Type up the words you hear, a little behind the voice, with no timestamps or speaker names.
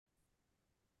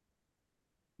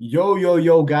Yo, yo,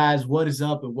 yo, guys, what is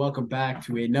up? And welcome back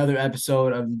to another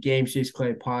episode of the Game Six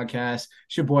Clay podcast.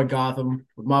 It's your boy Gotham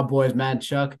with my boys Matt and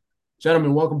Chuck.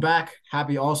 Gentlemen, welcome back.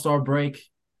 Happy All-Star break.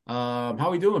 How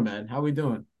we doing, man? How we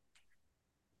doing?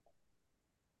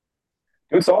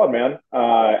 Doing solid, man.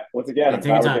 Once again, Hey, I'm take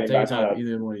your glad we're time. getting Take your back on time. a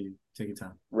Either one of you. Take your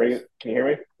time. regular. Can you hear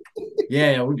me?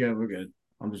 Yeah, yeah, we're good. We're good.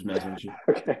 I'm just messing with you.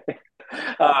 Okay.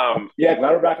 Yeah,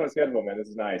 glad we're back on a schedule, man. This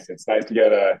is nice. It's nice to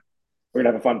get a. We're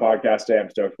gonna have a fun podcast today. I'm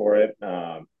stoked for it.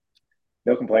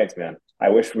 No complaints, man. I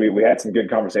wish we had some good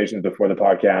conversations before the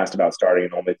podcast about starting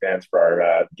an OnlyFans for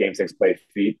our Game Six Play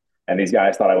feet. And these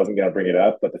guys thought I wasn't gonna bring it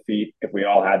up, but the feet. If we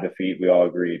all had the feet, we all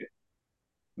agreed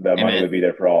the Hey, money man, would be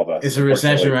there for all of us. it's a Unfortunately,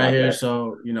 recession it's right not here, there.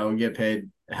 so we get paid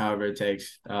however it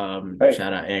takes. Hey,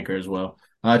 Shout out Anchor as well.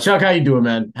 Chuck, how you doing,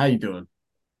 man? How you doing?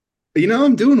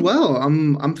 I'm doing well.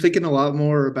 I'm thinking a lot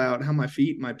more about how my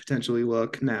feet might potentially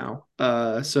look now.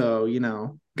 Yeah,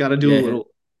 gotta do a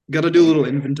little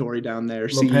inventory down there,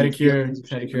 little see how things pedicure, are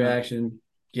shaping pedicure up. action.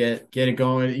 Get it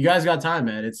going. You guys got time,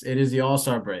 man. It is the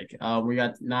All-Star break. We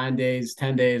got 9 days,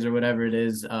 10 days, or whatever it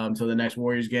is, till the next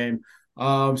Warriors game.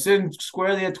 Sitting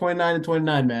squarely at 29 and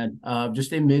 29, man.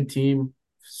 Just a mid-team,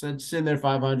 sitting there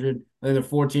 500. I think they're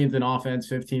 14th in offense,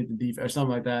 15th in defense, or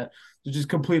something like that. So just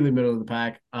completely middle of the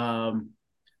pack.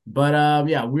 But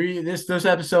yeah, we this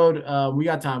episode we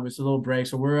got time. It's a little break,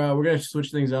 so we're gonna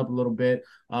switch things up a little bit.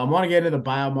 I want to get into the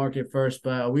buyout market first,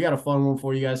 but we got a fun one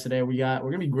for you guys today. We're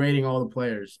gonna be grading all the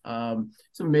players. Some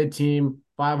mid team,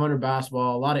 500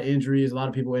 basketball, a lot of injuries, a lot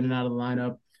of people in and out of the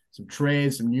lineup, some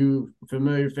trades, some new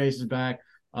familiar faces back.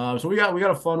 So we got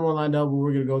a fun one lined up where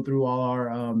we're gonna go through all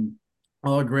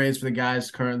our grades for the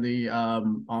guys currently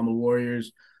on the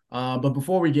Warriors. But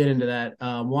before we get into that,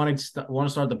 want to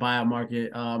start the buyout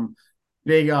market.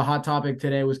 Big hot topic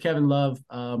today was Kevin Love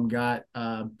got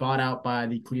bought out by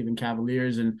the Cleveland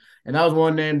Cavaliers, and that was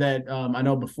one name that I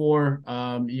know before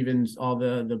even all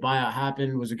the buyout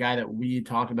happened was a guy that we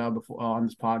talked about before on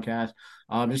this podcast.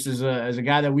 Just as a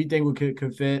guy that we think we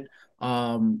could fit.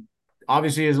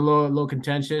 Obviously is a little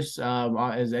contentious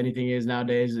as anything is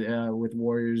nowadays with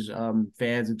Warriors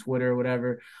fans and Twitter or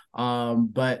whatever.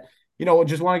 But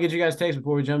just want to get you guys' takes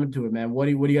before we jump into it, man. What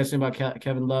do you guys think about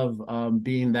Kevin Love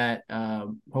being that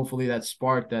hopefully that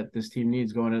spark that this team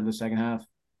needs going into the second half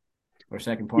or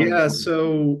second part of the Yeah, season?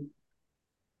 so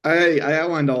I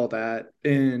outlined all that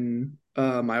in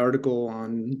my article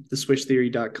on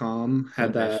theswitchtheory.com. Had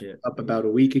Dope that that shit. up about a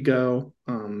week ago.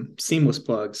 Seamless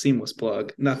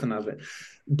plug, nothing of it.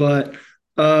 But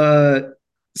uh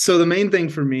so the main thing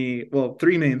for me, well,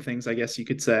 three main things I guess you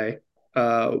could say.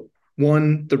 Uh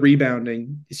One, the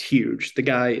rebounding is huge. The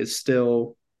guy is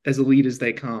still as elite as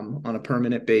they come on a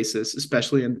permanent basis,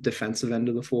 especially in the defensive end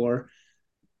of the floor.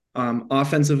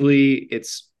 Offensively,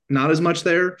 it's not as much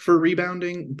there for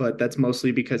rebounding, but that's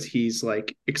mostly because he's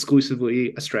like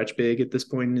exclusively a stretch big at this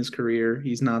point in his career.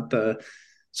 He's not the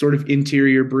sort of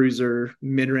interior bruiser,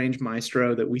 mid range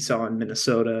maestro that we saw in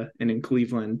Minnesota and in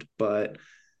Cleveland. But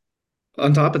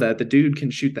on top of that, the dude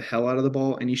can shoot the hell out of the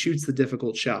ball and he shoots the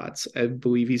difficult shots. I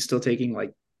believe he's still taking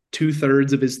like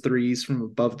two-thirds of his threes from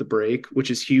above the break, which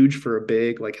is huge for a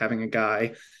big, like having a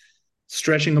guy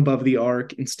stretching above the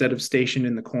arc instead of stationed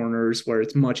in the corners where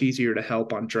it's much easier to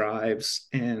help on drives.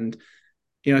 And,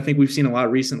 I think we've seen a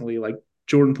lot recently, like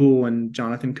Jordan Poole and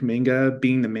Jonathan Kuminga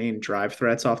being the main drive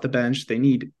threats off the bench. They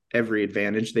need every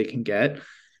advantage they can get.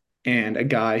 And a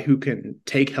guy who can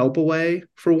take help away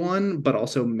for one, but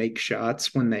also make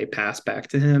shots when they pass back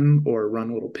to him or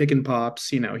run little pick and pops.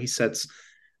 He sets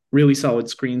really solid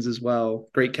screens as well.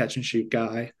 Great catch and shoot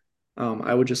guy.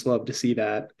 I would just love to see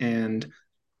that. And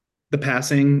the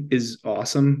passing is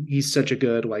awesome. He's such a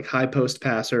good like high post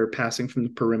passer, passing from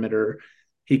the perimeter.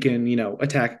 He can,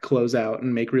 attack close out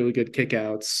and make really good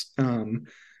kickouts.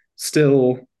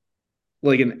 Still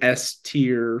like an S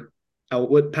tier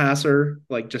outlet passer,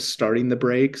 like just starting the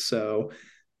break. So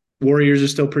Warriors are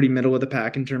still pretty middle of the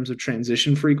pack in terms of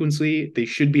transition frequency. They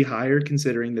should be higher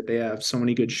considering that they have so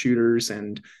many good shooters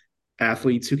and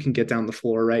athletes who can get down the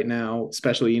floor right now,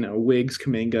 especially, Wiggs,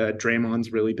 Kaminga,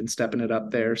 Draymond's really been stepping it up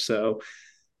there. So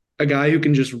a guy who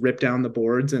can just rip down the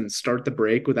boards and start the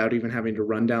break without even having to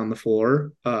run down the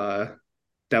floor, that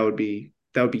would be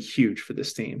huge for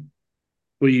this team.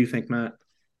 What do you think, Matt?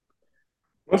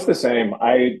 what's the same?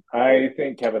 I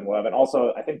think Kevin Love, and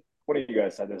also I think one of you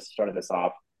guys said this started this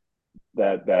off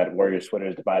that Warriors Twitter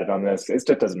is divided on this. It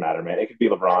just doesn't matter, man. It could be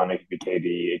LeBron, it could be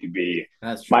KD, it could be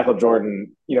That's true. Michael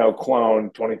Jordan, clone,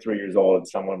 23 years old.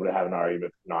 Someone would have an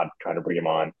argument for not trying to bring him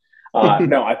on.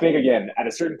 No, I think again, at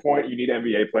a certain point, you need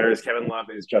NBA players. Kevin Love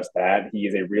is just that. He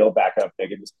is a real backup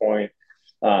big at this point.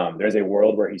 There's a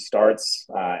world where he starts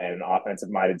in an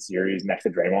offensive-minded series next to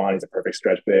Draymond. He's a perfect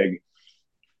stretch big.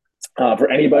 For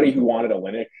anybody who wanted a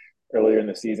Olynyk earlier in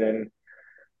the season,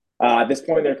 at this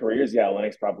point in their careers, yeah,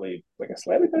 Olynyk's probably like a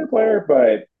slightly better player,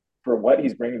 but for what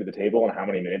he's bringing to the table and how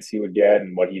many minutes he would get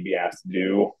and what he'd be asked to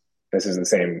do, this is the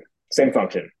same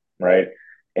function, right?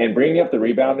 And bringing up the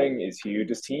rebounding is huge.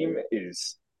 This team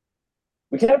is.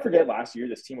 We can't forget last year.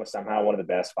 This team was somehow one of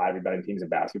the best 5 rebounding teams in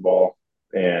basketball,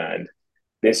 and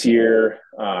this year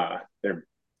they're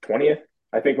 20th,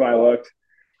 I think, when I looked,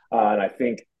 and I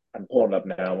think I'm pulling it up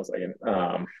now. 1 second.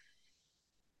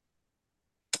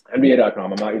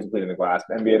 NBA.com. I'm not using Bleeding the Glass,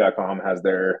 but NBA.com has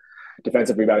their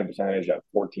defensive rebounding percentage at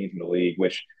 14th in the league,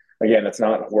 which, again, that's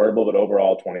not horrible, but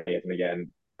overall 20th. And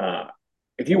again,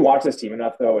 if you watch this team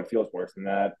enough, though, it feels worse than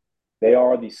that. They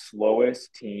are the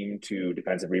slowest team to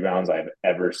defensive rebounds I've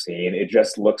ever seen. It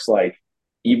just looks like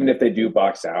even if they do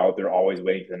box out, they're always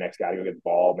waiting for the next guy to go get the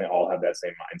ball, and they all have that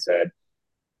same mindset.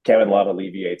 Kevin Love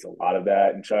alleviates a lot of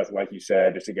that. And Chuck, like you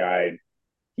said, just a guy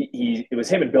 – it was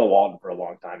him and Bill Walton for a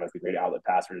long time as the great outlet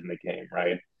passers in the game,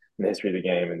 right? In the history of the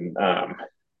game. And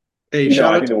hey,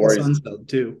 shout out to Wes Unseld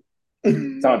too.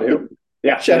 Sound who?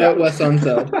 Yeah. Shout out Wes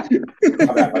Unseld.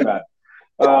 my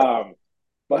bad.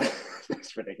 But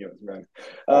it's ridiculous, man.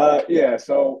 Yeah,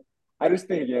 so I just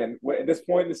think, again, at this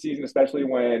point in the season, especially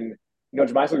when,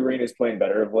 Jamichael Green is playing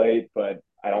better of late, but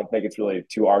I don't think it's really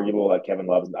too arguable that Kevin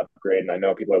Love's an upgrade. And I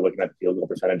know people are looking at the field goal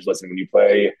percentage. Listen, when you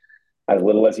play as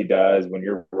little as he does, when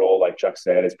your role, like Chuck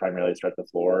said, is primarily stretch the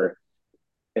floor,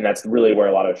 and that's really where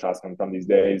a lot of shots come from these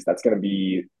days, that's going to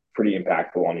be pretty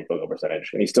impactful on your field goal percentage.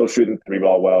 And he's still shooting the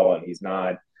 3-ball well, and he's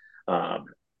not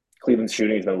Cleveland's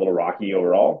shooting has been a little rocky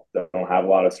overall. They don't have a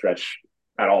lot of stretch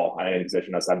at all on any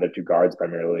position outside of their 2 guards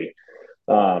primarily.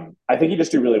 I think he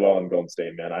just do really well in Golden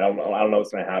State, man. I don't know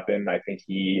what's going to happen. I think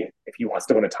if he wants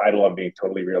to win a title, I'm being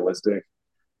totally realistic.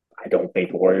 I don't think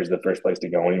the Warriors are the first place to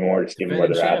go anymore, just given where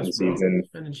they're at in the season.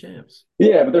 Champs.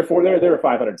 Yeah, but they're a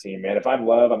 500 team, man. If I'm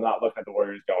Love, I'm not looking at the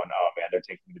Warriors going, oh man, they're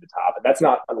taking me to the top, and that's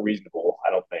not unreasonable. I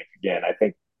don't think. Again, I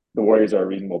think the Warriors are a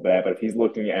reasonable bet, but if he's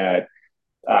looking at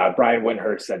Brian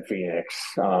Windhurst said Phoenix,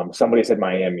 somebody said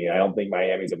Miami. I don't think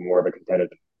Miami's more of a contender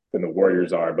than the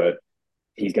Warriors are, but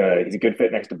he's a good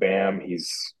fit next to Bam.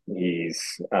 He's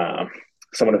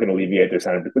someone who can alleviate their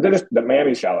center. But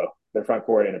Miami's shallow. Their front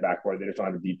court and their back court, they just don't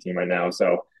have a deep team right now.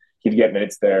 So he'd get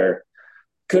minutes there.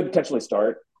 Could potentially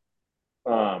start.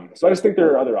 So I just think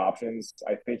there are other options.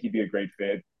 I think he'd be a great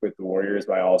fit with the Warriors,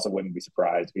 but I also wouldn't be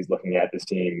surprised if he's looking at this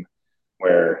team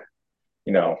where,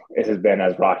 it has been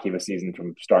as rocky of a season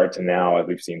from start to now as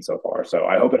we've seen so far. So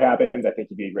I hope it happens. I think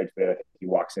he'd be a great fit. I think he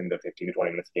walks into 15 to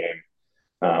 20 minutes a game.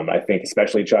 I think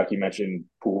especially, Chuck, you mentioned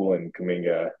Poole and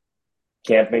Kuminga.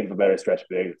 Can't think of a better stretch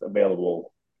big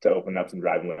available to open up some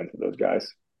driving lanes for those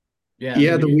guys.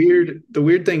 Yeah. The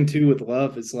weird thing too with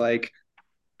Love is like,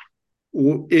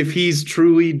 if he's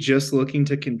truly just looking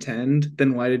to contend,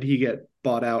 then why did he get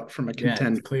bought out from a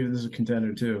contender? Yeah, Cleveland is a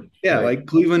contender too. Yeah, like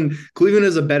Cleveland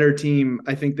is a better team,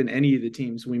 I think, than any of the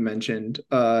teams we mentioned.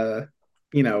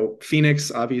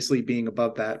 Phoenix obviously being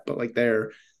above that, but like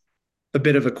they're a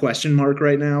bit of a question mark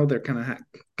right now. They're kind of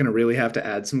going to really have to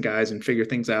add some guys and figure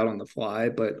things out on the fly.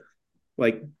 But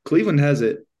like Cleveland has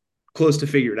it close to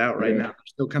figured out right now. They're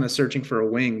still kind of searching for a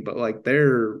wing, but like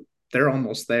they're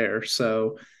almost there.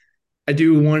 So I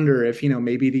do wonder if,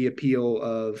 maybe the appeal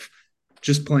of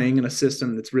just playing in a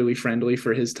system that's really friendly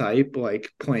for his type, like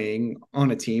playing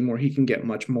on a team where he can get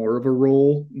much more of a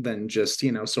role than just,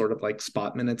 sort of like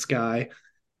spot minutes guy.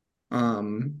 I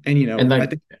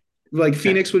think like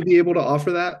Phoenix would be able to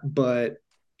offer that, but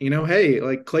hey,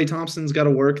 like Klay Thompson's got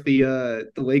to work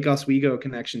the Lake Oswego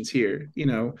connections here,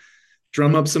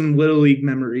 drum up some little league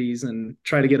memories and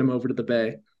try to get him over to the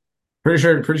Bay. Pretty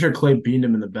sure Klay beamed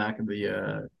him in the back of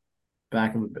the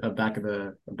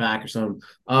back or something.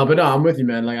 But no, I'm with you,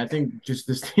 man. Like I think just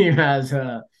this team has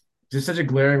just such a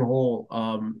glaring hole.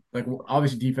 Like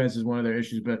obviously defense is one of their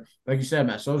issues, but like you said,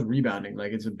 Matt, so is rebounding.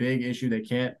 Like it's a big issue. They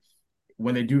can't.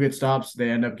 When they do get stops,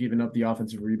 they end up giving up the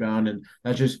offensive rebound, and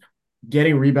that's just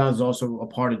getting rebounds is also a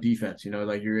part of defense.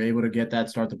 Like you're able to get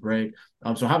that start to break.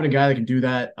 So having a guy that can do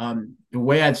that, the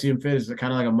way I'd see him fit is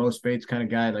kind of like a Mo Spates kind of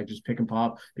guy, like just pick and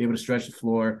pop, be able to stretch the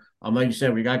floor. Like you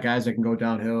said, we got guys that can go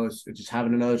downhill. It's just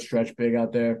having another stretch big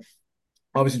out there.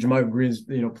 Obviously, Jamichael Green's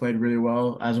played really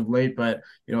well as of late, but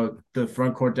the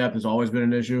front court depth has always been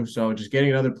an issue. So just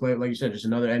getting another player, like you said, just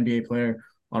another NBA player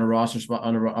on a roster spot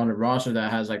on a roster that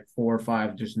has like 4 or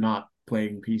 5 just not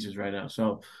playing pieces right now.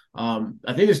 So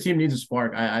I think this team needs a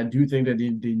spark. I do think that they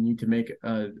need to make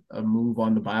a move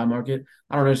on the buyout market.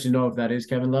 I don't necessarily know if that is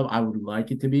Kevin Love. I would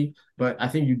like it to be, but I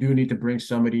think you do need to bring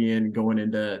somebody in going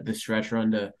into the stretch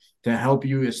run to help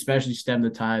you, especially stem the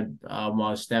tide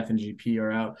while Steph and GP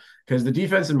are out. Because the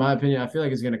defense, in my opinion, I feel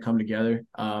like it's going to come together.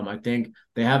 I think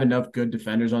they have enough good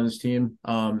defenders on this team,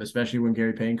 especially when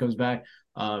Gary Payton comes back.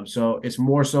 So it's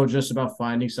more so just about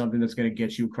finding something that's going to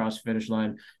get you across the finish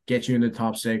line, get you in the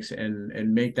top six,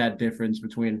 and make that difference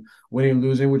between winning and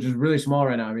losing, which is really small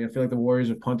right now. I mean, I feel like the Warriors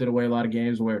have punted away a lot of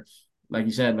games where, like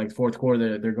you said, like fourth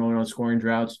quarter, they're going on scoring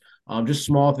droughts. Just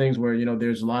small things where,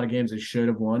 there's a lot of games they should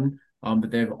have won,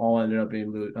 but they've all ended up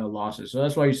being losses. So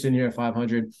that's why you're sitting here at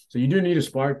 500. So you do need a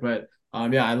spark, but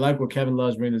yeah, I like what Kevin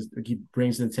Love brings to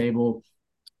the table.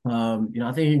 I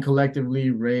think he can collectively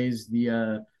raise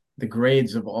the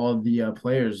grades of all of the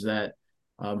players that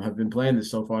have been playing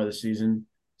this so far this season.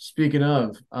 Speaking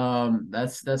of,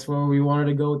 that's where we wanted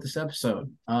to go with this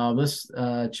episode. Let's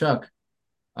Chuck.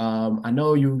 I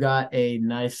know you've got a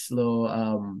nice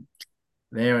little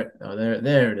there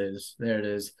it is. There it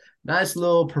is. Nice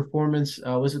little performance.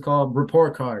 What's it called?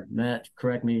 Report card. Matt,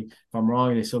 correct me if I'm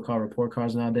wrong. They still call report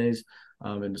cards nowadays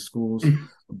in the schools.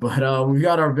 But we've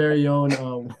got our very own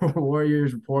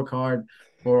Warriors report card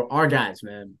for our guys,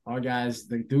 man. Our guys,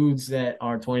 the dudes that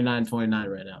are 29-29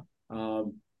 right now.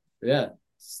 Yeah.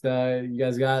 You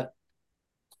guys got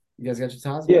your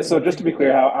thoughts? Yeah, so just to be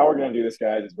clear, how we're going to do this,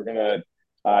 guys, is we're going to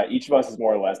each of us has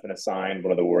more or less been assigned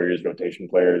one of the Warriors rotation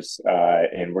players,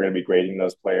 and we're going to be grading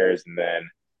those players. And then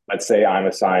let's say I'm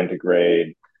assigned to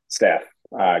grade Steph.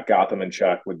 Gotham and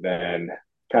Chuck would then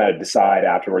kind of decide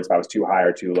afterwards if I was too high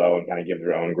or too low and kind of give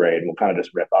their own grade. We'll kind of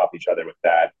just rip off each other with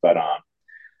that. But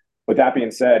with that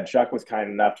being said, Chuck was kind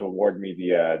enough to award me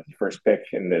the first pick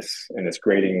in this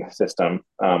grading system.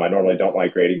 I normally don't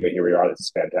like grading, but here we are. This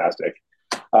is fantastic.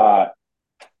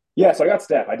 Yeah, so I got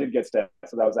Steph. I did get Steph,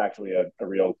 so that was actually a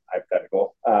real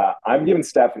hypothetical. I'm giving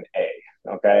Steph an A.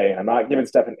 Okay, I'm not giving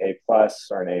Steph an A plus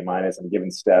or an A minus. I'm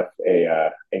giving Steph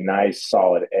a nice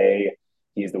solid A.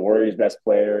 He's the Warriors' best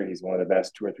player. He's one of the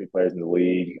best 2 or 3 players in the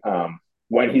league.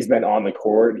 When he's been on the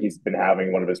court, he's been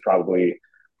having one of his probably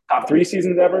top 3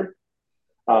 seasons ever.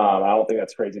 I don't think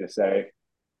that's crazy to say.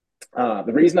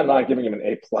 The reason I'm not giving him an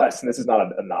A plus, and this is not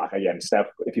a knock again, Steph,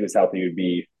 if he was healthy, would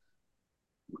be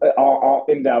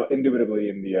indubitably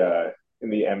in the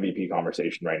MVP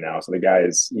conversation right now. So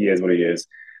he is what he is.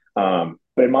 But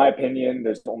in my opinion,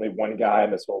 there's only one guy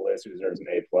on this whole list who deserves an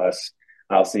A plus.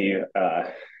 I'll see.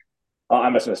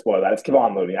 I'm just going to spoil that. It's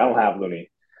Kevon Looney. I don't have Looney,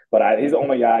 but he's the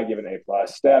only guy I give an A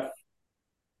plus. Steph,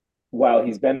 while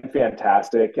he's been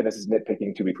fantastic, and this is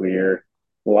nitpicking to be clear,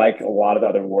 like a lot of the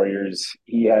other Warriors,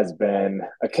 he has been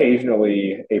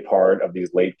occasionally a part of these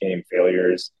late game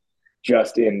failures,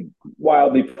 just in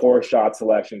wildly poor shot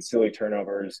selection, silly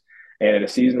turnovers. And in a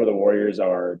season where the Warriors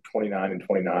are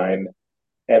 29-29,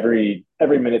 every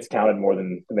minute's counted more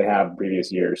than they have in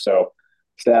previous years. So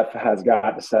Steph has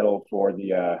got to settle for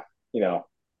the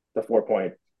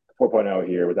 4.0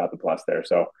 here without the plus there.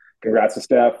 So congrats to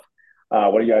Steph.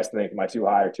 What do you guys think? Am I too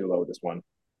high or too low with this one?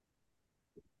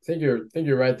 I think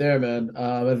you're right there, man.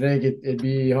 I think it'd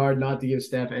be hard not to give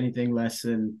Steph anything less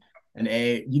than an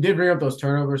A. You did bring up those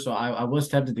turnovers, so I was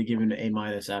tempted to give him an A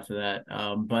minus after that.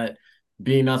 But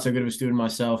being not so good of a student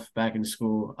myself back in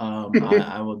school,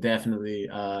 I will definitely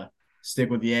stick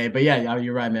with the A. But yeah,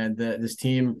 you're right, man. This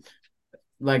team,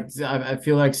 like I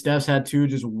feel like Steph's had 2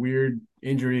 just weird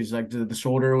injuries. Like the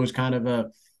shoulder was kind of a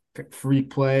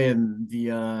freak play, and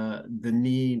the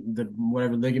knee, the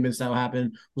whatever ligaments that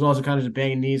happened was also kind of just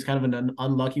banging knees, kind of an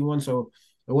unlucky one. So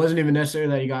it wasn't even necessary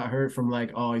that he got hurt from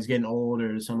like, oh, he's getting old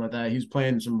or something like that. He was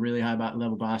playing some really high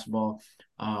level basketball,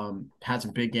 had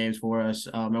some big games for us,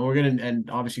 and we're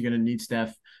obviously gonna need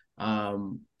Steph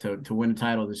to win the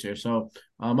title this year. So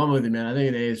I'm with you, man. I think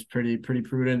it is pretty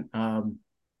prudent.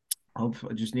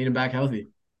 Hope just need him back healthy.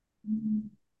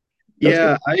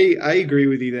 Yeah, I agree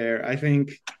with you there. I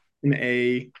think an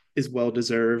A is well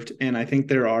deserved, and I think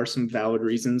there are some valid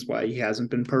reasons why he hasn't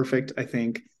been perfect. I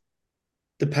think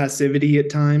the passivity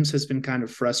at times has been kind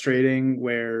of frustrating,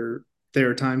 where there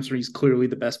are times where he's clearly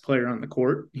the best player on the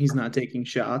court. He's not taking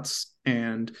shots,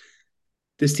 and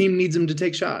this team needs him to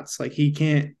take shots. Like he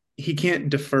can't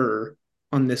defer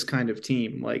on this kind of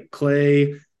team. Like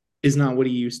Clay is not what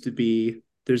he used to be.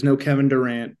 There's no Kevin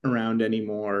Durant around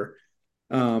anymore.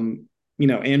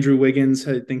 Andrew Wiggins,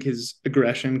 I think his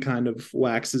aggression kind of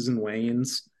waxes and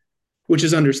wanes, which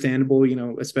is understandable,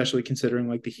 especially considering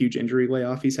like the huge injury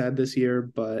layoff he's had this year.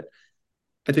 But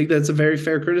I think that's a very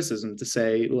fair criticism to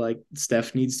say, like,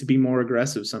 Steph needs to be more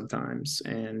aggressive sometimes,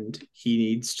 and he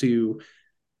needs to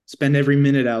spend every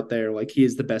minute out there like he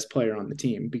is the best player on the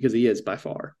team, because he is by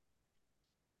far.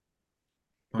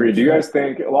 Do you 100%. guys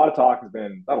think a lot of talk has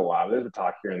been, not a lot, there's been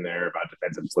talk here and there about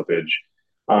defensive slippage.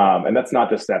 And that's not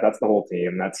just Steph, that's the whole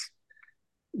team. That's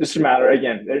just a matter,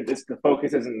 again, it's, the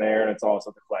focus isn't there, and it's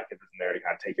also the collective isn't there to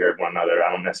kind of take care of one another.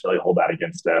 I don't necessarily hold that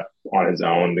against Steph on his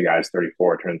own. The guy's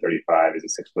 34, turned 35. He's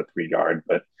a 6'3" guard.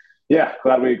 But yeah,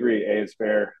 glad we agree. A is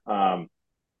fair. I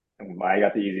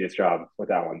got the easiest job with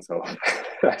that one. So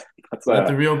Let let's the move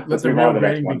on real to the next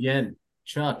grading one. begin.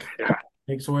 Chuck, Yeah.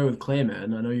 takes away with Clay,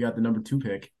 man. I know you got the number 2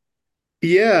 pick.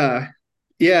 Yeah.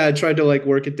 Yeah. I tried to like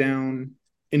work it down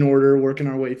in order, working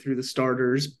our way through the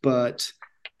starters, but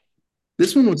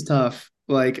this one was tough.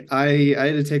 Like I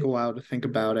had to take a while to think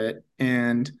about it.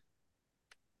 And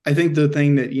I think the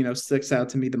thing that, sticks out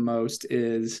to me the most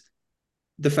is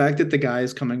the fact that the guy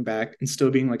is coming back and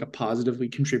still being like a positively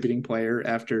contributing player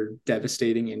after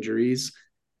devastating injuries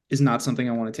is not something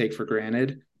I want to take for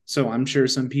granted. So I'm sure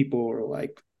some people are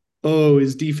like, oh,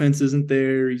 his defense isn't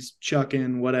there. He's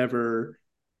chucking, whatever.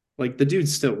 Like the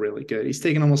dude's still really good. He's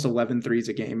taking almost 11 threes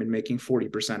a game and making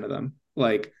 40% of them.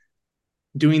 Like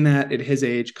doing that at his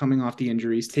age, coming off the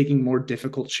injuries, taking more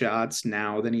difficult shots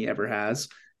now than he ever has.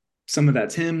 Some of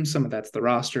that's him, some of that's the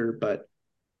roster, but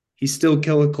he's still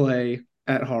Killer Clay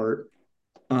at heart.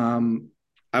 Um,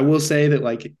 I will say that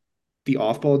like the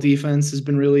off-ball defense has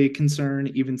been really a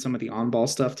concern, even some of the on-ball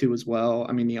stuff too as well.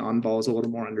 I mean, the on-ball is a little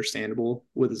more understandable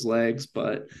with his legs,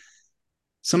 but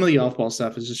some of the off-ball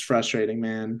stuff is just frustrating,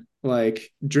 man. Like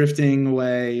drifting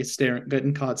away, staring,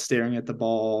 getting caught staring at the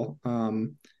ball,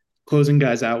 closing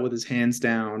guys out with his hands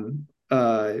down.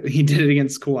 He did it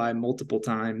against Kawhi multiple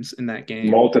times in that game.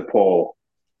 Multiple.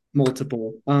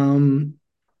 Multiple.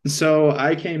 So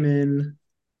I came in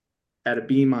at a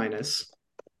B minus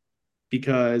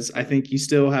because I think you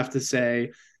still have to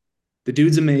say the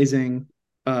dude's amazing.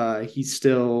 He's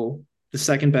still the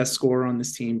second best scorer on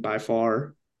this team by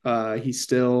far. He's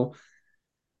still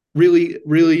really,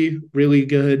 really, really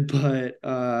good, but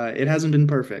it hasn't been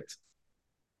perfect.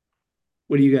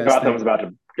 What do you guys think?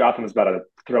 Gotham's about to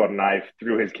throw a knife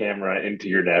through his camera into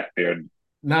your neck, dude.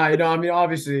 Nah, I mean,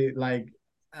 obviously, like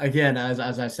again,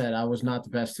 as I said, I was not the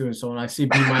best too. So when I see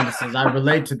B minuses, I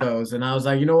relate to those, and I was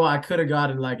like, you know what, I could have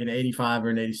gotten like an 85 or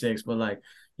an 86, but like,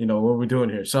 what we're doing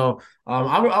here. So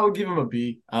I would give him a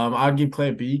B. I'd give Clay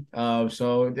a B.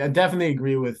 So I definitely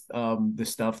agree with the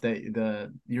stuff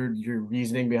that your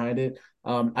reasoning behind it.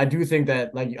 I do think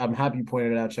that like I'm happy you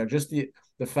pointed it out, Chuck. Just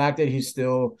the fact that he's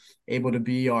still able to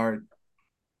be our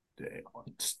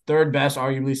third best,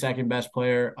 arguably second best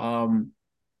player.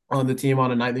 On the team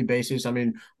on a nightly basis. I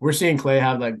mean, we're seeing Clay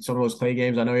have like some of those Clay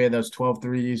games. I know he had those 12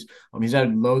 threes. He's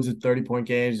had loads of 30-point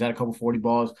games. He's had a couple 40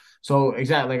 balls. So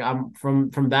exactly, like I'm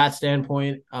from that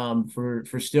standpoint, for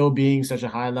still being such a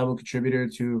high level contributor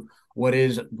to what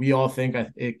is we all think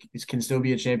it can still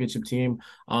be a championship team.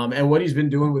 And what he's been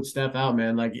doing with Steph out,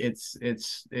 man, like it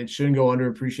shouldn't go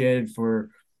underappreciated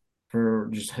for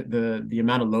just the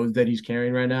amount of loads that he's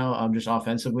carrying right now, just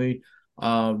offensively.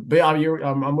 But yeah,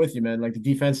 I'm with you, man. Like the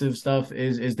defensive stuff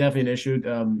is definitely an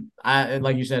issue. I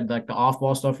like you said, like the off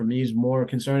ball stuff for me is more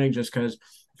concerning, just because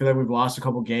I feel like we've lost a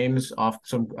couple games off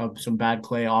some bad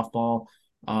Clay off ball,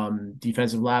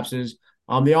 defensive lapses.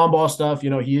 The on ball stuff,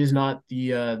 he is not the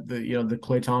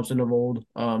Klay Thompson of old,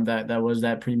 that was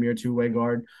that premier 2-way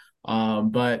guard.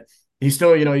 But he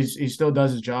still, he still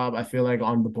does his job. I feel like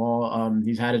on the ball,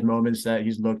 he's had his moments that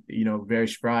he's looked, very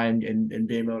spry and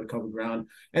being able to cover ground.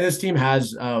 And this team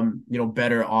has,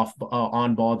 better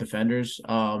on ball defenders.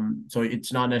 So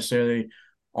it's not necessarily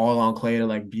all on Clay to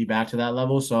like be back to that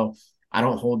level. So I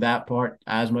don't hold that part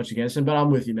as much against him. But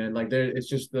I'm with you, man. Like it's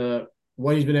just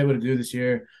what he's been able to do this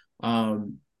year.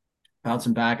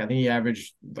 Bouncing back. I think he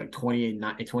averaged like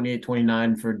 28,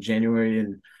 29 for January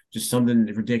and just something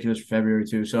ridiculous for February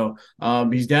too. So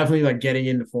he's definitely like getting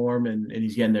into form and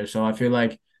he's getting there. So I feel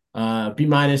like B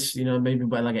minus, maybe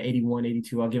by like an 81,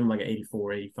 82. I'll give him like an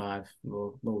 84, 85.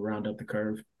 Little round up the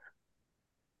curve.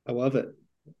 I love it.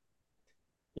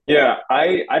 Yeah,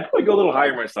 I'd probably go a little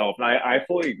higher myself, and I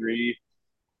fully agree.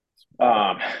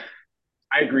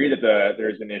 I agree that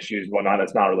there's been issues, whatnot.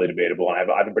 That's not really debatable,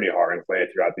 and I've been pretty hard on Clay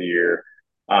throughout the year.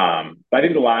 But I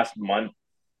think the last month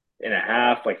and a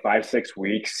half, like 5, 6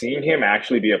 weeks, seeing him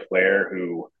actually be a player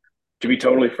who, to be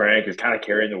totally frank, is kind of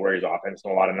carrying the Warriors offense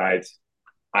on a lot of nights.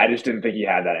 I just didn't think he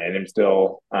had that in him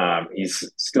still.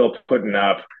 He's still putting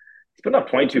up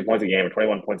 22 points a game or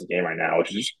 21 points a game right now,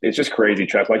 which is it's just crazy,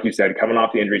 Chuck. Like you said, coming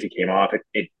off the injuries he came off,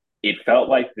 it it felt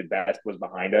like the best was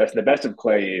behind us. The best of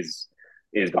Clay is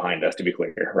behind us, to be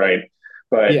clear, right?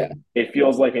 But Yeah. it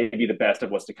feels like maybe the best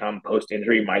of what's to come post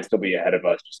injury might still be ahead of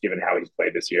us, just given how he's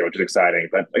played this year, which is exciting.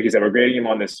 But like you said, we're grading him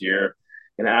on this year.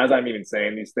 And as I'm even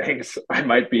saying these things, I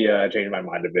might be changing my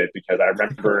mind a bit because I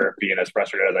remember being as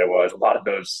frustrated as I was. A lot of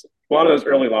those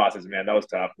early losses, man, that was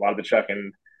tough. A lot of the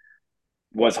chucking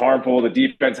was harmful. The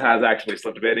defense has actually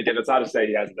slipped a bit. Again, it's not to say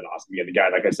he hasn't been awesome. Again, the guy,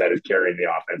 like I said, is carrying the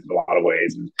offense in a lot of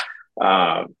ways.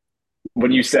 And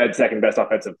when you said second best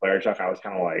offensive player, Chuck, I was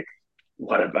kind of like,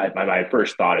 what about my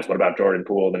first thought is what about Jordan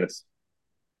Poole? Then His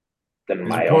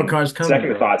my report own card's coming, second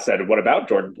bro. thought said, what about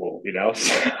Jordan Poole? You know,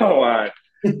 so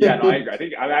yeah, no, I agree. I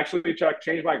think I'm actually Chuck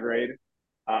changed my grade.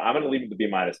 I'm going to leave it to B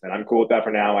minus, man. I'm cool with that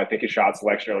for now. I think his shot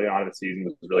selection early on in the season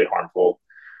was really harmful.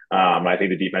 I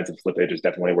think the defensive slippage is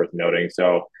definitely worth noting.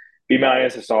 So B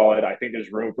minus is solid. I think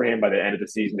there's room for him by the end of the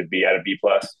season to be at a B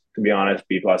plus. To be honest,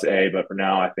 B plus A. But for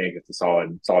now, I think it's a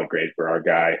solid grade for our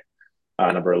guy,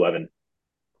 number 11.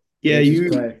 Yeah, James is you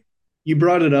Clay. you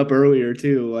brought it up earlier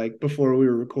too, like before we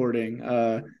were recording.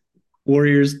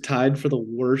 Warriors tied for the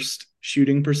worst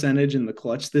shooting percentage in the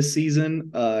clutch this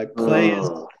season. Clay is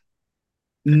Oh,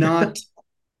 not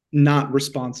not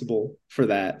responsible for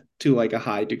that to like a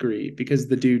high degree because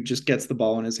the dude just gets the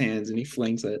ball in his hands and he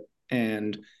flings it.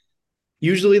 And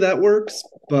usually that works,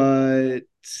 but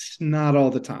not all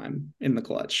the time in the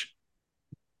clutch.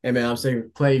 Hey man, I'm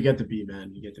saying Clay, you get the B,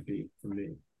 man. You get the B from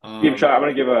me. give shot. I'm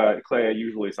gonna give a Clay a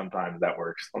usually sometimes that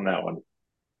works on that one.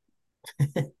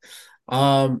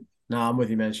 No, I'm with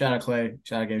you, man. Shout out Clay.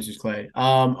 Shout out Gamers Clay.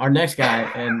 Our next guy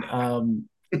and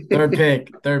third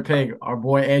pick, our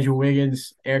boy Andrew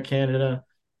Wiggins, Air Canada,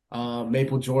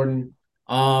 Maple Jordan.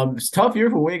 It's a tough year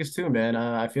for Wiggins too, man.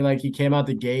 I feel like he came out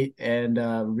the gate and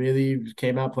really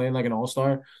came out playing like an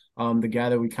all-star. The guy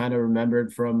that we kind of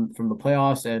remembered from the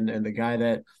playoffs and the guy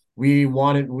that we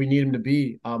need him to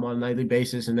be on a nightly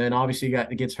basis. And then obviously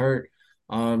gets hurt,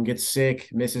 gets sick,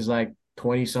 misses like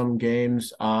 20 some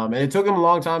games. And it took him a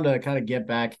long time to kind of get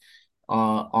back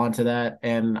onto that.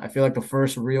 And I feel like the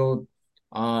first real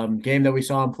game that we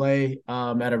saw him play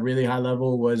at a really high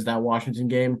level was that Washington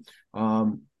game.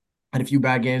 Had a few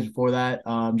bad games before that.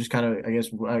 Just kind of, I guess,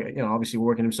 obviously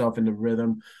working himself into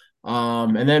rhythm.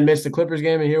 And then missed the Clippers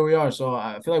game, and here we are. So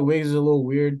I feel like Wiggs is a little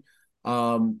weird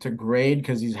to grade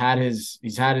because he's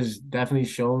definitely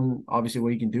shown obviously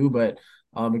what he can do, but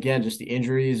again, just the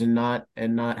injuries and not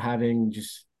having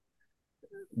just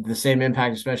the same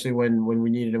impact, especially when we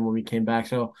needed him when we came back.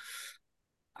 So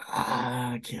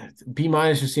B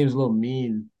minus just seems a little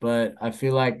mean, but I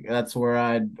feel like that's where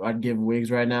I'd give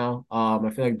Wiggs right now. I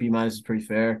feel like B minus is pretty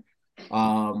fair.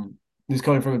 He's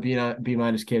coming from a B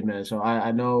minus kid, man. So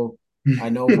I know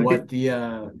what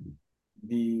the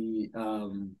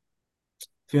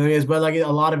feeling is, but like a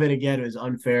lot of it again is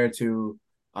unfair to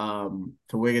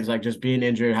Wiggins, like just being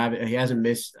injured. He hasn't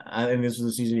missed. I think this was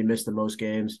the season he missed the most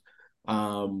games.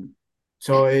 Um,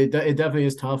 so it definitely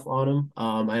is tough on him.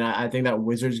 And I think that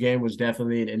Wizards game was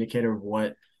definitely an indicator of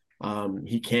what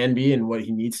he can be and what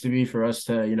he needs to be for us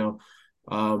to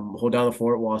hold down the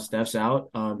fort while Steph's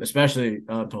out, especially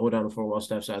to hold down the fort while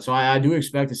Steph's out. So I do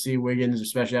expect to see Wiggins,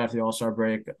 especially after the All-Star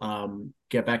break,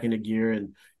 get back into gear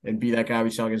and be that guy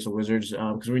we saw against the Wizards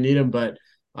because we need him. But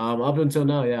up until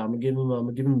now, yeah, I'm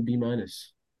gonna give him a B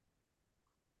minus.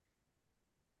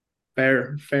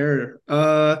 Fair, fair.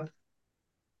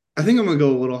 I think I'm gonna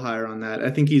go a little higher on that.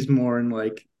 I think he's more in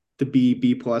like the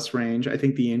B plus range. I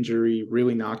think the injury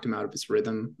really knocked him out of his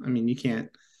rhythm. I mean, you can't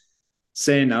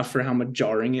say enough for how much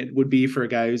jarring it would be for a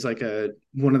guy who's like a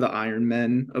one of the Iron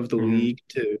Men of the Mm-hmm. league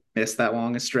to miss that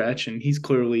long a stretch, and he's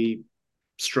clearly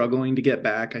struggling to get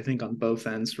back. I think on both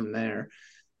ends from there.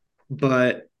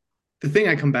 But the thing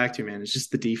I come back to, man, is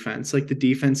just the defense. Like the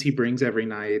defense he brings every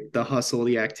night, the hustle,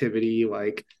 the activity.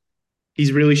 Like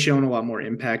he's really shown a lot more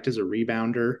impact as a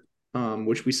rebounder,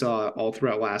 which we saw all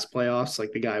throughout last playoffs.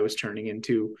 Like the guy was turning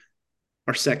into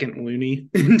our second Looney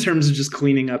in terms of just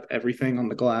cleaning up everything on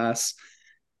the glass.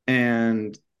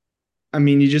 And I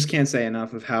mean, you just can't say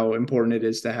enough of how important it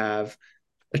is to have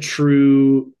a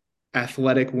true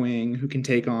athletic wing who can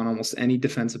take on almost any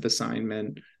defensive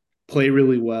assignment, play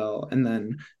really well, and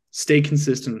then stay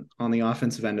consistent on the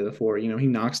offensive end of the floor. He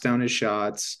knocks down his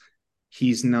shots.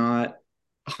 He's not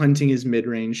hunting his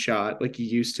mid-range shot like he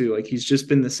used to. Like he's just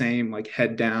been the same, like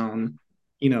head down,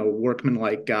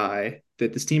 workman-like guy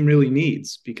that this team really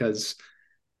needs because,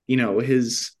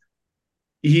 his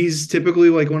he's typically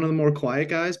like one of the more quiet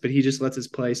guys, but he just lets his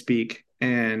play speak.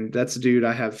 And that's a dude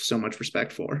I have so much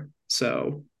respect for.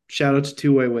 So shout out to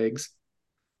two-way Wigs.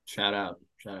 Shout out,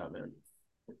 man.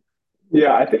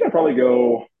 Yeah, I think I'd probably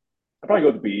go I'd probably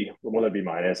go with B, more than B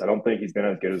minus. I don't think he's been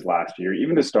as good as last year.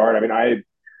 Even to start, I mean,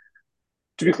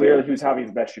 to be clear, he was having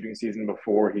his best shooting season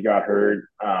before he got hurt.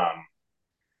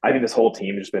 I think this whole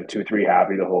team has just been 2-3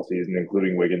 happy the whole season,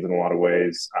 including Wiggins in a lot of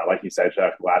ways. Like you said,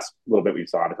 Jeff, the last little bit we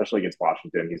saw, especially against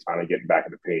Washington, he's finally getting back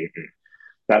in the paint. And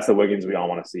that's the Wiggins we all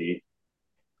want to see.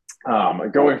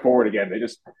 Going forward, again,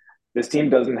 this team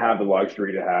doesn't have the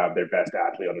luxury to have their best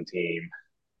athlete on the team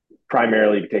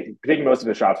primarily taking most of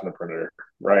the shots from the perimeter,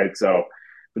 right? So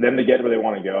for them to get where they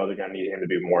want to go, they're going to need him to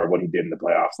do more of what he did in the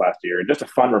playoffs last year. And just a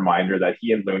fun reminder that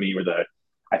he and Looney were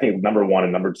I think, number one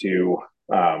and number two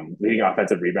leading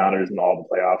offensive rebounders in all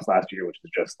the playoffs last year, which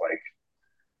is just like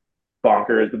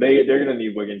bonkers. But they're going to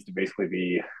need Wiggins to basically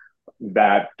be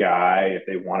that guy if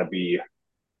they want to be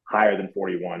higher than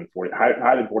 41,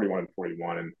 higher than 41 and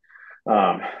 41.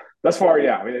 And thus far,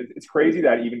 yeah, I mean, it's crazy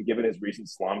that even given his recent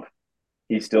slump,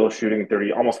 he's still shooting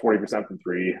 30, almost 40% from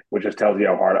three, which just tells you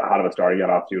how hot of a start he got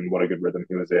off to and what a good rhythm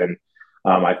he was in.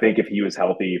 I think if he was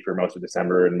healthy for most of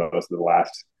December and most of the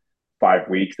last 5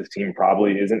 weeks, this team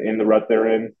probably isn't in the rut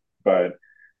they're in, but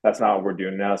that's not what we're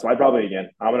doing now. So I'm going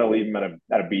to leave him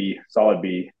at a B, solid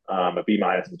B. A B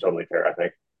minus is totally fair, I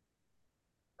think.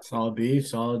 Solid B,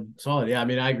 solid. Yeah, I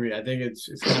mean, I agree. I think it's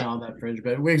kind of on that fringe,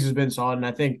 but Wiggs has been solid, and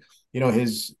I think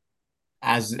his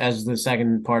as the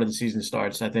second part of the season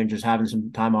starts, I think just having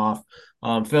some time off,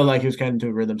 feel like he was getting into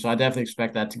a rhythm. So I definitely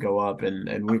expect that to go up,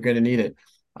 and we're going to need it.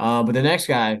 But the next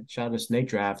guy, shout out to Snake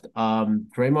Draft,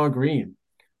 Draymond Green.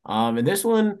 And this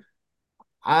one,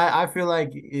 I feel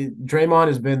like Draymond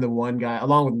has been the one guy,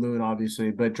 along with Loon, obviously,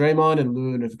 but Draymond and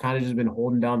Loon have kind of just been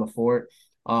holding down the fort.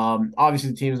 Obviously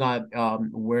the team's not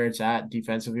where it's at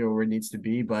defensively or where it needs to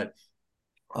be, but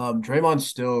Draymond's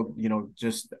still,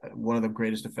 just one of the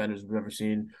greatest defenders we've ever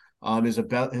seen. His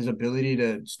ability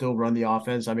to still run the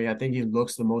offense. I mean, I think he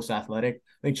looks the most athletic.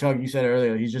 I think Chuck, you said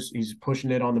earlier, he's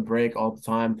pushing it on the break all the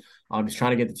time. He's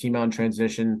trying to get the team out in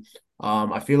transition.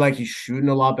 I feel like he's shooting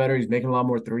a lot better. He's making a lot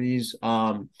more threes.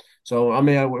 So I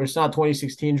mean, it's not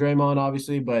 2016 Draymond,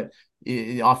 obviously, but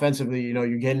offensively,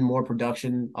 you're getting more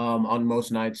production on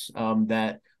most nights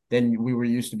that than we were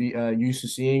used to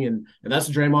seeing, and that's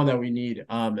the Draymond that we need.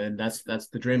 And that's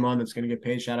the Draymond that's going to get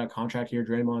paid. Shout out contract here,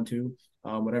 Draymond too.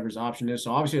 Whatever his option is.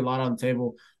 So obviously a lot on the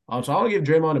table. So I want to give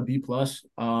Draymond a B plus.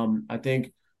 I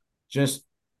think just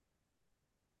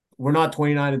we're not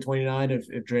 29 and 29 if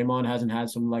Draymond hasn't had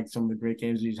some of the great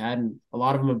games that he's had, and a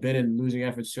lot of them have been in losing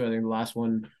efforts too. I think the last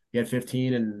one he had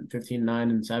 15, 9,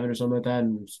 and 7 or something like that,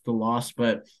 and still lost.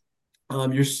 But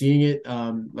you're seeing it.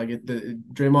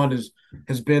 Draymond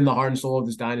has been the heart and soul of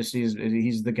this dynasty.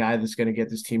 He's the guy that's going to get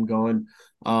this team going.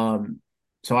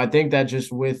 So I think that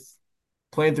just with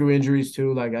playing through injuries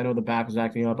too, like I know the back was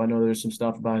acting up. I know there's some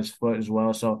stuff about his foot as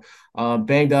well. So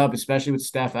banged up, especially with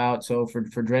Steph out. So for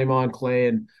Draymond, Clay,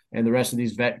 and the rest of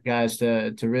these vet guys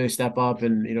to really step up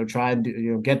and try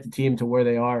and get the team to where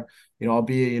they are.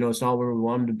 Albeit it's not where we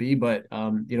want them to be, but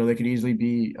they could easily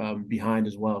be behind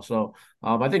as well. So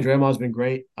I think Draymond's been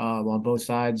great on both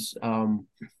sides. I'm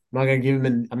not gonna give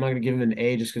him an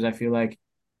A just because I feel like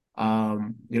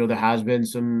there has been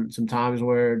some times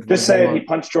where just saying he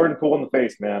punched Jordan Poole in the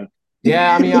face, man.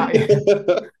 Yeah, I mean, I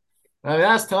mean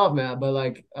that's tough, man. But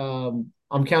like,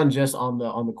 I'm counting just on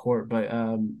the court. But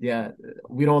yeah,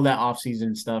 we don't let off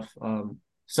season stuff.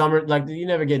 Summer, like you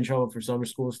never get in trouble for summer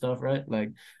school stuff, right? Like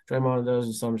Draymond does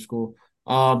in summer school.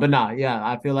 But nah, yeah,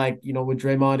 I feel like with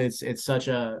Draymond, it's such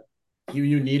a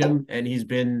you need him, and he's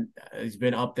been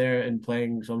up there and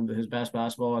playing some of his best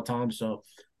basketball at times. So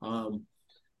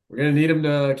we're gonna need him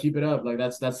to keep it up. Like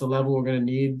that's the level we're gonna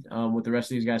need with the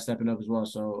rest of these guys stepping up as well.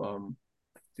 So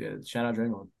yeah, shout out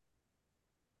Draymond.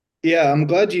 Yeah,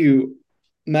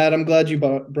 Matt. I'm glad you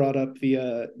brought up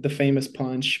the famous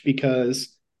punch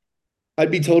because I'd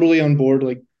be totally on board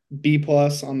like B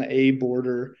plus on the A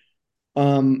border.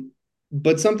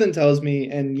 But something tells me,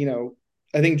 and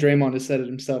I think Draymond has said it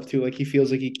himself too. Like he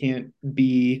feels like he can't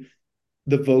be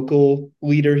the vocal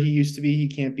leader he used to be. He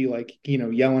can't be like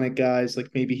yelling at guys. Like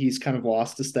maybe he's kind of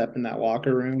lost a step in that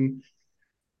locker room.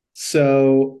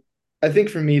 So I think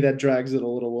for me that drags it a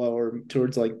little lower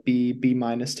towards like B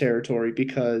minus territory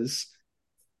because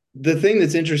the thing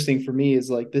that's interesting for me is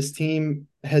like this team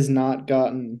has not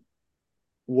gotten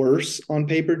worse on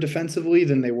paper defensively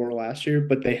than they were last year,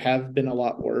 but they have been a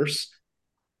lot worse.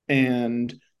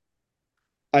 And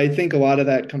I think a lot of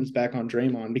that comes back on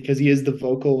Draymond because he is the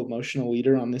vocal, emotional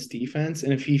leader on this defense.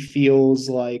 And if he feels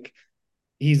like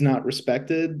he's not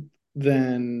respected,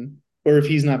 then, or if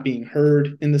he's not being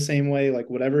heard in the same way, like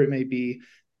whatever it may be,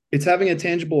 it's having a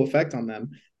tangible effect on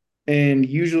them. And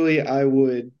usually I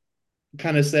would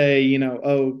kind of say,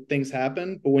 oh, things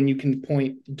happen, but when you can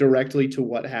point directly to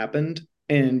what happened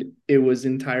and it was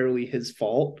entirely his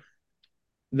fault,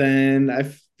 then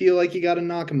I feel like you got to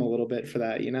knock him a little bit for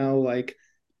that, like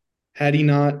had he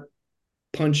not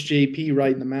punched JP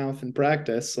right in the mouth in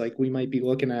practice, like we might be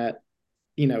looking at,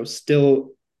 still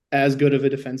as good of a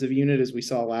defensive unit as we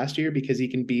saw last year because he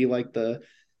can be like the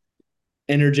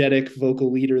energetic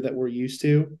vocal leader that we're used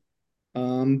to.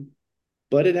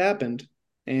 But it happened.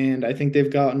 And I think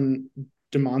they've gotten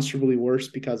demonstrably worse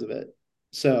because of it.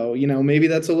 So, maybe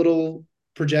that's a little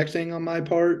projecting on my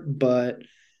part, but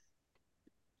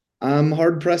I'm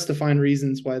hard pressed to find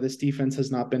reasons why this defense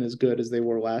has not been as good as they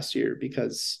were last year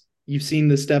because you've seen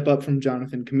the step up from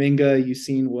Jonathan Kuminga. You've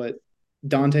seen what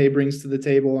Dante brings to the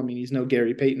table. I mean, he's no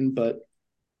Gary Payton, but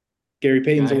Gary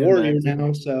Payton's Got a him Warrior back too.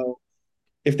 now. So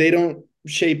if they don't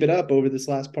shape it up over this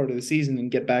last part of the season and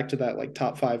get back to that like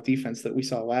top 5 defense that we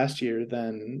saw last year,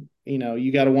 then,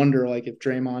 you got to wonder like if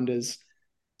Draymond is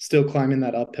still climbing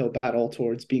that uphill battle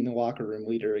towards being the locker room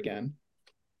leader again.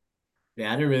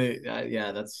 Yeah, I didn't really.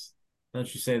 Yeah, that's. Now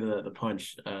that you say the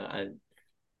punch, it's a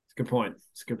good point.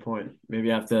 It's a good point.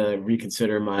 Maybe I have to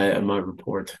reconsider my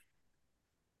report.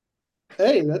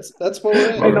 Hey, that's what we're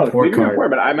My Hey, at. no, report leave your card.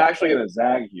 report, but I'm actually going to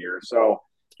zag here. So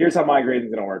here's how my grading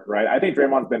is going to work, right? I think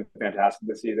Draymond's been fantastic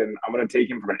this season. I'm going to take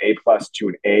him from an A plus to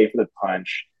an A for the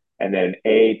punch, and then an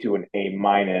A to an A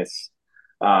minus,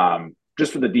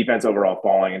 just for the defense overall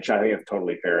falling. And I think it's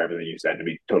totally fair everything you said. To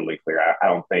be totally clear,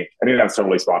 I think that's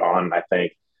totally spot on. I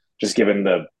think just given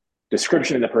the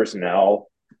description of the personnel,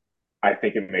 I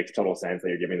think it makes total sense that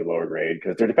you're giving the lower grade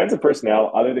because their defensive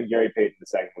personnel, other than Gary Payton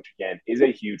II, which again is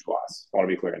a huge loss. I want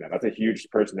to be clear on that. That's a huge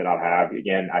person to not have.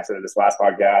 Again, I said this last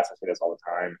podcast. I say this all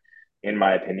the time. In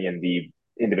my opinion, the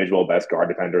individual best guard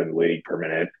defender in the league per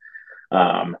minute.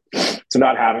 So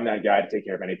not having that guy to take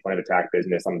care of any point of attack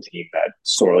business on the team that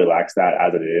sorely lacks that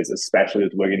as it is, especially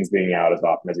with Wiggins being out as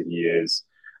often as he is,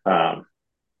 and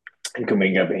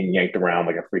Kuminga being yanked around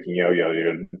like a freaking yo-yo,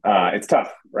 dude. It's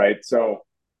tough, right? So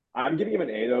I'm giving him an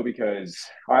A though because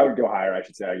I would go higher, I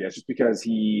should say, I guess, just because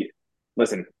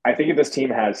listen. I think if this team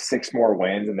has 6 more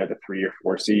wins and they're the 3 or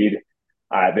 4 seed,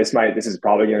 this is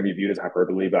probably going to be viewed as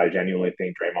hyperbole, but I genuinely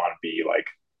think Draymond would be like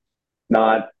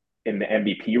not in the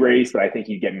MVP race, but I think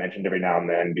he'd get mentioned every now and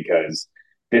then because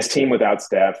this team without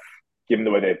Steph, given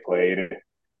the way they've played,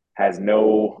 has a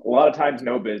lot of times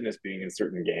no business being in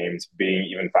certain games, being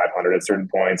even 500 at certain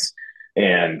points.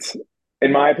 And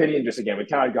in my opinion, just again, we've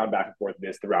kind of gone back and forth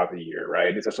this throughout the year,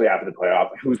 right? Especially after the playoff.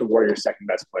 Who's the Warriors' second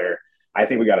best player? I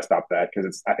think we got to stop that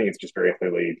because I think it's just very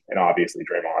clearly and obviously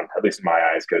Draymond, at least in my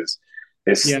eyes, because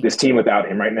Yeah. this team without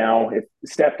him right now, if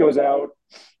Steph goes out,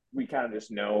 we kind of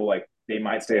just know like they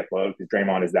might stay afloat because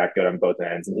Draymond is that good on both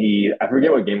ends. And I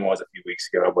forget what game it was a few weeks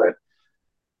ago, but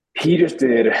he just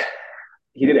did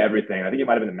he did everything. I think it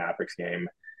might have been the Mavericks game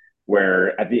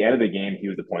where at the end of the game he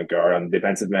was the point guard. On the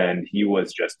defensive end, he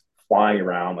was just flying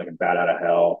around like a bat out of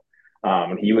hell.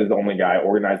 And he was the only guy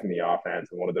organizing the offense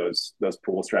in one of those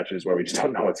pool stretches where we just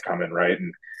don't know what's coming, right?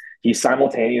 And he's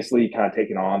simultaneously kind of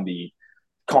taken on the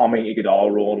calming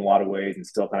Iguodala role in a lot of ways and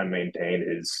still kind of maintained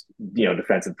his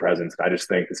defensive presence. I just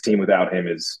think this team without him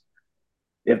is,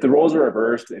 if the roles are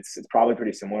reversed, it's probably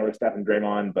pretty similar with Steph and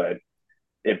Draymond. But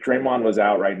if Draymond was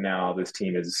out right now, this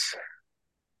team is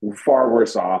far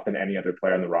worse off than any other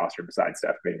player on the roster besides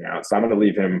Steph being out. So I'm going to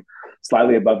leave him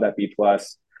slightly above that B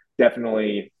plus.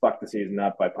 Definitely fucked the season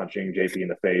up by punching JP in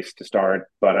the face to start,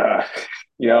 but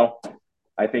you know,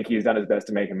 I think he's done his best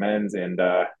to make amends, and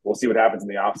we'll see what happens in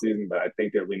the offseason. But I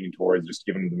think they're leaning towards, just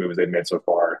given the moves they've made so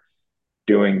far,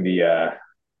 doing the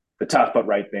tough but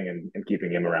right thing and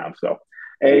keeping him around. So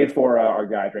A for our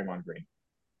guy Draymond Green.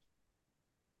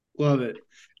 Love it.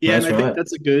 Yeah, and That's I think right.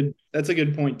 that's a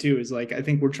good point too, is like I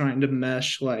think we're trying to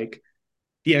mesh like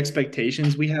the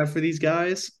expectations we have for these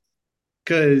guys.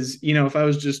 Cause, if I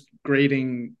was just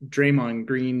grading Draymond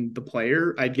Green the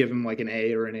player, I'd give him like an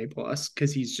A or an A plus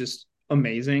because he's just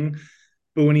amazing.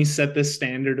 But when he set this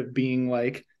standard of being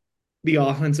like the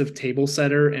offensive table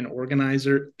setter and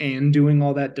organizer and doing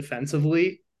all that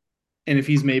defensively, and if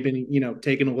he's maybe,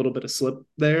 taking a little bit of slip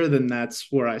there, then that's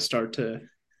where I start to,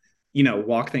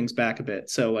 walk things back a bit.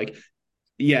 So like,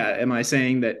 yeah, am I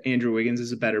saying that Andrew Wiggins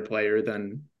is a better player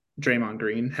than Draymond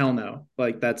Green? Hell no.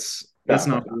 Like No, that's of course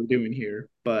not what not. we're doing here.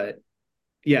 But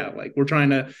yeah, like we're trying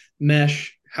to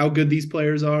mesh how good these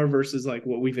players are versus like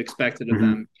what we've expected of Mhm.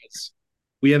 them. Because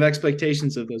we have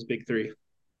expectations of those big three.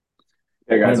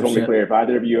 Hey guys, I want to be 100%. clear. If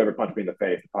either of you ever punch me in the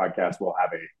face, the podcast will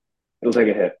it'll take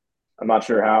a hit. I'm not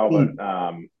sure how,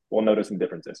 but we'll notice some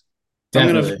differences.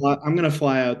 Definitely. I'm gonna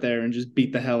fly out there and just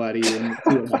beat the hell out of you. And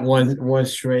see what happens. One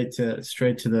straight to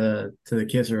the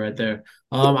kisser right there.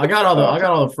 I Uh, got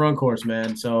all the front courts,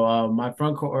 man. So my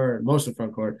front court or most of the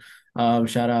front court.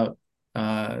 Shout out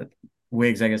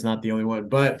Wiggs, I guess not the only one,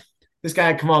 but this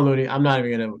guy, come on, Looney. I'm not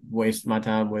even gonna waste my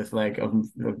time with like a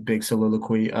big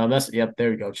soliloquy. That's yep, there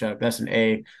we go, Chuck. That's an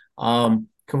A. I know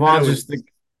it.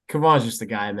 Kavon's just the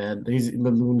guy, man. He's the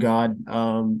loon god.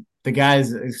 The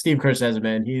guys Steve Kerr says it,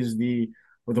 man. He's the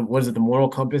what is it, the moral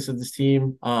compass of this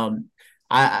team.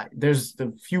 There's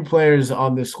the few players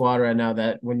on this squad right now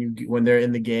that when they're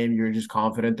in the game, you're just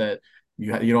confident that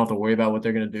you don't have to worry about what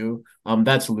they're gonna do.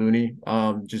 That's Looney.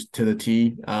 Just to the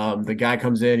T. The guy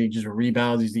comes in, he just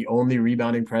rebounds. He's the only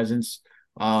rebounding presence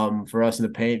for us in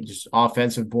the paint. Just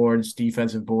offensive boards,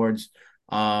 defensive boards.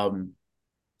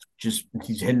 Just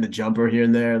he's hitting the jumper here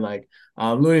and there. Like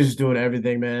Looney's just doing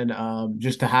everything, man.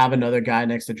 Just to have another guy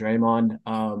next to Draymond.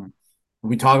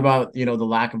 We talk about the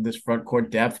lack of this front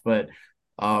court depth, but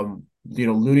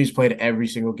Looney's played every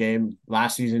single game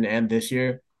last season and this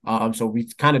year. So we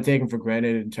kind of take him for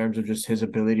granted in terms of just his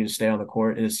ability to stay on the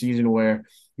court in a season where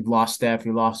you've lost Steph,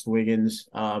 you lost Wiggins.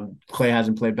 Clay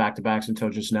hasn't played back to backs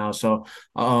until just now. So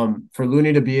for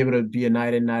Looney to be able to be a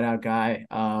night in, night out guy,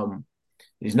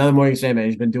 there's nothing more you can say, man.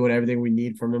 He's been doing everything we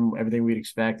need from him, everything we'd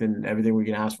expect, and everything we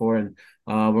can ask for, and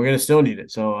we're gonna still need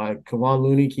it. So, Kevon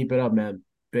Looney, keep it up, man.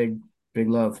 Big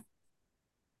love.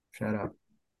 Shout out,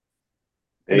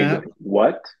 big Matt,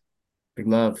 what? big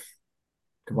love.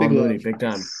 big Kevon Looney, love. big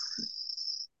time.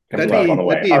 Coming up on the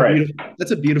way. That'd be All a right, that's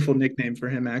a beautiful nickname for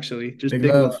him, actually. Just Big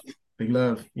big love. love, big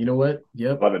love. You know what?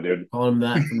 Yep, love it, dude. call him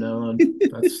that from now on.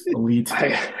 That's elite.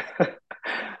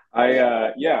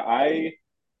 I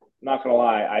not gonna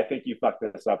lie, I think you fucked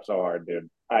this up so hard, dude.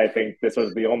 I think this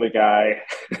was the only guy.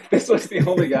 This was the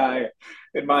only guy,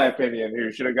 in my opinion,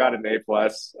 who should have got an A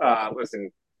plus.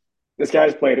 Listen, this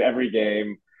guy's played every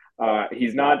game.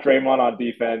 He's not Draymond on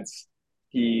defense.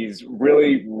 He's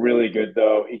really, really good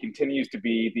though. He continues to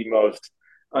be the most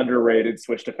underrated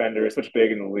switch defender, switch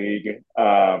big in the league.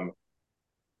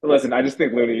 Listen, I just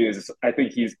think Looney is. I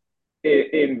think he's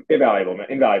invaluable, man.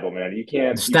 Invaluable, man. The You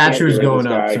can't get statue's rid of this going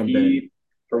up guy. someday. He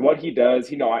for what he does.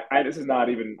 This is not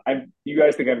even. I'm. You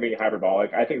guys think I'm being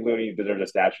hyperbolic? I think Looney deserves a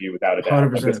statue without a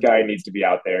doubt. Like this 100%. guy needs to be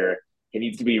out there. He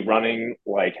needs to be running.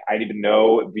 Like I need to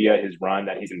know via his run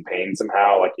that he's in pain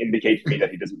somehow. Like indicate to me that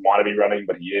he doesn't want to be running,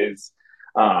 but he is.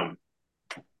 Um,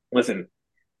 Listen,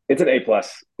 it's an A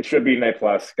plus. It should be an A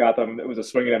plus. Gotham. It was a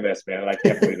swing and a miss, man, and I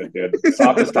can't believe it, dude.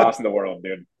 Softest toss in the world,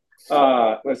 dude.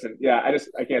 Listen, yeah,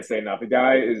 I can't say enough. The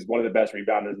guy is one of the best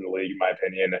rebounders in the league, in my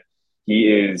opinion. He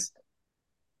is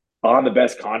on the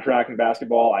best contract in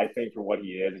basketball, I think, for what he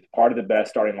is. It's part of the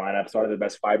best starting lineup, part of the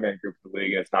best 5 man group in the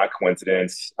league, and it's not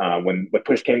coincidence. When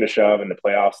push came to shove in the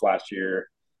playoffs last year,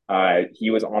 he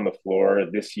was on the floor.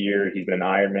 This year, he's been an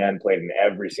Iron Man, played in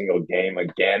every single game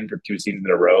again for 2 seasons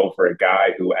in a row. For a guy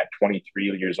who, at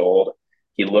 23 years old,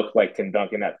 he looked like Tim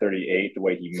Duncan at 38, the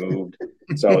way he moved.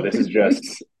 So this is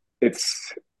just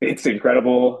it's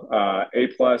incredible. A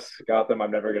plus, Gotham. I'm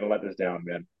never gonna let this down,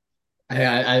 man.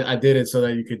 I did it so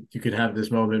that you could have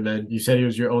this moment, man. You said he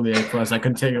was your only A plus. I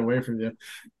couldn't take it away from you.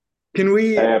 Can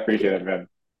we I appreciate it, man.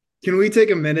 can we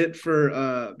take a minute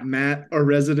for Matt, our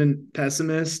resident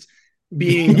pessimist,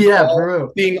 Yeah, for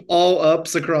real. being all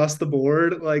ups across the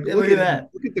board? Like Yeah, look at that.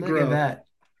 look at the Look at growth. that.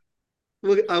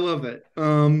 Look, I love it.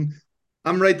 I'm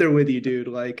right there with you, dude.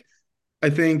 Like, I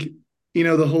think,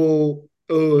 the whole,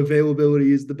 oh,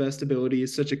 availability is the best ability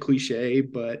is such a cliche,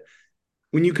 but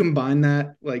when you combine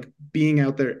that, like being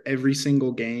out there every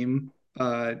single game,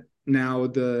 now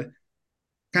the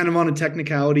kind of on a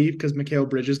technicality because Mikal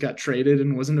Bridges got traded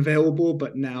and wasn't available,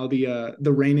 but now the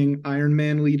reigning Iron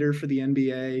Man leader for the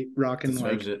NBA, rocking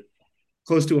Deserves like it.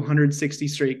 close to 160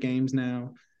 straight games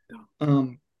now.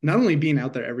 Not only being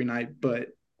out there every night, but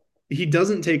he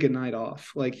doesn't take a night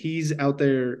off. Like he's out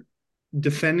there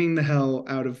defending the hell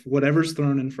out of whatever's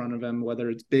thrown in front of him, whether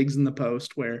it's bigs in the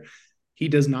post where he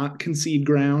does not concede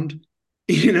ground.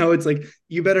 It's like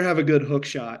you better have a good hook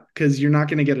shot because you're not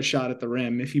going to get a shot at the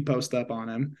rim if you post up on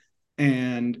him.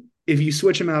 And if you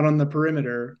switch him out on the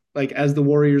perimeter, like as the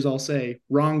Warriors all say,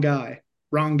 wrong guy,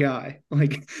 wrong guy.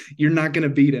 Like you're not going to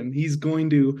beat him. He's going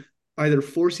to either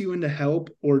force you into help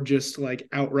or just like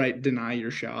outright deny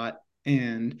your shot.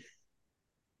 And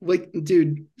like,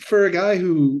 dude, for a guy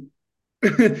who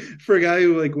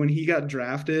like when he got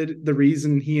drafted, the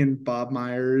reason he and Bob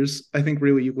Myers I think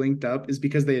really linked up is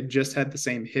because they had just had the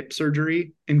same hip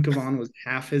surgery and Kevon was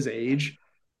half his age.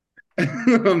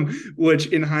 Which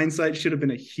in hindsight should have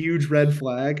been a huge red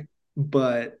flag,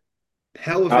 but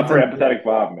hell if it Not for didn't. empathetic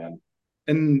Bob, man.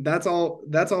 And that's all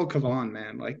Kavan,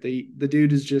 man. Like the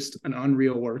dude is just an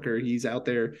unreal worker. He's out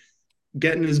there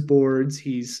getting his boards,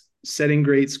 he's setting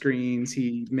great screens,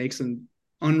 he makes an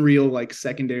unreal like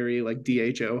secondary like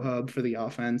DHO hub for the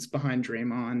offense behind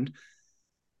Draymond.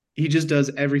 He just does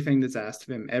everything that's asked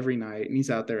of him every night, and he's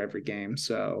out there every game.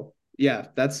 So yeah,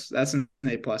 that's an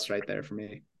A plus right there for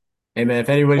me. Hey man, if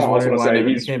anybody's Well, I was wondering gonna why I say never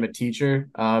he's became a teacher,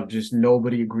 just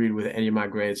nobody agreed with any of my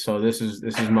grades. So this is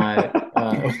my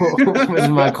this is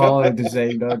my calling to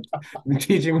say,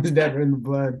 teaching was never in the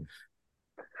blood.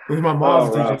 With my mom's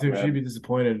oh a teacher rough, too. She'd man. be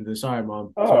disappointed. Sorry,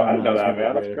 mom. Oh, Sorry, I I'm didn't not know as good that, of a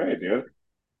man. That's grader. great, dude.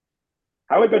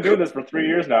 How we been doing this for 3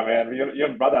 years now, man? You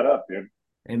haven't brought that up, dude.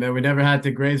 And man, we never had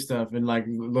to grade stuff. And like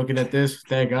looking at this,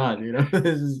 thank God,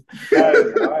 this is That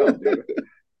is wild, dude.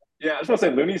 Yeah, I was gonna say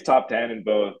Looney's top 10 in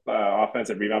both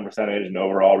offensive rebound percentage and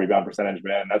overall rebound percentage.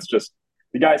 Man, that's just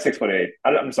the guy's 6'8".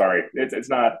 I'm sorry, it's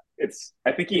not. It's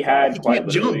I think he had He quite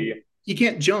can't jump. literally. He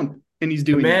can't jump, and he's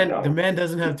the doing that. man. The No, man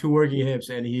doesn't have two working hips,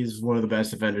 and he's one of the best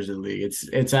defenders in the league. It's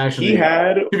he actually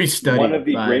had should be one of studied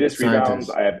the by greatest rebounds scientists.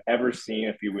 I have ever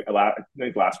seen.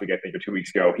 Maybe last week, I think, or 2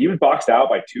 weeks ago, he was boxed out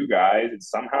by two guys and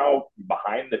somehow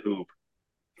behind the hoop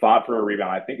fought for a rebound.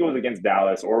 I think it was against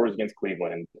Dallas or it was against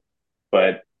Cleveland,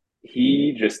 but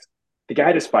he just the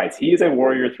guy just fights. He is a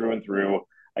warrior through and through.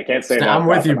 I can't say enough I'm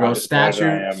with you, about how bro. disappointed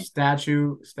I am.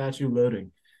 Statue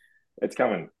loading. It's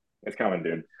coming. It's coming,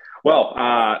 dude. Well,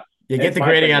 Yeah, get it's the my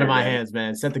grading turn out of here my again. hands,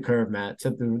 man. Set the curve, Matt.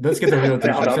 Let's get the real No,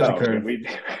 teacher. no, Set the no, dude.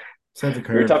 curve. Set the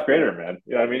You're a curve. tough grader, man.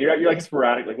 You know what I mean? You're like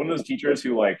sporadic, like one of those teachers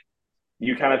who like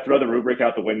you kind of throw the rubric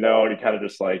out the window and you kind of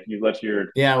just like you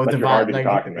Yeah, with the let your heart vibe, do the like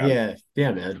talking, man.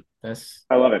 yeah, man. That's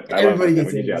I love it. I love everybody it, man.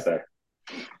 gets We need you out A's. there.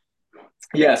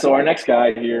 Yeah. So our next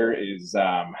guy here is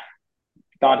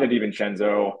Dante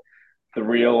DiVincenzo, the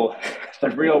real, the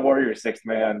real Warrior sixth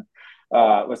man.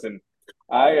 Listen,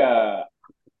 I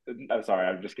I'm sorry,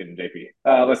 I'm just kidding,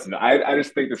 JP. Listen, I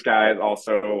just think this guy is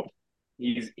also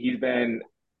he's been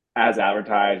as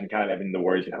advertised and kind of everything the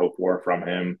Warriors can hope for from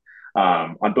him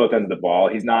on both ends of the ball.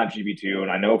 He's not GB2,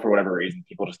 and I know for whatever reason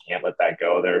people just can't let that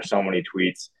go. There are so many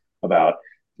tweets about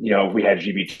if we had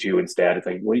GB2 instead. It's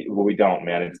like we don't,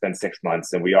 man. It's been 6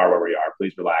 months and we are where we are.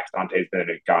 Please relax. Dante's been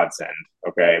a godsend.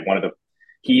 Okay, one of the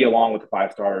he along with the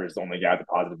five stars only got the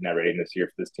positive net rating this year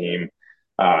for this team.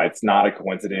 It's not a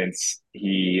coincidence.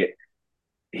 He's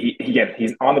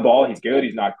on the ball. He's good.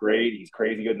 He's not great. He's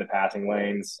crazy good in the passing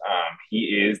lanes.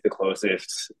 He is the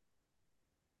closest,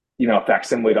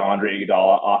 facsimile to Andre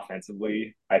Iguodala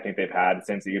offensively. I think they've had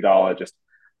since Iguodala just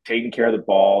taking care of the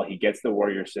ball. He gets the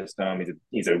Warrior system.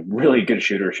 He's a really good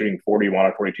shooter, shooting 41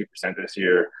 or 42% this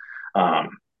year. Um,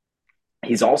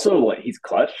 he's also he's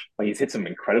clutch. Like he's hit some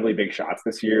incredibly big shots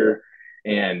this year,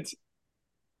 and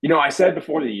I said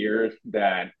before the year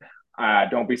that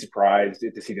don't be surprised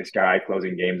to see this guy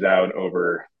closing games out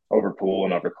over Poole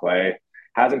and over Clay.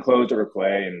 Hasn't closed over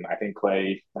Clay, and I think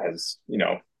Clay has,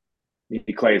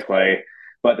 Clay is Clay.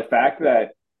 But the fact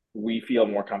that we feel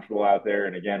more comfortable out there,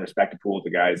 and again, respect to Poole,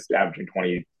 the guy's averaging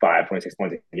 25, 26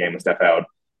 points a game and step out.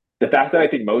 The fact that I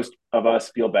think most of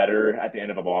us feel better at the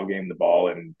end of a ball game, the ball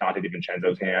in Dante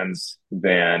DiVincenzo's hands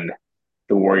than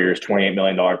the Warriors' $28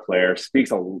 million player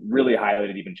speaks really highly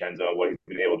to DiVincenzo, what he's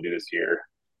been able to do this year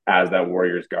as that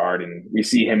Warriors guard. And we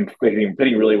see him fitting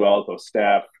really well with both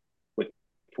Steph, with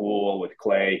Poole, with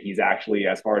Clay. He's actually,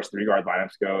 as far as three guard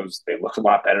lineups goes, they look a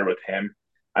lot better with him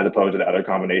as opposed to the other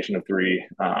combination of three.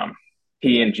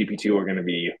 He and GP2 are going to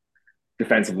be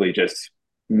defensively just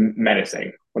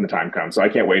menacing when the time comes. So I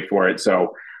can't wait for it.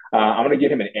 So I'm going to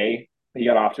give him an A. He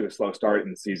got off to a slow start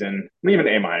in the season. Even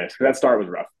an A minus because that start was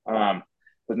rough.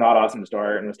 Was not awesome to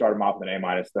start. I'm going to start him off with an A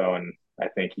minus though, and I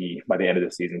think he by the end of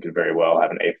the season could very well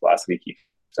have an A plus if he keeps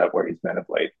up where he's been of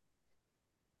late.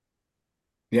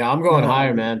 Yeah, I'm going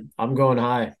higher, man. I'm going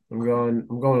high. I'm going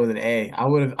with an A. I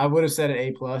would have said an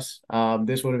A plus.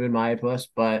 This would have been my A plus,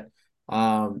 but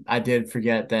I did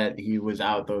forget that he was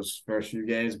out those first few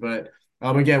games. But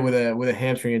again with a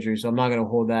hamstring injury, so I'm not gonna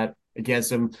hold that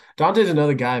against him. Dante's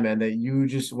another guy, man, that you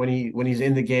just when he's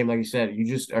in the game, like you said, you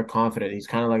just are confident. He's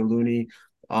kind of like Looney,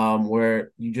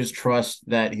 where you just trust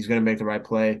that he's gonna make the right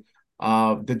play.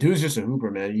 The dude's just a hooper,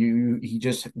 man. He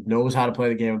just knows how to play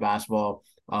the game of basketball.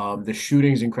 The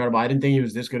shooting's incredible. I didn't think he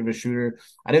was this good of a shooter.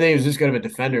 I didn't think he was this good of a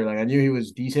defender. Like I knew he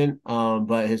was decent,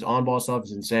 but his on-ball stuff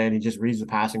is insane. He just reads the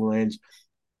passing lanes.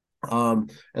 And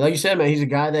like you said, man, he's a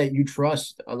guy that you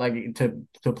trust, like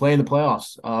to play in the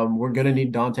playoffs. We're gonna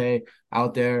need Dante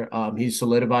out there. He's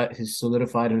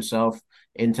solidified himself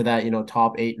into that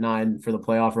top 8, 9 for the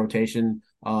playoff rotation.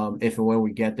 If and when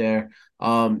we get there.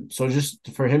 So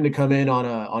just for him to come in on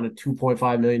a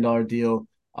 $2.5 million deal,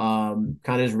 kind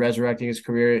of is resurrecting his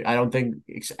career. I don't think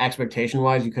expectation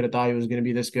wise, you could have thought he was going to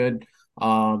be this good.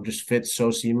 Just fits so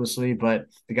seamlessly, but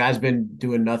the guy's been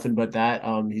doing nothing but that.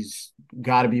 He's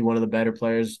got to be one of the better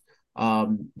players,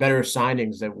 better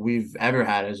signings that we've ever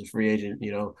had as a free agent,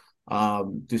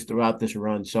 just throughout this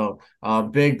run. So,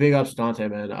 big ups to Dante,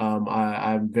 man.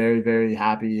 I'm very, very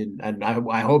happy, and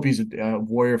I hope he's a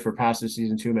warrior for past this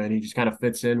season too, man. He just kind of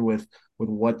fits in with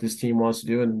what this team wants to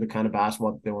do and the kind of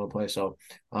basketball that they want to play. So,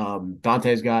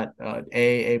 Dante's got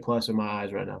A plus in my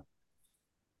eyes right now.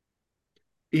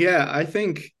 Yeah, I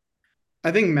think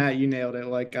Matt, you nailed it.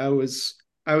 Like I was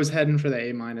heading for the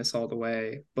A minus all the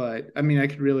way, but I mean I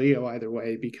could really go either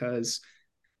way because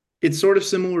it's sort of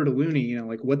similar to Looney,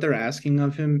 like what they're asking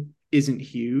of him isn't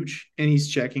huge and he's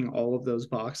checking all of those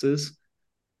boxes.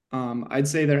 I'd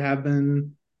say there have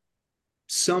been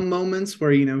some moments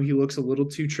where he looks a little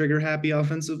too trigger happy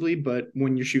offensively, but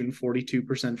when you're shooting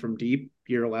 42% from deep,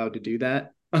 you're allowed to do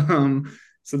that.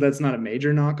 So that's not a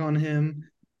major knock on him.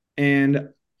 And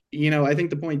I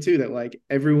think the point too that like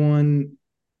everyone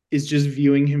is just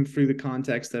viewing him through the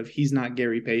context of he's not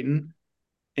Gary Payton.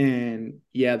 And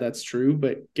yeah, that's true,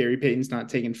 but Gary Payton's not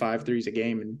taking 5 threes a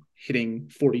game and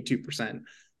hitting 42%.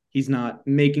 He's not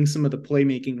making some of the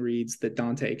playmaking reads that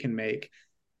Dante can make.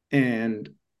 And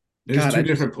There's God, two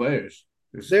different players.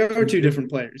 there are two different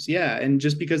players. Yeah. And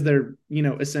just because they're,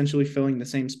 essentially filling the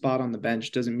same spot on the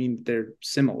bench doesn't mean that they're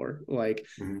similar. Like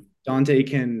Dante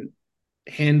can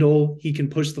handle, he can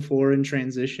push the floor in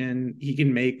transition. He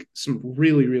can make some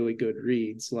really, really good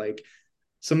reads. Like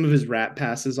some of his rat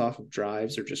passes off of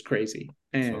drives are just crazy.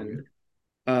 And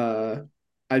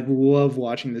I love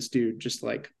watching this dude just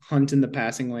like hunt in the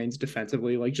passing lanes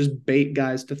defensively, like just bait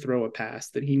guys to throw a pass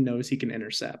that he knows he can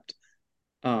intercept.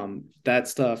 That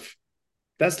stuff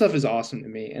is awesome to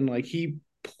me. And like he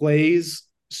plays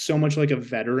so much like a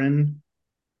veteran,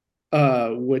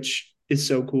 which is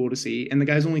so cool to see. And the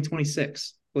guy's only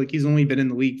 26. Like he's only been in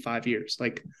the league 5 years.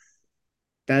 Like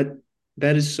that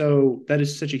is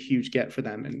such a huge get for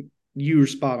them. And you were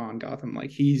spot on, Gotham.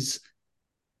 Like he's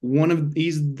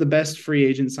the best free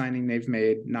agent signing they've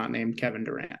made, not named Kevin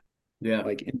Durant. Yeah.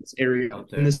 Like in this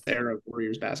era of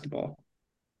Warriors basketball.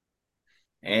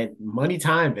 And money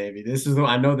time, baby.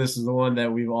 I know this is the one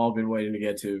that we've all been waiting to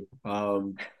get to.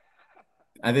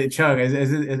 I think Chuck, are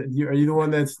you the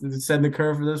one that's setting the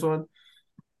curve for this one?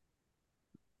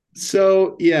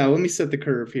 So yeah, let me set the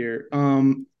curve here.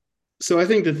 So I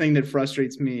think the thing that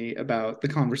frustrates me about the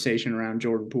conversation around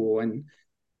Jordan Poole, and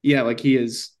yeah, like he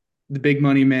is the big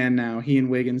money man now. He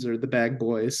and Wiggins are the bag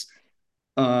boys.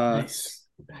 Nice.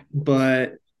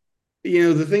 But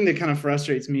the thing that kind of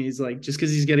frustrates me is like just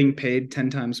because he's getting paid 10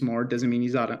 times more doesn't mean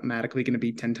he's automatically going to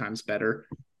be 10 times better.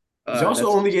 He's also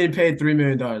only getting paid $3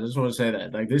 million. I just want to say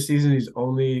that. Like this season, he's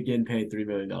only getting paid $3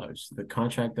 million. The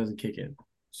contract doesn't kick in.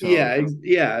 So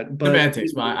yeah, but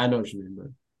semantics, but I know what you mean. But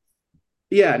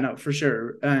yeah, no, for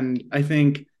sure. And I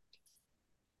think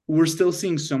we're still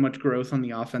seeing so much growth on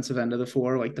the offensive end of the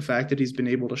floor. Like the fact that he's been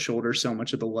able to shoulder so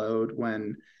much of the load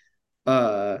when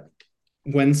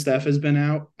Steph has been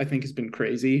out, I think has been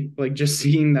crazy. Like just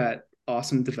seeing that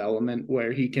awesome development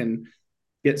where he can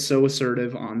get so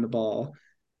assertive on the ball.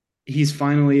 He's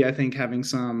finally, I think, having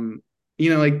some,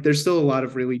 like there's still a lot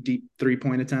of really deep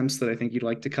 3-point attempts that I think you'd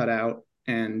like to cut out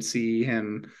and see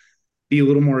him be a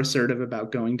little more assertive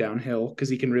about going downhill because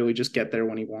he can really just get there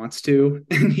when he wants to.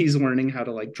 And he's learning how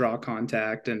to like draw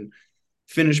contact and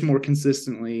finish more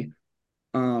consistently.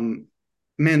 Man,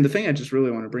 the thing I just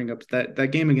really want to bring up is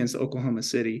that game against Oklahoma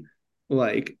City,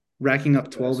 like racking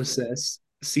up 12 assists,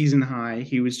 season high.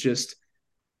 He was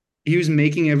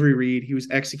making every read. He was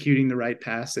executing the right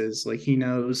passes. Like he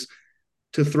knows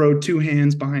to throw two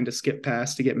hands behind a skip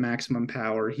pass to get maximum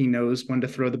power. He knows when to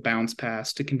throw the bounce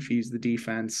pass to confuse the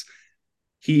defense.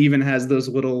 He even has those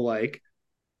little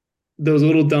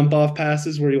dump off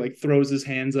passes where he like throws his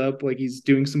hands up like he's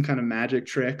doing some kind of magic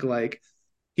trick. Like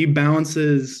he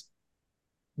balances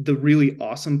the really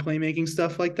awesome playmaking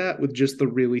stuff like that with just the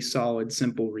really solid,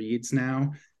 simple reads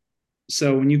now.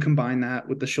 So when you combine that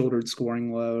with the shouldered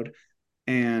scoring load,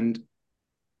 and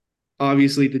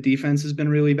obviously the defense has been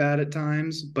really bad at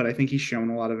times, but I think he's shown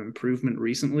a lot of improvement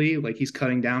recently. Like he's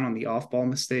cutting down on the off-ball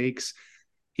mistakes.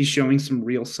 He's showing some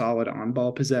real solid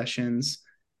on-ball possessions.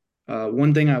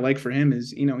 One thing I like for him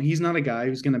is, he's not a guy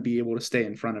who's going to be able to stay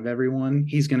in front of everyone.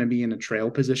 He's going to be in a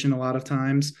trail position a lot of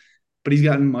times, but he's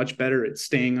gotten much better at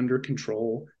staying under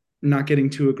control, not getting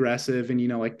too aggressive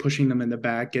and, like pushing them in the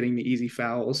back, getting the easy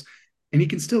fouls. And he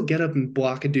can still get up and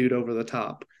block a dude over the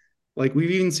top. Like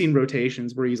we've even seen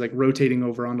rotations where he's like rotating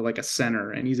over onto like a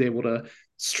center and he's able to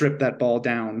strip that ball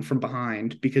down from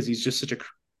behind because he's just such a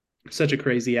such a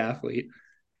crazy athlete.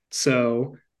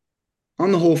 So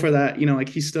on the whole for that, like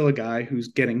he's still a guy who's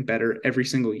getting better every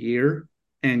single year.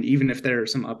 And even if there are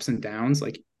some ups and downs,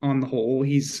 like on the whole,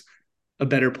 he's a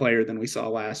better player than we saw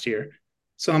last year.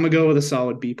 So I'm gonna go with a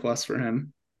solid B plus for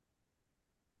him.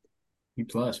 B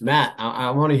plus. Matt,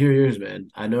 I want to hear yours, man.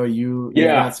 I know you've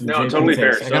Yeah, got some no, JP totally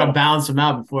fair. takes. I gotta So, balance them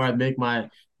out before I make my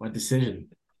decision.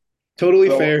 Totally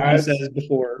so fair, he as says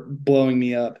before blowing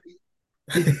me up.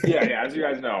 yeah, as you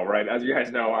guys know, right? As you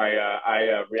guys know,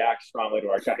 I react strongly to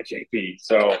our guy JP.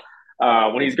 So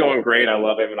when he's going great, I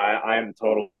love him, and I'm the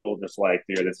total just like,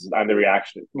 dude, I'm the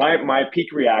reaction. My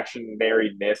peak reaction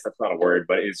marriedness. That's not a word,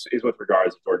 but is with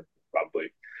regards to Jordan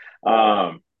probably.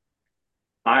 Um,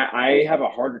 I have a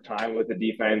harder time with the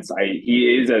defense.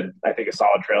 He is I think a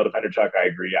solid trail defender, Chuck. I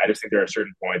agree. I just think there are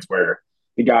certain points where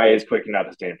the guy is quick enough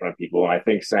to stay in front of people, and I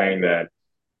think saying that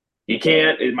he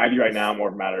can't. It might be right now more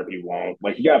of a matter of he won't.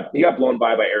 Like he got blown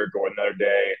by Eric Gordon the other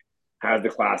day. Has the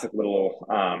classic little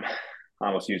I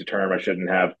almost used a term I shouldn't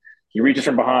have. He reaches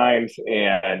from behind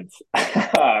and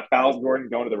fouls Gordon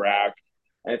going to the rack.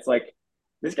 And it's like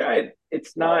this guy.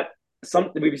 It's not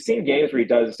something we've seen games where he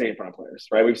does stay in front of players,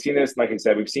 right? We've seen this, like I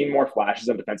said, we've seen more flashes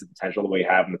of defensive potential than we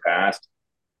have in the past,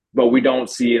 but we don't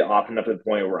see it often enough to the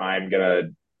point where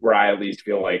I at least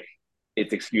feel like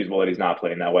it's excusable that he's not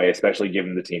playing that way, especially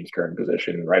given the team's current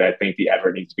position, right? I think the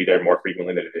effort needs to be there more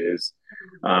frequently than it is.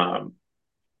 Um,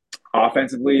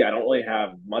 Offensively, I don't really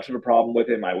have much of a problem with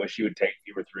him. I wish he would take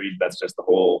fewer threes. That's just the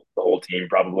whole team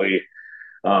probably.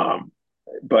 Um,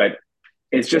 but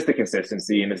it's just the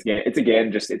consistency in this game. It's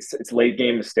again just it's late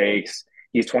game mistakes.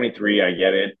 He's 23. I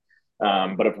get it.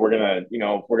 But if we're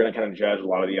gonna kind of judge a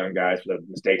lot of the young guys for the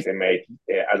mistakes they make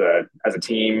as a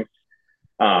team,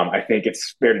 I think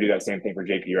it's fair to do that same thing for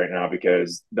JP right now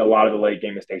because a lot of the late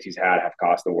game mistakes he's had have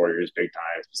cost the Warriors big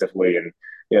time, specifically in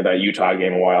that Utah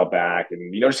game a while back,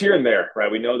 and just here and there,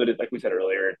 right? We know that like we said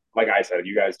earlier, like I said,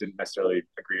 you guys didn't necessarily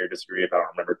agree or disagree if I don't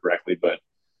remember correctly, but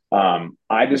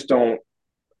I just don't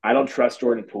trust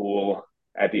Jordan Poole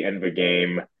at the end of a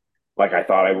game like I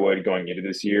thought I would going into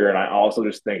this year, and I also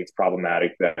just think it's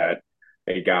problematic that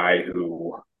a guy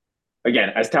who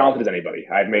again, as talented as anybody.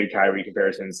 I've made Kyrie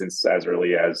comparisons since as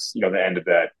early as the end of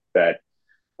that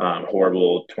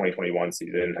horrible 2021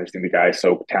 season. I just think the guy is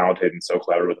so talented and so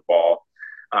clever with the ball.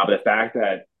 But the fact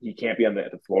that he can't be on the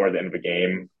floor at the end of a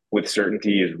game with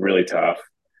certainty is really tough,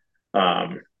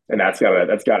 and that's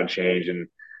gotta change. And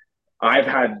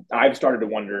I've started to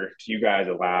wonder to you guys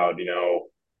aloud,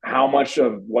 how much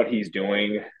of what he's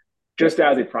doing, just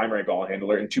as a primary ball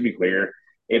handler. And to be clear,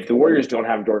 if the Warriors don't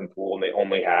have Jordan Poole and they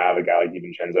only have a guy like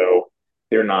DiVincenzo,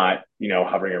 they're not,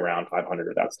 hovering around 500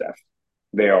 without Steph.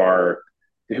 They are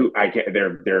who I can't.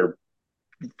 They're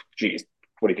geez,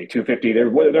 what do you think? 250. They're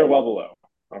well below.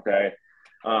 Okay.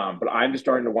 But I'm just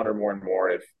starting to wonder more and more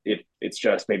if it's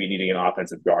just maybe needing an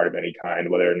offensive guard of any kind,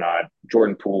 whether or not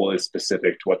Jordan Poole is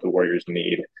specific to what the Warriors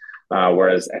need.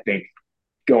 Whereas I think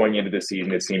going into the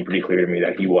season, it seemed pretty clear to me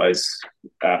that he was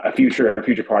a future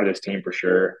part of this team for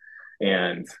sure.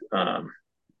 And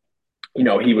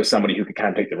he was somebody who could kind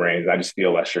of take the reins. I just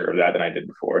feel less sure of that than I did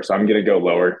before. So I'm going to go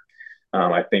lower.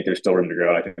 I think there's still room to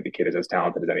grow. I think the kid is as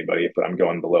talented as anybody, but I'm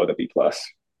going below the B plus.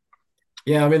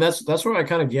 Yeah, I mean that's where I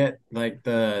kind of get like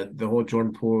the whole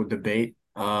Jordan Poole debate,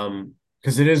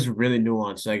 because it is really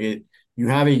nuanced. Like you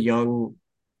have a young,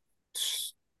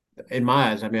 in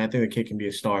my eyes, I mean, I think the kid can be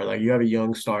a star. Like you have a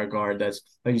young star guard that's,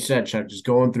 like you said, Chuck, just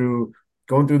going through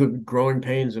the growing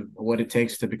pains of what it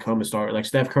takes to become a star. Like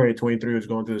Steph Curry at 23 was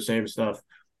going through the same stuff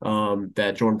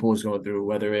that Jordan Poole is going through,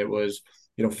 whether it was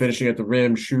finishing at the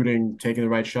rim, shooting, taking the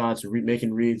right shots,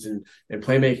 making reads and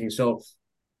playmaking. So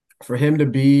for him to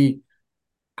be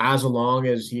as long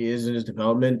as he is in his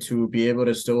development to be able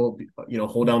to still,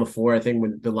 hold down the floor. I think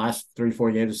when the last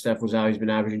 3-4 games of Steph was out, he's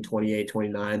been averaging 28,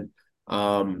 29.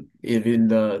 Even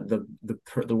the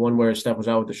one where Steph was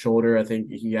out with the shoulder, I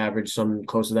think he averaged something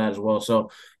close to that as well.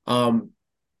 So,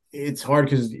 it's hard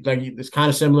because like it's kind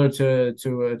of similar to a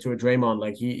Draymond.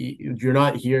 Like you're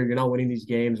not winning these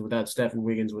games without Steph and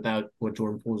Wiggins, without what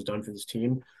Jordan Poole has done for this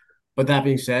team. But that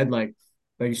being said, like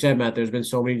you said, Matt, there's been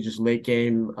so many just late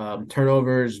game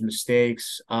turnovers,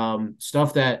 mistakes,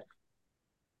 stuff that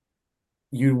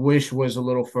you wish was a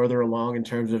little further along in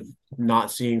terms of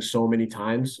not seeing so many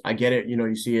times. I get it,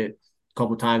 you see it a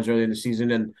couple of times early in the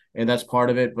season, and that's part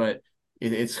of it. But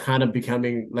it's kind of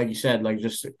becoming, like you said, like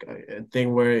just a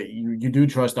thing where you do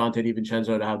trust Dante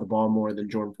DiVincenzo to have the ball more than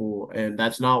Jordan Poole, and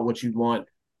that's not what you'd want,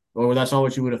 or that's not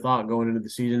what you would have thought going into the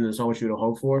season. That's not what you would have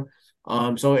hoped for.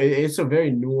 So it's a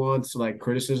very nuanced like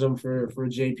criticism for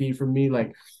JP for me.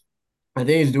 Like I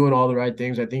think he's doing all the right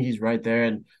things. I think he's right there,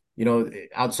 and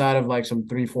outside of like some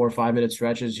 3, 4, 5 minute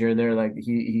stretches here and there, like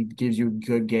he gives you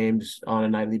good games on a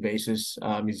nightly basis.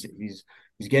 He's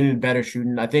getting better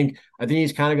shooting. I think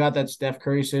he's kind of got that Steph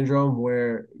Curry syndrome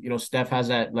where Steph has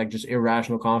that like just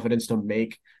irrational confidence to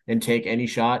make and take any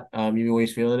shot, even when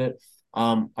he's feeling it.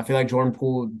 I feel like Jordan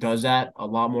Poole does that a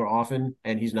lot more often,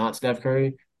 and he's not Steph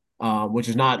Curry, which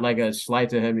is not like a slight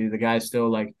to him. The guy's still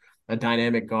like a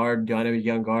dynamic guard, dynamic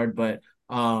young guard, but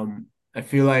I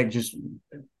feel like just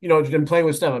been playing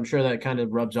with Steph, I'm sure that kind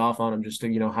of rubs off on him just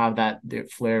to have that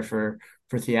flair for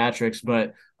theatrics.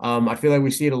 But I feel like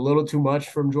we see it a little too much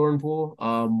from Jordan Poole.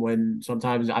 When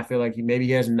sometimes I feel like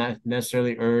he hasn't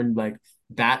necessarily earned like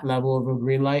that level of a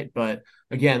green light. But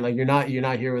again, like you're not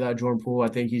here without Jordan Poole. I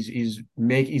think he's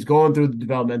going through the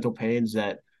developmental pains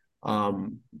that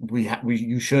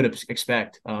you should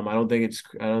expect. I don't think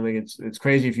it's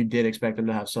crazy if you did expect him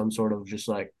to have some sort of just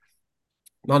like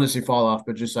not necessarily fall off,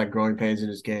 but just like growing pains in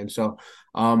his game. So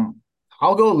I'll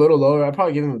go a little lower. I'd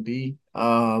probably give him a B.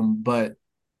 But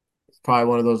it's probably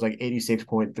one of those like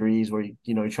 86.3s where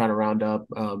you're trying to round up,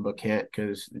 but can't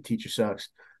because the teacher sucks.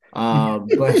 But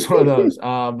it's one of those.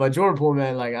 But Jordan Poole,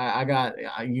 man, like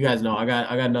you guys know, I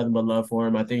got nothing but love for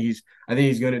him. I think he's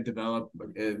going to develop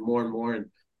more and more.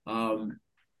 And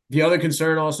the other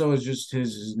concern also is just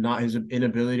his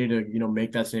inability to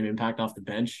make that same impact off the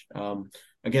bench.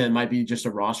 Again, it might be just a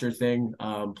roster thing,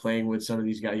 playing with some of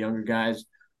these younger guys.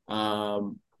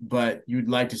 But you'd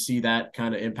like to see that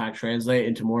kind of impact translate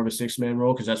into more of a six-man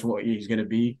role because that's what he's going to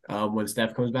be when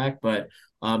Steph comes back. But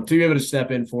to be able to step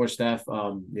in for Steph,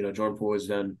 Jordan Poole has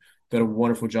done a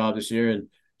wonderful job this year and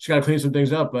just got to clean some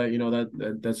things up. But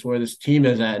that's where this team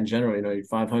is at in general. You're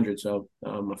 500, so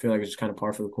I feel like it's just kind of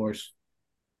par for the course.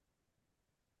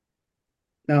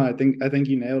 No, I think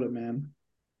you nailed it, man.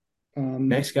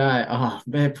 Next guy, oh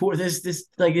man, poor this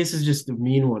is just the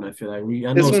mean one. I feel like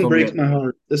I know This it's one gonna be breaks my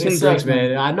heart. This it one sucks, breaks my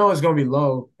man. heart. I know it's gonna be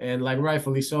low and like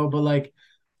rightfully so, but like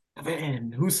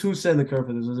man, who's setting the curve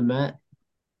for this? Was it Matt?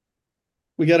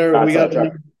 We got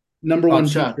Chuck. number Oh, one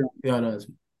Chuck. teacher. Yeah, no,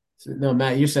 no,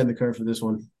 Matt, you're setting the curve for this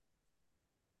one.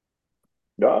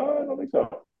 No, I don't think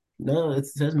so. No, it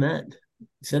says Matt.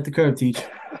 Set the curve, teach.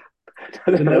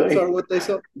 The notes Really? are what they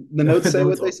say. The notes say No,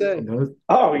 what they say. no,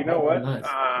 Oh, you know what? nice.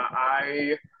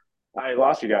 I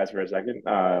lost you guys for a second.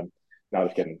 No,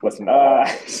 just kidding. Listen,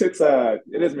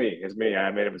 it is me. It's me.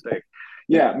 I made a mistake.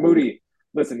 Yeah, Moody.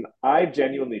 Listen, I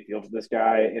genuinely feel for this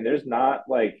guy, and there's not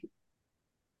like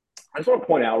I just want to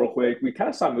point out real quick. We kind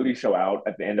of saw Moody show out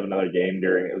at the end of another game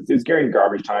it was during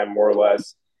garbage time, more or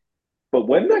less. But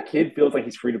when that kid feels like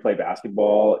he's free to play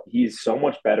basketball, he's so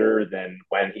much better than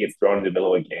when he gets thrown in the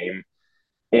middle of a game.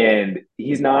 And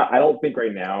he's not. I don't think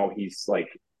right now he's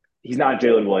not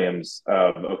Jalen Williams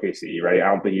of OKC, right? I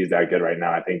don't think he's that good right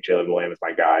now. I think Jalen Williams is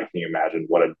my guy. Can you imagine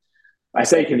what a I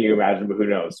say can you imagine, but who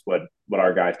knows what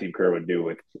our guy Steve Kerr would do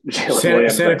with Jalen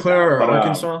Williams Santa right Clara now. or But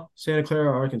Arkansas? Santa Clara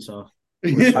or Arkansas?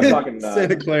 Santa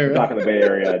I'm Clara. talking the Bay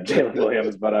Area, Jalen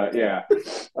Williams, but yeah.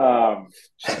 Um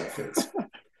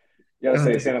you gotta God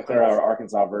say damn. Santa Clara or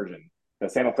Arkansas version. The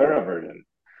Santa Clara version.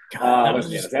 God, that was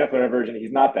Listen, yeah, the just Santa Clara version,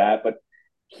 he's not that, but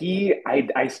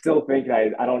I still think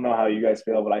I don't know how you guys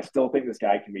feel, but I still think this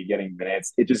guy can be getting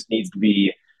minutes. It just needs to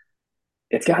be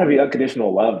it's got to be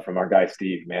unconditional love from our guy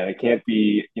Steve, man. It can't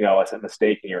be a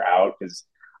mistake and you're out because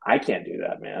I can't do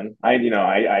that, man.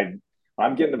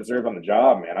 I'm getting observed on the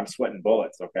job, man. I'm sweating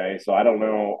bullets. Okay, so I don't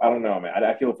know, man.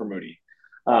 I feel for Moody.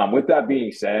 With that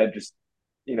being said, just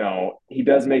he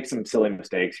does make some silly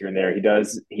mistakes here and there.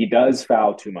 He does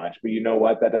foul too much, but you know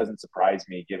what? That doesn't surprise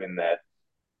me, given that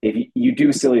if you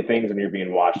do silly things when you're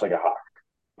being watched like a hawk.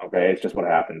 Okay, it's just what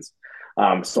happens.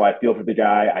 So I feel for the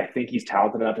guy. I think he's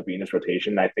talented enough to be in this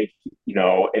rotation. I think,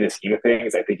 in the scheme of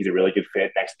things, I think he's a really good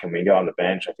fit next to Kaminga on the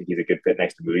bench. I think he's a good fit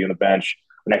next to Moody on the bench,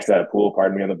 or next to Poole,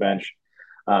 pardon me, on the bench.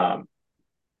 Um,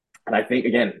 and I think,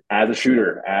 again, as a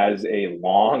shooter, as a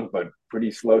long but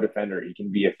pretty slow defender, he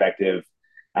can be effective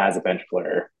as a bench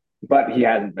player. But he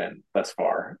hasn't been thus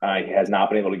far. He has not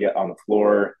been able to get on the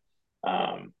floor.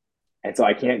 Um, and so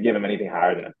I can't give him anything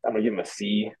higher than I'm going to give him a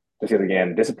C, just because,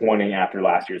 again, disappointing after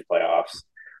last year's playoffs.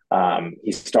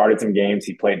 He started some games.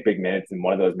 He played big minutes in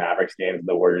one of those Mavericks games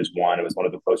the Warriors won. It was one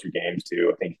of the closer games,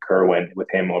 too. I think Kerr went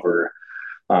with him over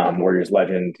Warriors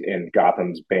legend in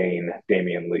Gotham's Bane,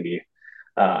 Damian Lee,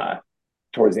 uh,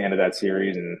 towards the end of that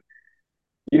series. And,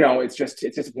 it's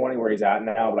disappointing where he's at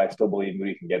now, but I still believe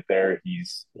Moody can get there.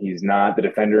 He's not the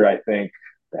defender, I think,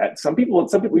 that some people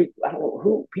I don't know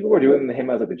who people were doing him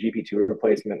as like the GP2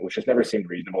 replacement, which just never seemed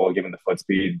reasonable given the foot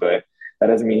speed. But that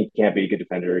doesn't mean he can't be a good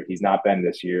defender. He's not been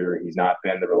this year. He's not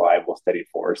been the reliable, steady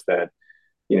force that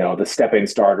the step-in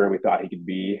starter we thought he could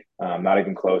be. Not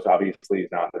even close. Obviously,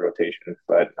 he's not in the rotation,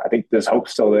 but I think there's hope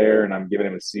still there, and I'm giving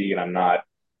him a C. And I'm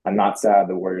not sad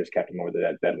the Warriors kept him over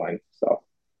the deadline. So,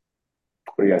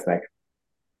 what do you guys think?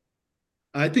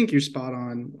 I think you're spot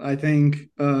on. I think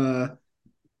the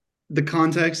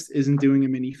context isn't doing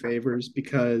him any favors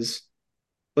because,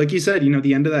 like you said,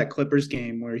 the end of that Clippers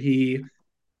game where he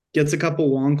gets a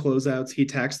couple long closeouts, he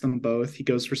attacks them both, he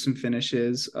goes for some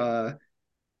finishes.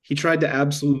 He tried to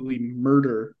absolutely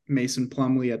murder Mason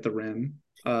Plumlee at the rim.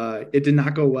 It did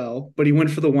not go well, but he went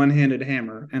for the one-handed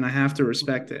hammer, and I have to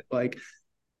respect it. Like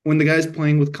when the guy's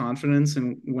playing with confidence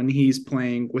and when he's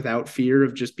playing without fear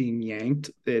of just being yanked,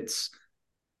 it's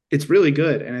really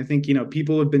good. And I think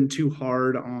people have been too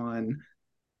hard on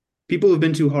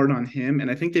him,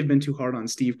 and I think they've been too hard on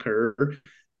Steve Kerr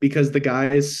because the guy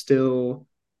is still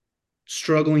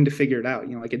struggling to figure it out.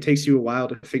 Like it takes you a while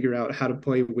to figure out how to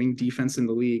play wing defense in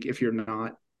the league if you're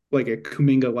not like a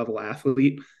Kuminga level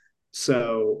athlete.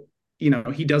 So,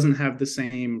 he doesn't have the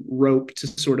same rope to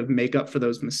sort of make up for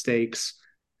those mistakes,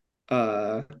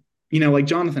 like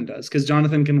Jonathan does, because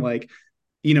Jonathan can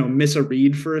miss a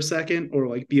read for a second or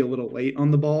like be a little late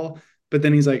on the ball. But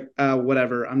then he's like,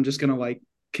 whatever, I'm just going to like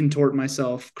contort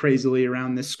myself crazily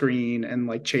around this screen and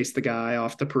like chase the guy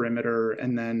off the perimeter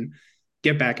and then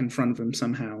get back in front of him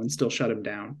somehow and still shut him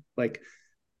down. Like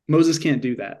Moses can't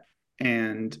do that.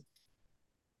 And,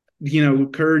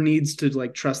 Kerr needs to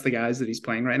like trust the guys that he's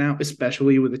playing right now,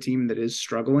 especially with a team that is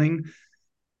struggling.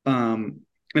 And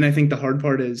I think the hard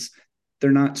part is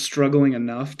they're not struggling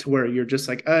enough to where you're just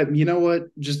like, you know what,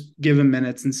 just give him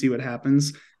minutes and see what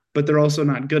happens. But they're also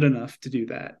not good enough to do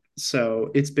that.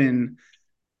 So it's been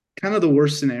kind of the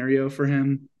worst scenario for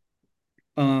him.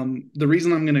 The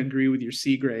reason I'm going to agree with your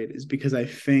C grade is because I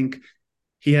think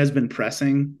he has been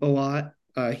pressing a lot.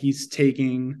 He's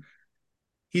taking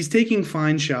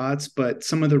fine shots, but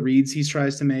some of the reads he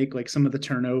tries to make, like some of the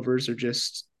turnovers are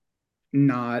just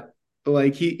not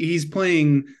like he's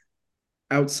playing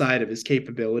outside of his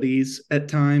capabilities at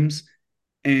times.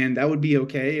 And that would be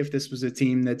okay if this was a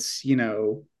team that's, in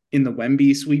the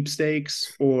Wemby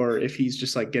sweepstakes, or if he's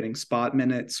just like getting spot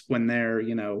minutes when they're,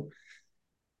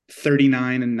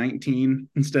 39 and 19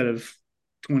 instead of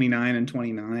 29 and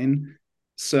 29.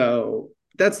 So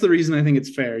that's the reason I think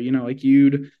it's fair.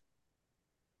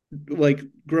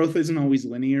 Growth isn't always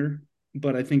linear,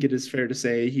 but I think it is fair to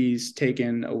say he's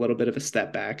taken a little bit of a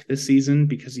step back this season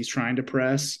because he's trying to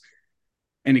press.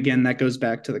 And again, that goes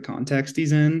back to the context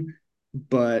he's in.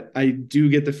 But I do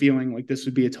get the feeling like this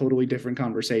would be a totally different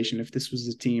conversation if this was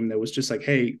a team that was just like,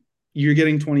 hey, you're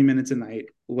getting 20 minutes a night.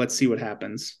 Let's see what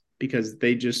happens. Because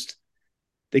they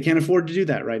can't afford to do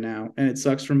that right now. And it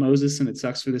sucks for Moses and it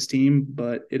sucks for this team,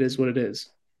 but it is what it is.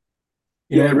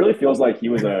 Yeah, it really feels like he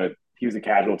was a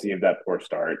casualty of that poor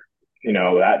start.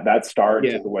 That start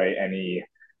took away any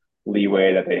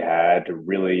leeway that they had to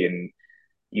really, and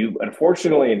you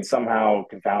unfortunately and somehow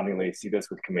confoundingly see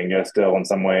this with Kuminga still in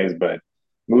some ways, but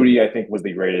Moody I think was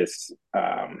the greatest.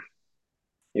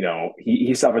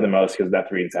 He suffered the most because of that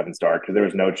 3-7 start because there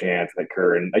was no chance that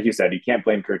Kerr, and like you said, you can't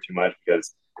blame Kerr too much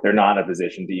because they're not in a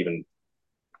position to even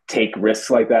take risks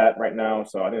like that right now.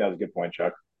 So I think that was a good point,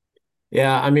 Chuck.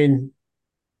 Yeah, I mean,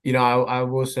 I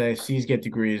will say C's get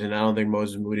degrees, and I don't think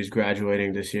Moses Moody's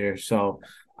graduating this year. So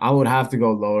I would have to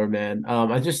go lower, man.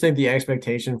 I just think the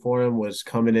expectation for him was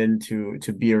coming in to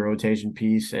be a rotation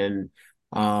piece, and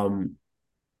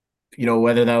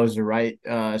whether that was the right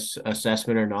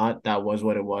assessment or not, that was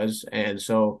what it was. And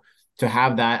so to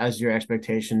have that as your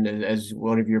expectation as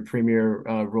one of your premier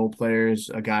role players,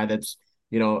 a guy that's,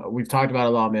 we've talked about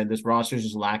a lot, man. This roster is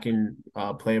just lacking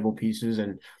playable pieces,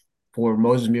 and for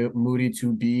Moses Moody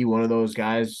to be one of those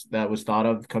guys that was thought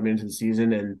of coming into the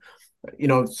season. And,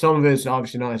 some of it's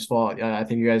obviously not his fault. I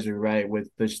think you guys are right with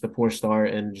the poor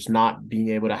start and just not being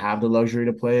able to have the luxury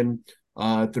to play him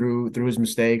through his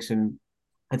mistakes. And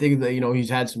I think that, he's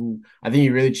had some, I think he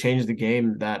really changed the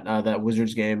game, that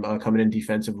Wizards game coming in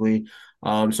defensively.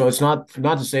 So it's not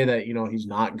to say that, he's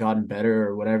not gotten better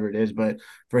or whatever it is, but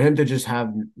for him to just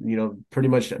have, pretty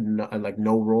much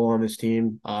no role on this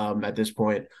team at this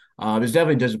point, it's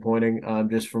definitely disappointing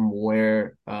just from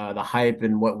where the hype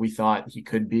and what we thought he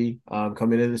could be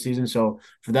coming into the season. So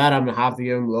for that, I'm going to have to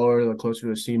give him lower, closer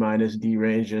to a C minus D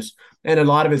range. And a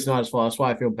lot of it's not his fault. That's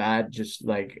why I feel bad just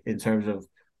like in terms of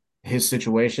his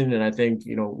situation. And I think,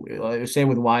 same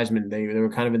with Wiseman. They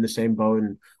were kind of in the same boat.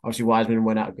 And obviously Wiseman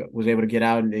was able to get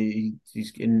out and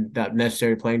he's in that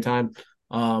necessary playing time.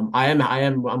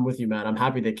 I'm with you, man. I'm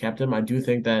happy they kept him. I do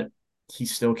think that he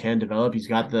still can develop. He's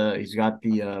got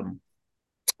the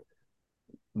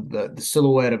the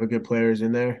silhouette of a good player is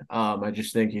in there. I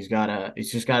just think he's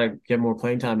just gotta get more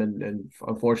playing time, and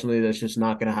unfortunately that's just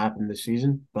not gonna happen this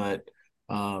season. But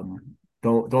don't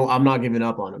I'm not giving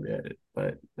up on him yet.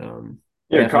 But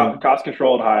Yeah, definitely, cost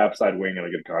controlled, high upside wing and a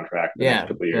good contract the next yeah,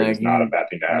 couple of years like is not a bad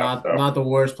thing to have. So not the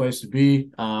worst place to be.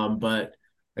 But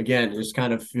again, it just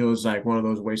kind of feels like one of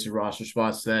those wasted roster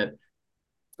spots that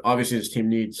obviously this team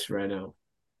needs right now.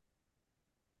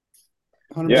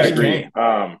 yeah, 100%. agreed.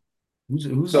 JK,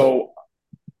 who's So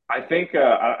I think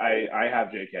I have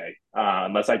JK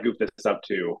unless I goof this up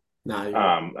too. nah, you're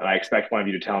good. And I expect one of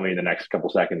you to tell me in the next couple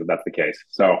seconds if that's the case.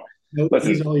 So, Nope,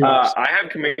 he's listen, all yours. I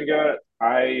have Kaminga.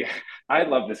 I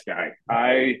love this guy.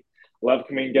 I love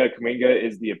Kaminga. Kaminga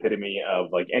is the epitome of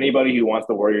like anybody who wants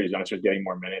the Warriors youngsters getting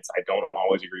more minutes. I don't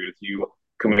always agree with you.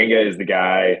 Kaminga is the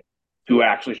guy who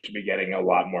actually should be getting a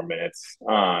lot more minutes.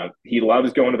 He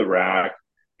loves going to the rack.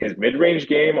 His mid-range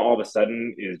game all of a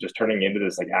sudden is just turning into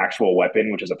this like actual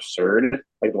weapon, which is absurd.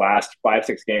 Like the last 5,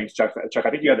 6 games, Chuck, I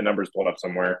think you had the numbers pulled up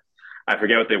somewhere. I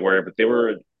forget what they were, but they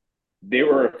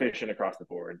were efficient across the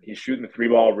board. He's shooting the three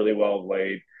ball really well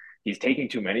late. He's taking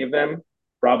too many of them,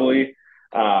 probably.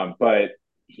 But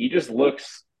he just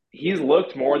looks he's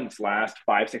looked more in this last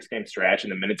 5, 6 game stretch in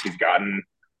the minutes he's gotten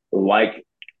like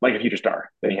a future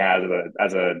star than he has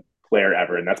as a player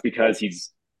ever. And that's because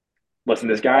he's listen,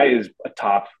 this guy is a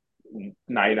top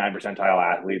 99 percentile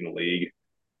athlete in the league.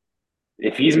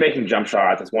 If he's making jump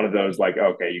shots, it's one of those like,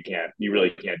 okay, you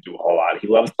really can't do a whole lot. He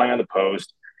loves playing on the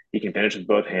post. He can finish with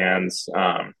both hands.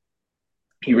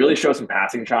 He really shows some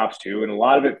passing chops too, and a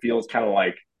lot of it feels kind of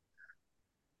like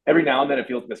every now and then it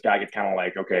feels like this guy gets kind of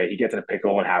like, okay, he gets in a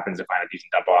pickle and happens to find a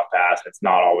decent dump off pass. And it's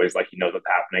not always like he knows what's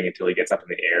happening until he gets up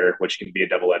in the air, which can be a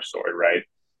double edged sword, right?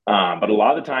 But a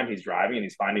lot of the time he's driving and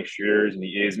he's finding shooters and he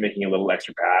is making a little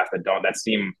extra pass that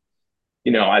seem,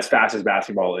 as fast as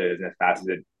basketball is and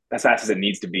as fast as it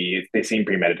needs to be, they seem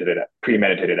premeditated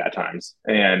at times.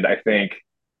 And I think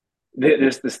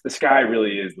this guy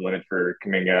really is the limit for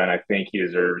Kaminga, and I think he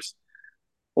deserves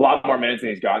a lot more minutes than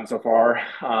he's gotten so far.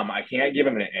 I can't give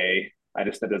him an A. That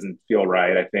doesn't feel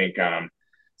right. I think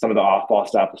some of the off ball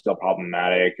stuff is still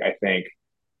problematic. I think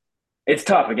it's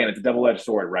tough. Again, it's a double edged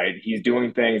sword, right? He's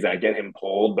doing things that get him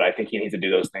pulled, but I think he needs to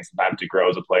do those things sometimes to grow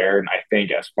as a player. And I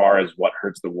think as far as what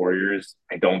hurts the Warriors,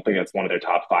 I don't think that's one of their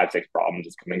top 5, 6 problems.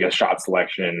 Is coming to shot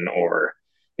selection or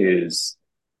his,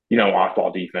 off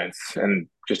ball defense. And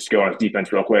just to go on his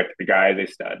defense real quick, the guy is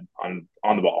a stud on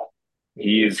the ball.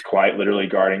 He is quite literally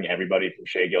guarding everybody from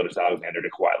Shai Gilgeous-Alexander to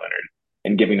Kawhi Leonard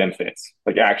and giving them fits,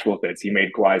 like actual fits. He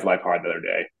made Kawhi's life hard the other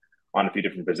day on a few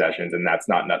different possessions, and that's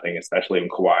not nothing, especially when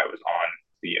Kawhi was on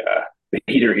the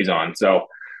heater he's on. So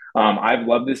I've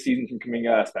loved this season from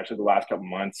Kuminga, especially the last couple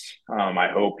months. I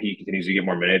hope he continues to get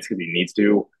more minutes because he needs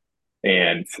to.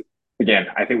 And again,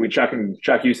 I think Chuck,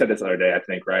 you said this the other day, I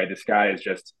think, right? This guy is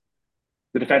just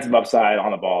the defensive upside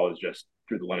on the ball is just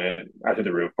through the limit, through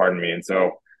the roof, pardon me. And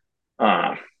so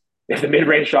uh, if the mid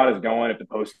range shot is going, if the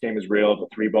post game is real, if the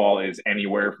three ball is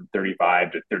anywhere from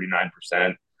 35 to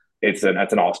 39%,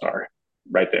 that's an all star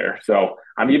right there. So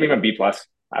I'm giving him a B plus.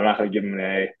 I'm not going to give him an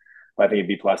A, but I think a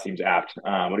B plus seems apt.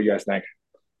 What do you guys think?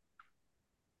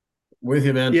 With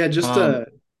you, man. Yeah, just to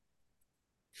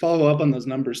follow up on those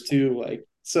numbers too. Like,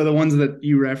 so the ones that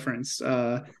you referenced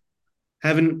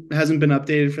hasn't been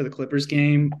updated for the Clippers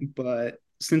game, but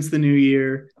since the new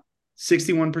year,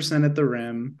 61% at the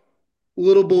rim, a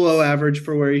little below average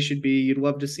for where he should be. You'd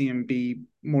love to see him be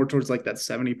more towards like that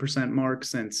 70% mark,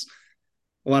 since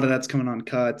a lot of that's coming on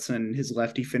cuts and his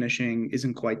lefty finishing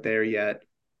isn't quite there yet,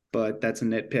 but that's a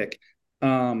nitpick.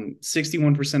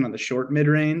 61% on the short mid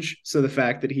range. So the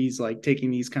fact that he's like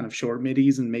taking these kind of short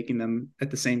middies and making them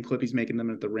at the same clip he's making them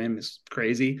at the rim is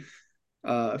crazy.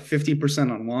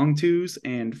 50% on long twos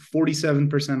and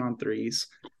 47% on threes.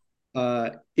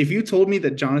 If you told me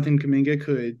that Jonathan Kuminga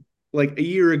could, like a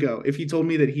year ago, if you told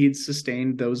me that he had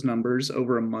sustained those numbers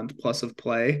over a month plus of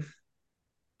play,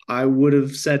 I would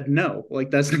have said no. Like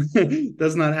that's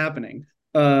that's not happening.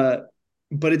 But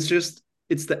it's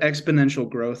the exponential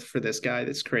growth for this guy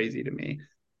that's crazy to me.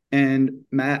 And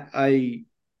Matt, I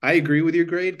agree with your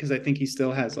grade because I think he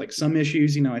still has like some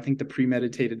issues. I think the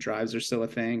premeditated drives are still a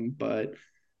thing, but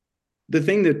the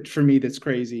thing that for me that's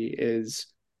crazy is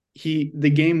the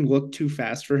game looked too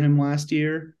fast for him last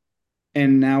year,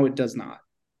 and now it does not.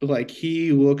 Like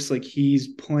he looks like he's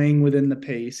playing within the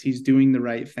pace, he's doing the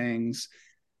right things.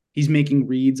 He's making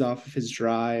reads off of his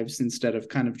drives instead of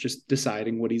kind of just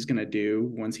deciding what he's going to do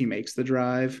once he makes the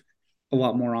drive a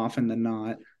lot more often than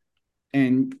not.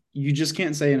 And you just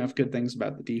can't say enough good things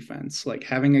about the defense. Like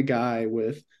having a guy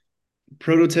with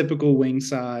prototypical wing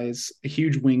size, a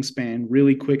huge wingspan,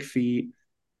 really quick feet,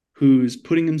 who's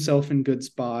putting himself in good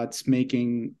spots,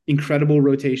 making incredible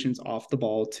rotations off the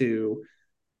ball too.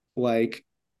 Like,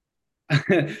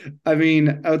 I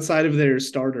mean, outside of their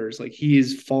starters, like he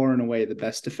is far and away the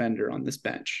best defender on this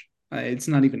bench. It's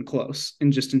not even close,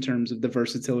 and just in terms of the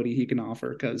versatility he can offer.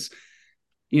 Because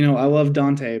I love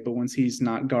Dante, but once he's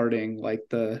not guarding like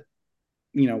the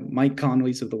Mike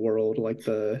Conleys of the world, like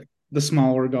the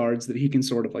smaller guards that he can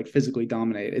sort of like physically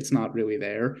dominate, it's not really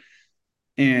there.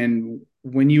 And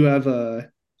when you have a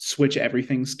switch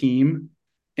everything scheme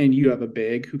and you have a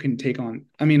big who can take on,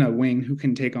 I mean, a wing who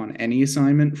can take on any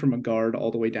assignment from a guard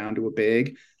all the way down to a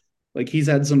big, like he's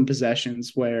had some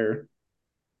possessions where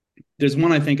there's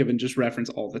one I think of and just reference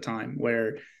all the time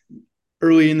where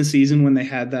early in the season when they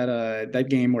had that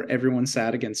game where everyone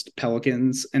sat against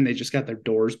Pelicans and they just got their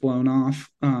doors blown off.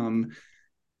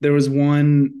 There was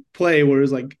one play where it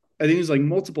was like, I think it was like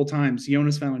multiple times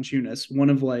Jonas Valanciunas, one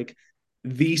of like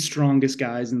the strongest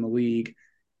guys in the league,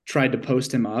 tried to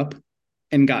post him up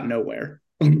and got nowhere.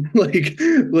 like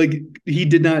he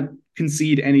did not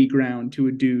concede any ground to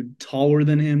a dude taller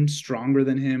than him, stronger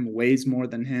than him, weighs more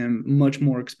than him, much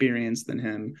more experienced than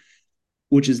him,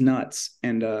 which is nuts.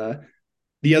 And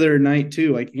the other night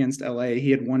too, like against LA,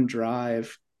 he had one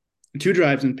drive, two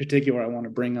drives in particular I want to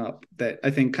bring up that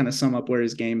I think kind of sum up where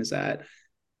his game is at.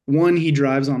 One, he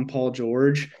drives on Paul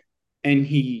George and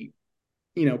he,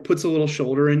 puts a little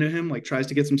shoulder into him, like tries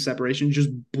to get some separation, just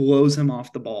blows him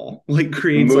off the ball, like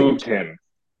Moved him.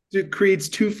 It creates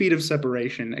 2 feet of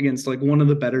separation against like one of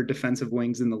the better defensive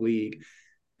wings in the league.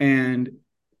 And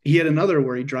he had another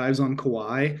where he drives on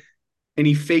Kawhi and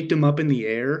he faked him up in the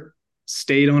air,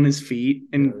 stayed on his feet,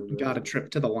 and got a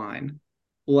trip to the line.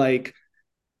 Like,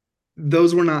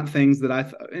 those were not things that I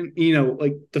thought,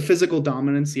 like the physical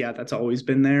dominance, yeah, that's always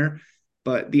been there.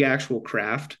 But the actual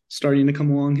craft starting to come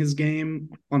along his game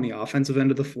on the offensive end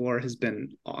of the floor has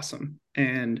been awesome.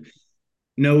 And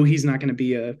no, he's not going to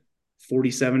be a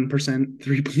 47%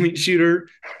 3-point shooter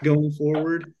going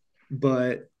forward.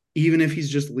 But even if he's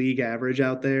just league average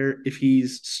out there, if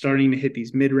he's starting to hit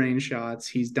these mid-range shots,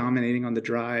 he's dominating on the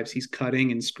drives, he's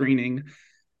cutting and screening,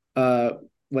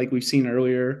 like we've seen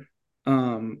earlier.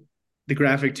 The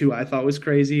graphic too I thought was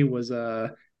crazy was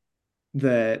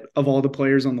that of all the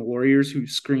players on the Warriors who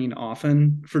screen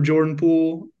often for Jordan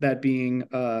Poole, that being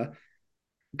Kevon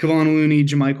Looney,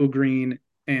 JaMychal Green,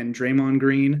 and Draymond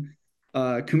Green,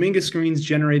 Kuminga screens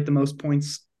generate the most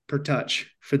points per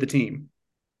touch for the team.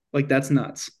 Like, that's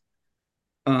nuts.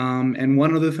 And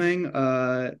one other thing,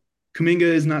 Kuminga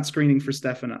is not screening for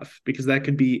Steph enough because that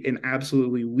could be an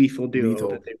absolutely lethal duo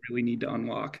that they really need to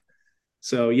unlock.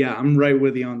 So yeah, I'm right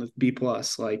with you on the B+.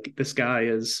 Like, this guy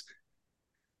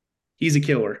he's a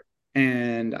killer.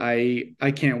 And I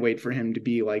can't wait for him to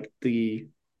be like the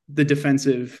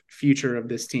defensive future of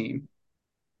this team.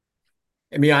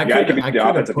 I mean, I could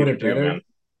have put it better. Too,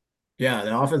 yeah,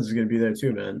 the offense is going to be there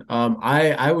too, man.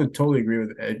 I would totally agree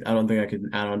with it. I don't think I could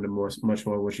add on to much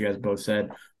more what you guys both said.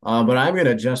 But I'm going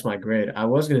to adjust my grade. I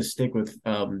was going to stick with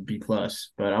B+,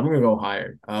 but I'm going to go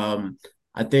higher.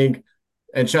 I think,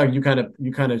 and Chuck, you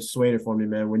kind of swayed it for me,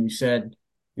 man, when you said,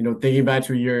 thinking back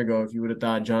to a year ago, if you would have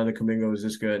thought Jonathan Kuminga was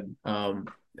this good. And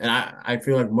I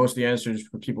feel like most of the answers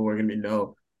for people were going to be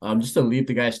no. Just the leap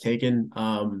the guy's taken.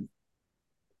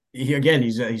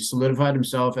 He's solidified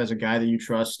himself as a guy that you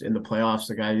trust in the playoffs,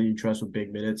 the guy that you trust with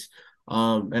big minutes.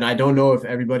 And I don't know if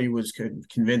everybody was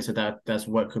convinced that's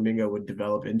what Kuminga would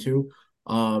develop into.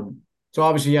 So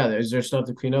obviously, yeah, is there stuff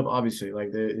to clean up? Obviously,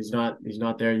 like he's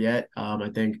not there yet. I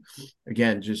think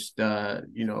again, just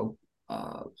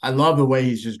I love the way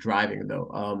he's just driving though.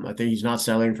 I think he's not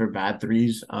selling for bad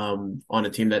threes on a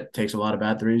team that takes a lot of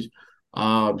bad threes.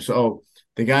 So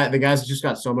the guy's just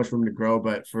got so much room to grow,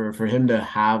 but for him to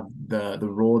have the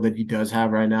role that he does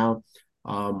have right now,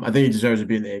 I think he deserves to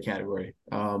be in the A category.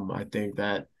 I think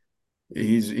that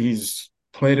he's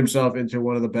played himself into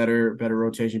one of the better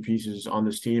rotation pieces on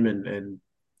this team, and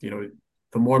the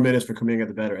more minutes for Kuminga,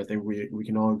 the better. I think we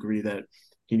can all agree that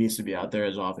he needs to be out there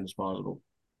as often as possible.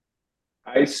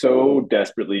 I so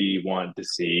desperately want to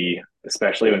see,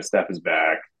 especially when Steph is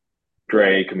back,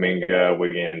 Dre, Kuminga,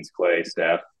 Wiggins, Clay,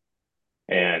 Steph.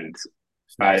 And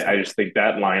I just think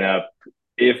that lineup,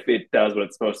 if it does what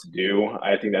it's supposed to do,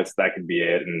 I think that could be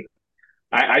it. And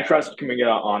I trust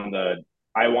Kuminga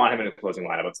I want him in a closing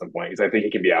lineup at some point because I think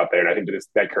he can be out there. And I think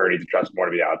that Curry needs to trust more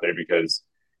to be out there because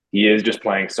he is just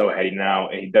playing so heady now.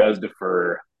 And he does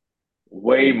defer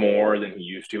way more than he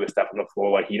used to with Steph on the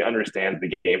floor. Like, he understands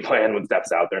the game plan when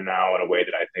Steph's out there now in a way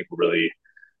that I think will really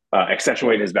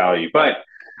accentuate his value. But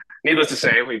needless to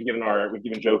say, we've given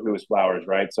Joku his flowers,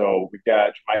 right? So we've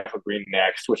got Michael Green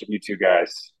next. Which of you two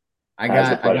guys has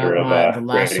the I pleasure got of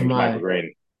my grading Michael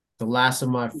Green? the last of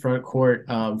my front court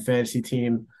fantasy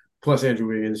team plus Andrew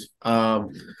Wiggins. But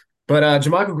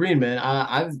Jermichael Green, man,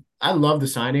 I love the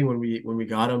signing when we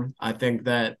got him. I think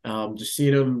that just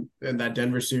seeing him in that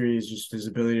Denver series, just his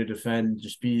ability to defend,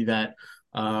 just be that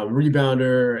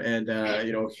rebounder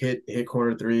and hit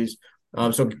corner threes.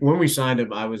 So when we signed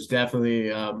him, I was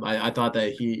definitely I thought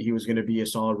that he was going to be a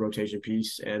solid rotation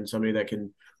piece and somebody that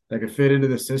could fit into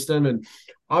the system. And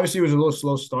obviously, it was a little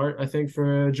slow start, I think,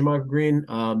 for Jermichael Green.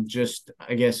 Just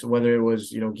I guess whether it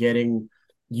was getting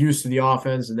used to the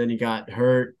offense and then he got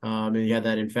hurt and he had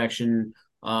that infection.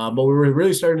 But we were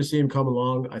really starting to see him come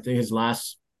along. I think his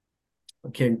last I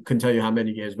couldn't tell you how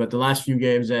many games, but the last few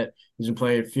games that he's been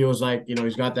playing, it feels like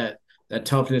he's got that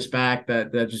toughness back,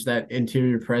 that just that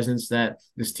interior presence that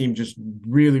this team just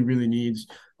really needs.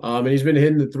 And he's been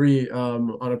hitting the three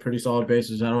on a pretty solid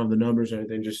basis. I don't have the numbers or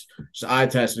anything, just eye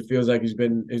test. It feels like he's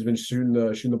been shooting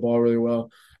the ball really well.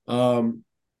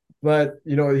 But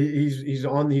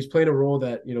he's playing a role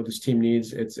that this team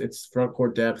needs. It's front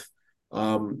court depth.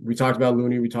 We talked about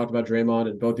Looney, we talked about Draymond,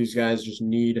 and both these guys just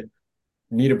need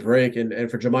a break. And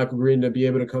for Jermichael Green to be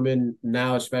able to come in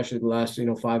now, especially the last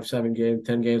 5, 7 games,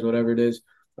 10 games, whatever it is,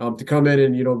 to come in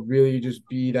and really just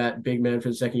be that big man for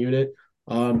the second unit.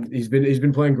 He's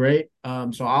been playing great.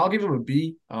 So I'll give him a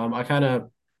B. I'll kind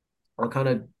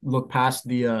of look past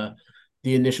the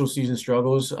initial season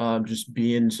struggles, just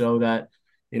being so that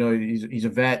he's a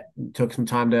vet, took some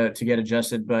time to get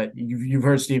adjusted. But you've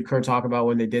heard Steve Kerr talk about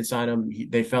when they did sign him,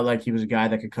 they felt like he was a guy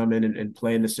that could come in and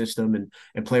play in the system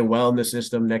and play well in the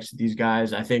system next to these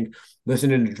guys. I think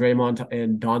listening to Draymond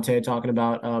and Dante talking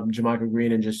about Jermichael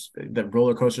Green and just the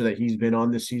roller coaster that he's been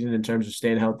on this season in terms of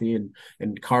staying healthy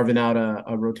and carving out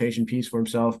a rotation piece for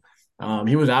himself.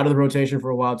 He was out of the rotation for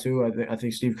a while too. I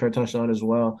think Steve Kerr touched on as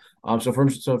well. So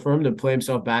for him to play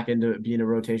himself back into being a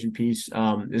rotation piece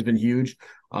has been huge.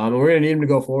 And we're gonna need him to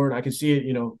go forward. I can see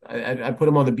it. I put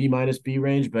him on the B- B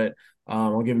range, but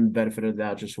I'll give him the benefit of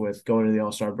that just with going to the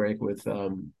All-Star break with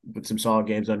some solid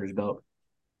games under his belt.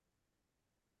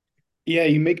 Yeah,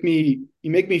 you make me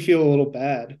feel a little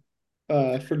bad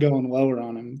for going lower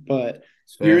on him, but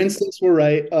your instincts were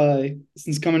right.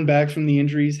 Since coming back from the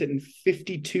injuries, hitting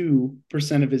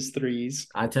 52% of his threes.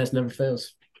 Eye test never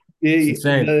fails. It's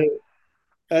insane.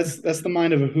 That's the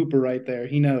mind of a hooper right there.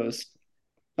 He knows.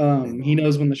 He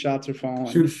knows when the shots are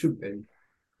falling. Shoot, baby.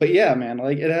 But yeah, man,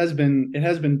 like it has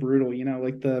been brutal,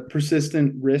 like the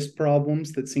persistent wrist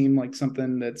problems that seem like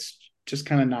something that's just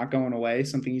kind of not going away,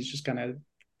 something he's just gonna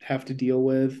have to deal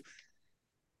with.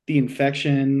 The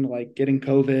infection, like getting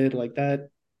COVID, like that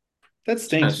That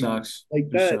stinks, man. sucks. Like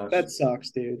It that sucks.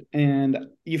 sucks, dude. And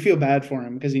you feel bad for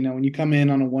him because when you come in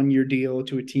on a 1 year deal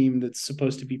to a team that's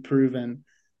supposed to be proven,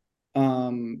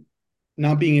 um,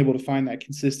 not being able to find that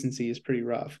consistency is pretty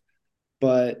rough.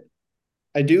 But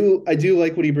I do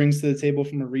like what he brings to the table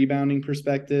from a rebounding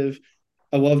perspective.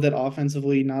 I love that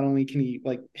offensively, not only can he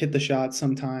like hit the shot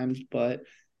sometimes, but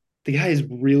the guy is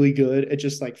really good at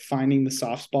just like finding the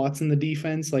soft spots in the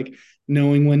defense, like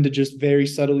knowing when to just very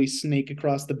subtly snake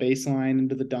across the baseline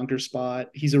into the dunker spot.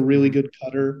 He's a really Mhm. good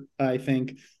cutter, I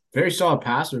think. Very solid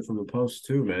passer from the post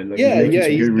too, man. Like he's Yeah, making yeah,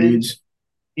 some good reads.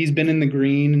 he's been in the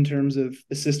green in terms of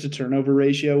assist to turnover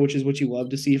ratio, which is what you love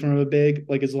to see from a big.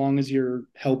 Like as long as you're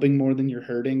helping more than you're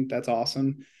hurting, that's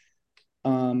awesome.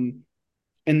 Um,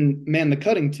 and man, the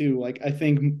cutting too. Like I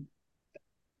think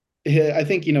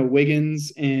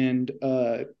Wiggins and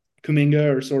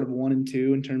Kuminga are sort of 1 and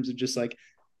 2 in terms of just like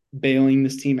bailing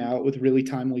this team out with really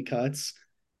timely cuts.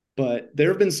 But there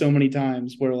have been so many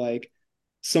times where like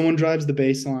someone drives the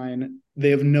baseline, they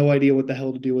have no idea what the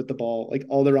hell to do with the ball. Like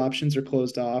all their options are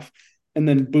closed off. And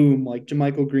then boom, like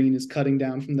Jermichael Green is cutting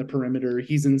down from the perimeter.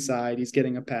 He's inside. He's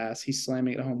getting a pass. He's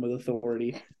slamming it home with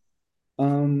authority.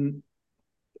 Um,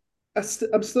 I'm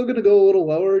still going to go a little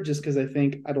lower just because I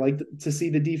think I'd like to see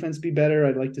the defense be better.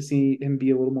 I'd like to see him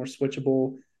be a little more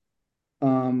switchable.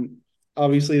 Um,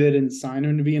 Obviously, they didn't sign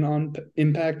him to be an on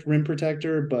impact rim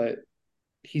protector, but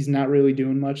he's not really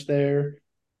doing much there.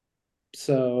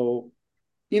 So,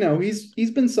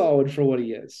 he's been solid for what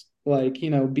he is. Like,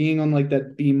 being on like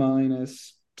that B-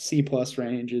 C+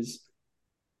 range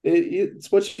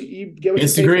it's what you get what you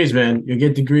It's pay for. degrees, man. You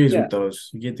get degrees Yeah, with those.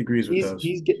 You get degrees with those.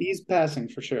 he's passing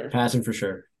for sure. Passing for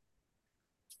sure.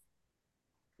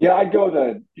 Yeah, I'd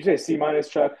go you say C minus,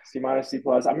 Chuck, C minus, C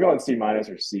plus. I'm going C minus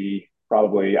or C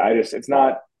probably. It's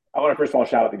not. I want to first of all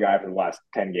shout out the guy for the last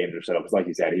 10 games or so because, like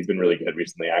you said, he's been really good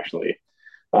recently. Actually,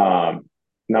 um,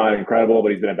 not incredible,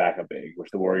 but he's been a backup big,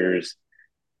 which the Warriors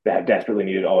that desperately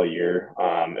needed all year.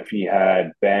 If he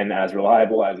had been as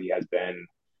reliable as he has been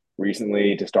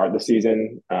recently to start the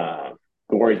season, the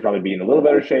Warriors probably be in a little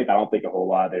better shape. I don't think a whole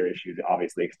lot of their issues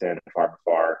obviously extend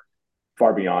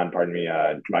far beyond, pardon me,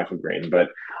 Michael Green. But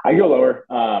I go lower.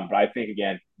 But I think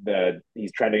again,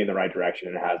 he's trending in the right direction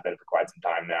and has been for quite some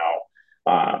time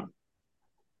now.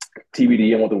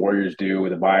 TBD on what the Warriors do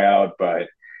with a buyout, but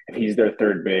if he's their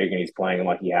third big and he's playing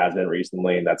like he has been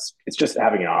recently, it's just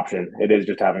having an option. It is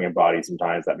just having a body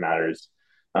sometimes that matters.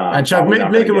 Chuck,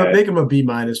 make him a B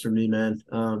minus for me, man.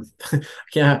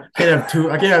 Can't have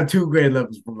two grade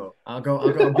levels below. I'll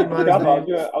go B minus.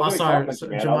 I'm sorry,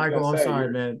 Jermichael. I'm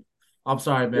sorry, man. I'm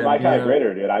sorry, man. You're my kind of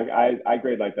grader, dude. I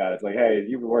grade like that. It's like, hey,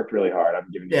 you've worked really hard.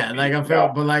 I'm giving you. Yeah, like I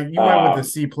felt, but like you went with the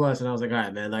C plus, and I was like, all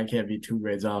right, man, I can't be 2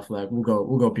 grades off. Like we'll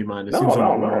go B minus. No,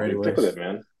 stick with it,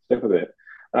 man. Stick with it.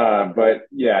 But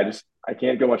yeah, I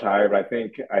can't go much higher. But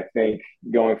I think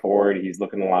going forward, he's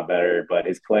looking a lot better. But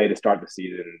his play to start the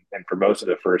season and for most of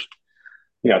the first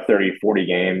 30, 40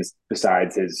 games,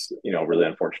 besides his really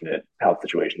unfortunate health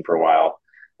situation for a while,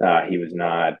 he was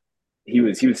not. He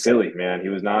was silly, man. He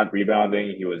was not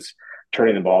rebounding. He was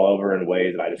turning the ball over in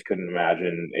ways that I just couldn't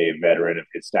imagine a veteran of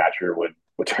his stature would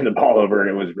turn the ball over. And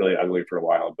it was really ugly for a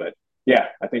while. But yeah,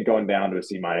 I think going down to a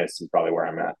C minus is probably where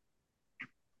I'm at.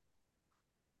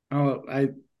 Oh, I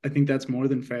think that's more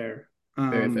than fair.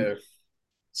 Very fair.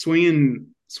 Swinging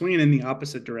in the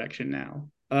opposite direction now.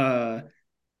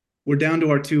 We're down to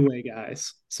our two-way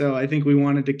guys. So I think we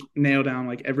wanted to nail down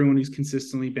like everyone who's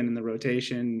consistently been in the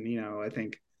rotation. I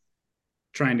think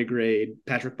trying to grade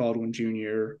Patrick Baldwin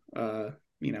Jr.,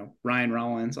 Ryan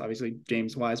Rollins, obviously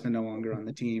James Wiseman no longer on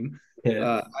the team.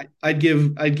 Yeah. I'd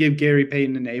give Gary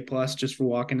Payton an A+ just for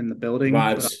walking in the building.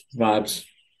 Vibes.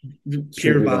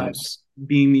 Pure vibes.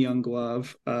 Being the young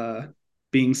glove,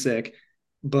 being sick.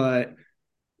 But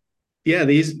yeah,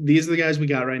 these are the guys we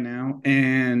got right now.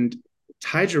 And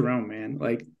Ty Jerome, man,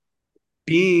 like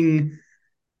being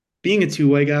a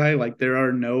two-way guy, like there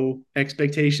are no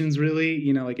expectations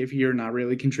really. Like if you're not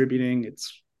really contributing,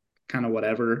 it's kind of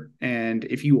whatever. And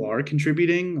if you are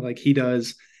contributing, like he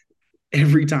does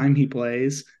every time he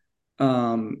plays,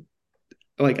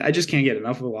 like I just can't get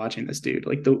enough of watching this dude.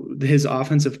 Like his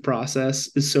offensive process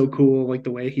is so cool. Like the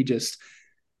way he's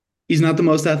not the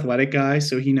most athletic guy,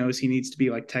 so he knows he needs to be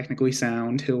like technically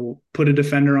sound. He'll put a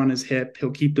defender on his hip.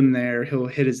 He'll keep them there. He'll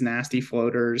hit his nasty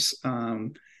floaters.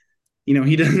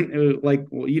 He doesn't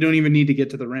you don't even need to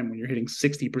get to the rim when you're hitting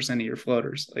 60% of your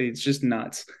floaters. It's just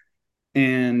nuts.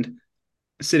 And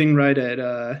sitting right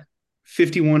at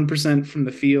 51% from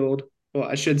the field. Well,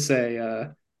 I should say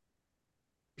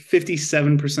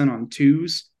 57% on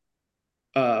twos,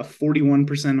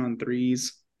 41% on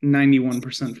threes,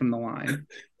 91% from the line.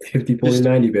 50, 40,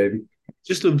 90, baby.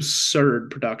 Just absurd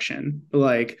production.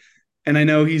 And I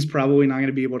know he's probably not going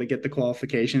to be able to get the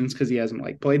qualifications because he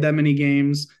hasn't played that many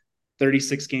games,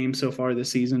 36 games so far this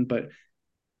season. But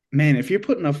man, if you're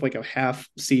putting up a half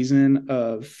season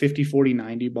of 50, 40,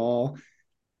 90 ball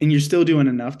and you're still doing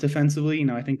enough defensively,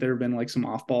 I think there have been some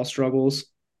off ball struggles.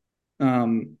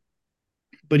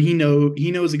 But he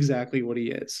knows exactly what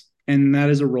he is. And that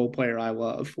is a role player I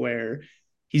love, where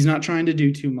he's not trying to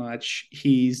do too much.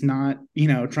 He's not,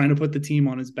 trying to put the team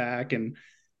on his back, and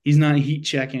he's not heat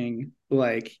checking.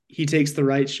 He takes the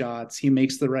right shots. He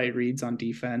makes the right reads on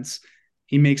defense.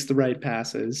 He makes the right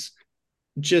passes.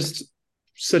 Just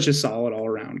such a solid all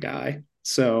around guy.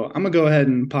 So I'm going to go ahead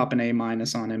and pop an A-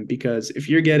 on him, because if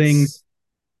you're getting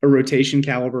a rotation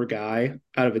caliber guy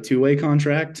out of a two-way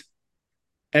contract,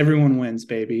 everyone wins,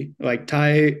 baby.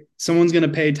 Someone's going to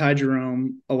pay Ty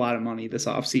Jerome a lot of money this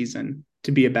offseason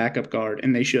to be a backup guard,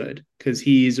 and they should, because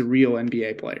he's a real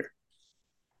NBA player.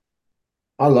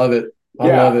 I love it.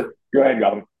 Love it. Go ahead,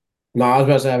 Gotham. No, I was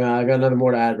about to say, man, I got nothing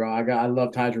more to add, bro. I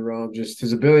love Ty Jerome. Just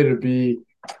his ability to be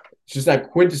just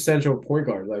that quintessential point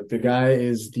guard. Like the guy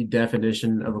is the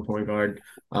definition of a point guard.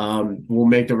 Will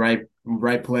make the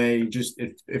right play. Just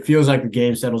it feels like the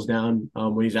game settles down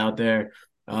when he's out there.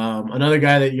 Another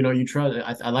guy that you trust.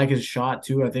 I like his shot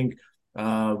too. I think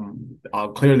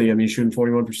clearly, he's shooting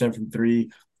 41% from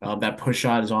three. That push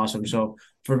shot is awesome. So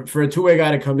for a two-way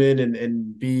guy to come in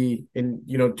and be in,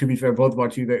 to be fair, both of our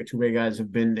two-way guys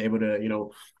have been able to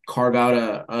carve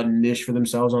out a niche for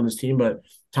themselves on this team. But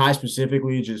Ty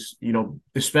specifically, just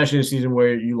especially in a season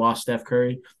where you lost Steph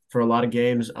Curry for a lot of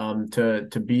games,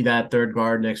 to be that third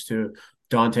guard next to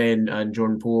Dante and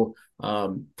Jordan Poole.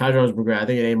 Ty Jerome's been great. I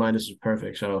think an A- is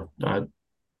perfect. So I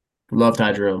love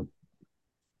Ty Jerome.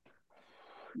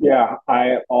 Yeah,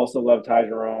 I also love Ty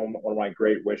Jerome. One of my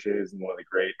great wishes and one of the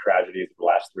great tragedies of the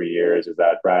last 3 years is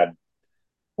that Brad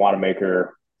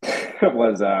Wanamaker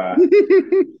was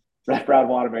Brad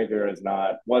Wanamaker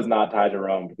was not Ty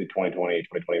Jerome for the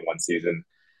 2020-2021 season.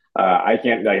 I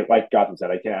can't like Gotham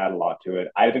said, I can't add a lot to it.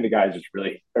 I think the guy is just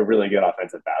really a really good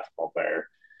offensive basketball player.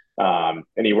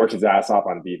 And he works his ass off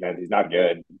on defense. He's not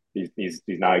good. He's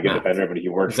not a good defender, but he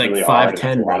works He's like really hard.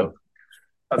 5'10", bro.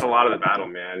 That's a lot of the battle,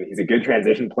 man. He's a good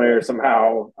transition player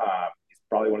somehow. He's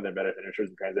probably one of their better finishers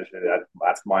in transition.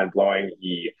 That's mind blowing.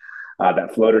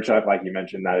 That floater chuck, like you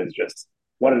mentioned, that is just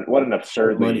what an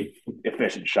absurdly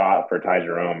efficient shot for Ty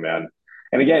Jerome, man.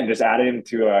 And again, just add him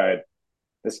to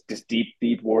this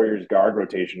deep Warriors guard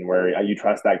rotation where you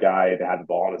trust that guy to have the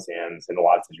ball in his hands in a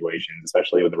lot of situations,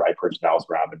 especially with the right personnel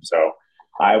around him. So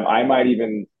I might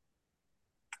even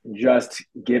just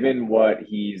given what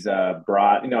he's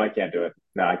brought. I can't do it.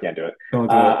 No, I can't do it.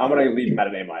 I'm going to leave him at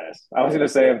an A-. I was going to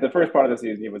say the first part of the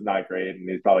season he was not great and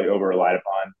he's probably over relied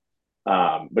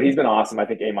upon. But he's been awesome. I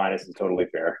think A- is totally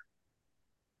fair.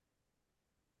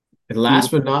 And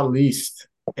last but not least,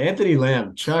 Anthony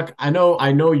Lamb. Chuck, I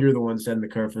know you're the one setting the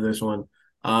curve for this one.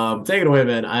 Take it away,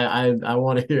 man. I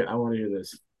want to hear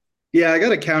this. Yeah, I got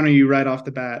to counter you right off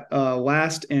the bat.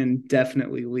 Last and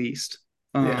definitely least.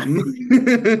 Man,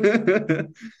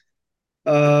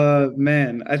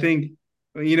 I think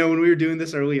when we were doing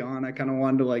this early on, I kind of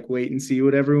wanted to like wait and see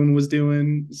what everyone was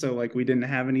doing, so like we didn't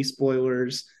have any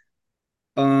spoilers.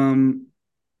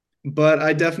 But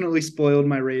I definitely spoiled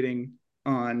my rating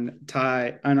on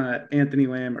Anthony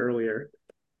Lamb earlier.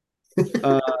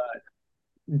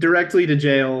 Directly to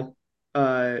jail.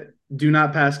 Do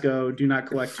not pass go. Do not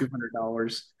collect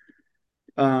 $200.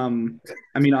 I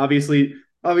mean, obviously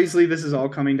this is all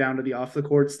coming down to the off the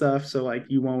court stuff. So like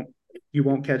you won't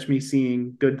catch me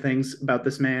seeing good things about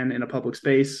this man in a public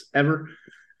space ever.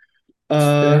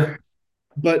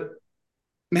 But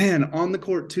man, on the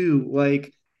court too,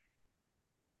 like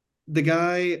the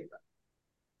guy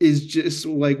is just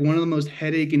like one of the most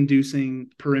headache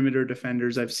inducing perimeter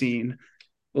defenders I've seen.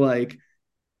 Like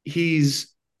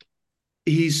he's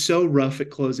so rough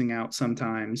at closing out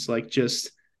sometimes, like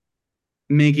just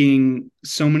making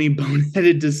so many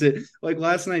boneheaded decisions. Like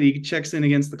last night, he checks in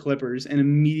against the Clippers and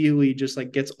immediately just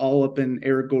like gets all up in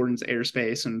Eric Gordon's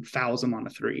airspace and fouls him on a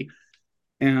three.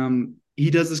 He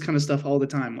does this kind of stuff all the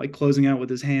time, like closing out with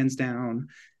his hands down,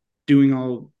 doing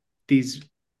all these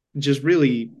just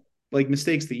really like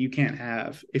mistakes that you can't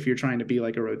have if you're trying to be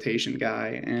like a rotation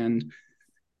guy. And,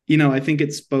 I think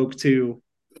it spoke to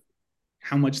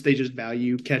how much they just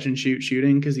value catch and shoot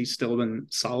shooting because he's still been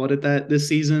solid at that this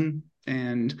season.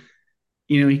 And,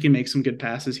 he can make some good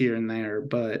passes here and there,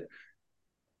 but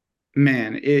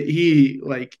man,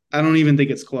 I don't even think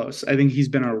it's close. I think he's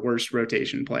been our worst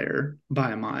rotation player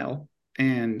by a mile.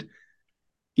 And,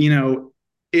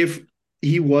 if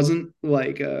he wasn't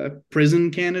like a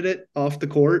prison candidate off the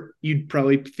court, you'd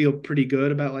probably feel pretty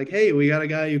good about like, hey, we got a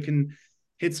guy who can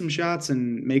hit some shots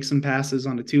and make some passes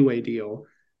on a two-way deal.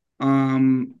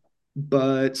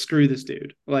 But screw this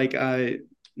dude. Like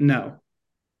no.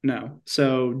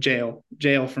 So jail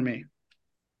for me.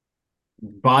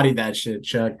 Body that shit,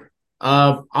 Chuck.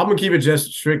 I'm gonna keep it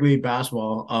just strictly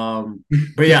basketball.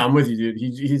 But yeah, I'm with you, dude.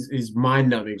 He's mind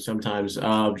numbing sometimes.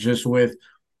 Just with,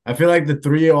 I feel like the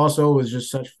three also was just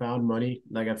such found money.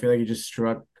 Like I feel like he just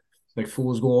struck like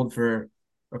fool's gold for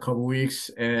a couple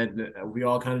weeks, and we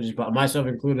all kind of just, myself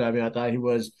included. I mean, I thought he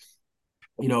was,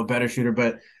 a better shooter,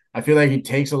 but I feel like he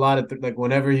takes a lot of like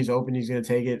whenever he's open, he's gonna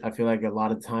take it. I feel like a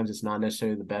lot of times it's not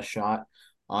necessarily the best shot.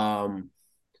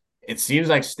 It seems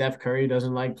like Steph Curry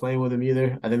doesn't like playing with him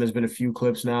either. I think there's been a few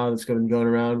clips now that's going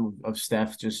around of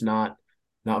Steph just not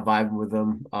vibing with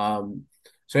them.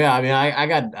 So yeah, I mean,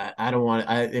 I don't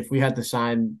want if we had to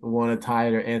sign one of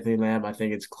Ty or Anthony Lamb, I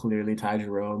think it's clearly Ty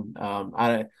Jerome.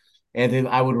 Anthony,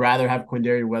 I would rather have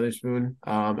Quindary Weatherspoon.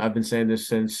 I've been saying this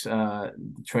since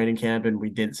training camp, and we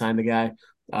didn't sign the guy.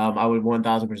 I would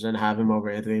 1,000% have him over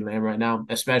Anthony Lamb right now,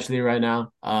 especially right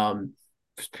now.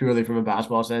 Purely from a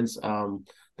basketball sense.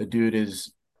 The dude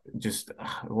is just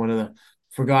one of the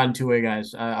forgotten two-way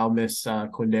guys. I'll miss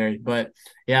Quindary, but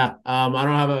yeah, I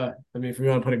don't have if we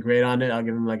want to put a grade on it, I'll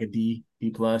give him like a D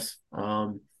plus.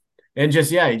 And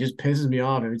just, yeah, he just pisses me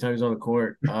off every time he's on the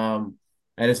court.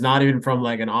 And it's not even from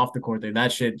like an off the court thing.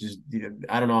 That shit just,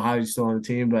 I don't know how he's still on the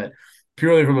team, but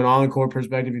purely from an on the court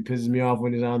perspective, he pisses me off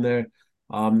when he's on there.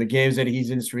 The games that he's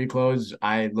in street clothes,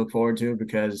 I look forward to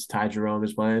because Ty Jerome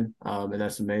is playing, and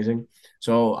that's amazing.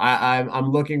 So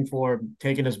I'm looking for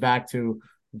taking us back to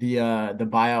the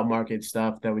buyout market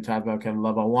stuff that we talked about, Kevin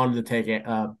Love. I wanted to take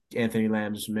Anthony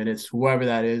Lamb's minutes, whoever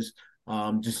that is.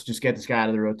 Just get this guy out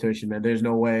of the rotation, man. There's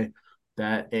no way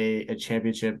that a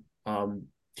championship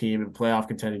team and playoff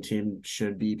contending team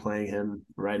should be playing him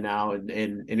right now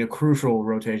in a crucial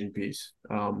rotation piece.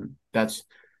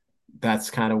 That's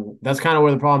kind of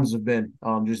where the problems have been.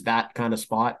 Just that kind of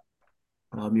spot.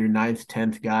 Your ninth,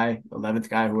 10th guy, 11th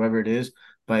guy, whoever it is.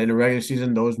 But in a regular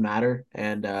season, those matter.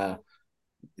 And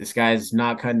this guy's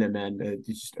not cutting it, man. It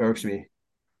just irks me.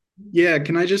 Yeah,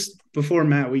 can I just before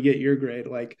Matt, we get your grade?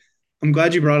 Like, I'm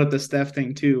glad you brought up the Steph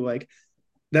thing too. Like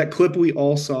that clip we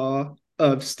all saw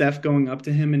of Steph going up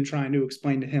to him and trying to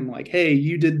explain to him, like, hey,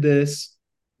 you did this.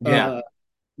 Yeah.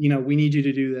 We need you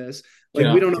to do this. Get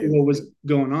Like, we up, don't know dude. what was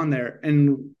going on there.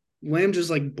 And Lamb just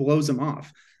like blows him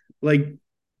off. Like,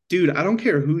 dude, I don't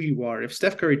care who you are. If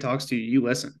Steph Curry talks to you, you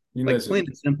listen. You Like, listen. plain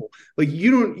and simple. Like,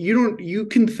 you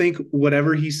can think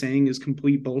whatever he's saying is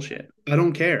complete bullshit. I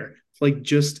don't care. Like,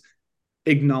 just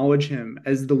acknowledge him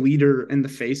as the leader and the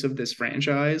face of this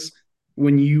franchise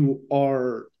when you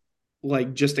are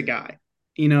like just a guy.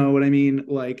 You know what I mean?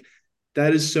 Like,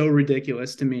 that is so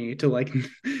ridiculous to me to like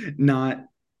not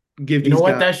give You know these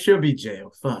what? guys. That should be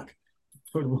jail. Fuck.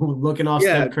 Looking off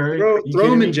Yeah, Steph Curry. throw, Are you throw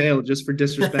kidding him in me? jail just for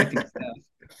disrespecting Steph.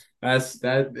 That's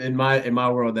that in my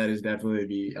world. That is definitely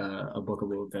be a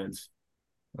bookable offense.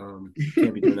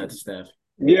 Can't be doing that to Steph.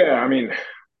 Yeah, I mean,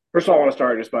 first of all, I want to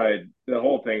start just by the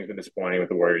whole thing's been disappointing with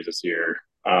the Warriors this year.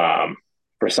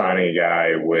 For signing a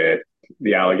guy with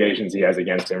the allegations he has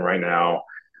against him right now,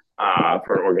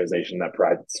 for an organization that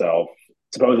prides itself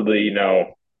supposedly,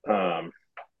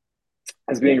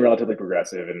 as being relatively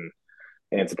progressive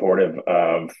and supportive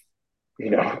of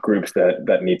groups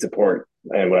that need support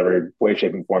in whatever way,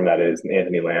 shape, and form that is. And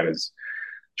Anthony Lamb is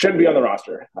shouldn't be on the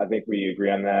roster. I think we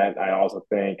agree on that. I also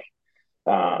think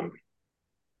um,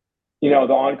 the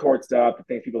on court stuff, the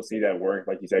things people see that work,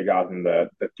 like you said, Gotham, the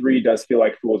three does feel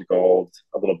like fool's gold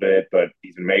a little bit, but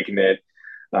he's been making it.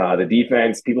 The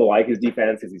defense, people like his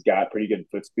defense because he's got pretty good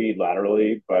foot speed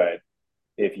laterally, but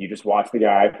if you just watch the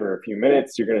guy for a few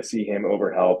minutes, you're going to see him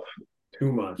overhelp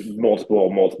Too much.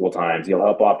 multiple times. He'll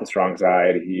help off the strong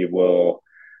side. He'll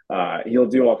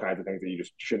do all kinds of things that you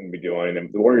just shouldn't be doing, and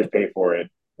the Warriors pay for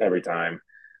it every time.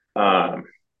 Um,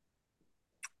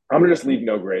 I'm gonna just leave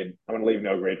no grade. I'm gonna leave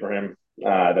no grade for him.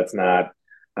 That's not.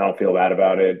 I don't feel bad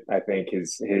about it. I think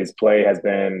his play has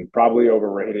been probably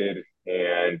overrated,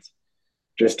 and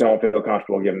just don't feel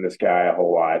comfortable giving this guy a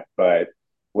whole lot. But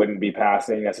wouldn't be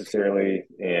passing necessarily,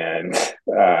 and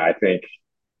I think,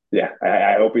 yeah,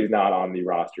 I hope he's not on the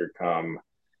roster come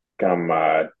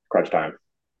crunch time.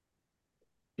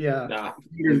 Yeah. Nah,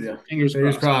 with Fingers, you. fingers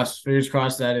Fingers crossed. crossed. Fingers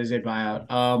crossed that is a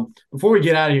buyout. Before we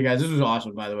get out of here, guys, this was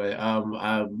awesome, by the way.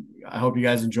 I hope you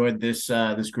guys enjoyed this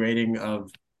grading of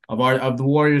the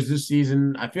Warriors this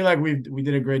season. I feel like we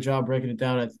did a great job breaking it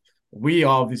down. We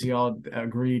obviously all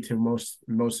agree to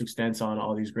most extents on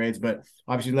all these grades, but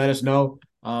obviously let us know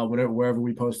wherever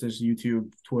we post this,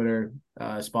 YouTube, Twitter,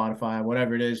 Spotify,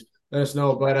 whatever it is. Let us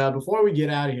know. But before we get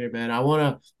out of here, man, I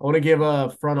wanna give a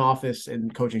front office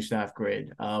and coaching staff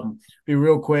grade. Be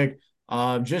real quick.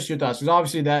 Just your thoughts, because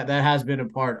obviously that has been a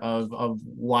part of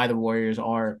why the Warriors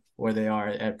are where they are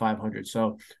at 500.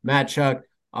 So Matt, Chuck,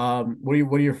 what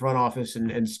are your front office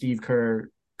and Steve Kerr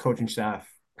coaching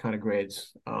staff kind of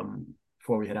grades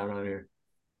before we head out on here?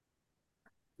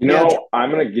 Yeah. I'm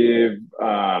gonna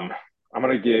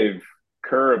give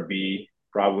Kerr a B.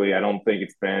 Probably. I don't think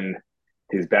it's been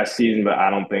his best season, but I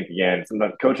don't think again.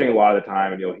 Sometimes coaching a lot of the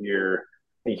time, and you'll hear.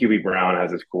 I think Hubie Brown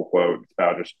has this cool quote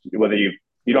about just whether you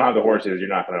don't have the horses, you're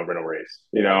not going to win a race,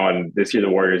 And this year the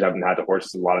Warriors haven't had the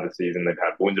horses a lot of the season. They've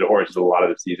had wounded horses a lot of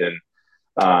the season,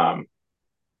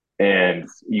 and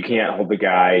you can't hold the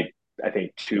guy, I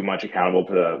think, too much accountable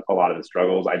to a lot of the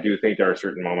struggles. I do think there are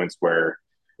certain moments where,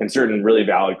 and certain really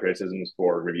valid criticisms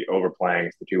for maybe overplaying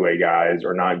the two-way guys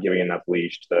or not giving enough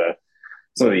leash to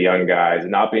some of the young guys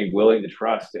and not being willing to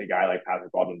trust a guy like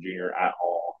Patrick Baldwin Jr. at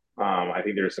all. I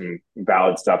think there's some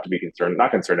valid stuff to be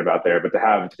not concerned about there, but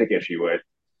to take issue with.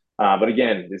 But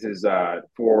again, this is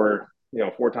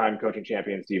four-time coaching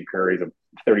champion Steve Kerr. He's a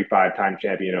 35-time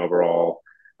champion overall.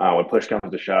 When push comes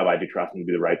to shove, I do trust him to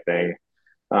do the right thing.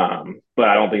 But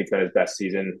I don't think it's been his best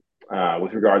season.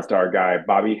 With regards to our guy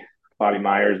Bobby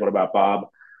Myers, what about Bob?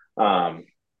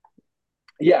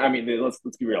 Yeah, I mean, let's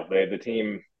be real. The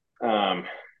team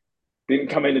didn't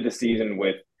come into the season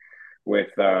with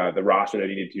the roster that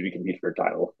he needed to compete for a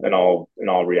title in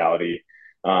all reality.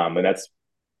 And that's,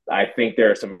 I think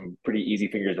there are some pretty easy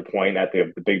fingers to point at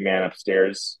the big man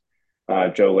upstairs,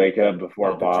 Joe Lacob,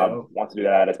 before Bob Joe. wants to do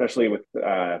that, especially with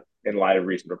in light of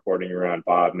recent reporting around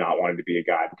Bob not wanting to be a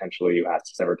guy potentially who has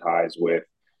to sever ties with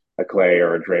a Clay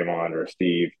or a Draymond or a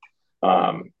Steve.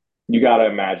 You got to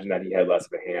imagine that he had less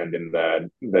of a hand in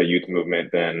the youth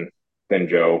movement than than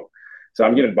Joe. So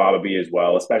I'm giving Bob a B as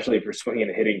well, especially for swinging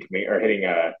and hitting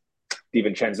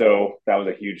DiVincenzo. That was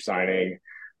a huge signing.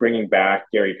 Bringing back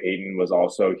Gary Payton was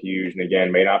also huge, and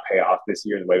again, may not pay off this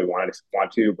year the way we want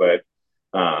to, but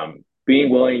being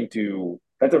willing to,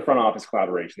 that's a front office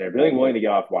collaboration there. Being willing to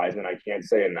get off Wiseman, I can't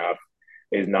say enough,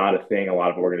 is not a thing a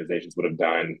lot of organizations would have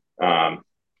done.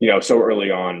 So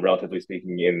early on, relatively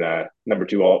speaking, in the number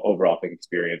two overall pick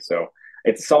experience. So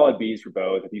it's solid B's for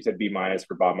both. If you said B minus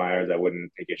for Bob Myers, I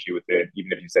wouldn't take issue with it,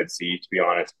 even if you said C, to be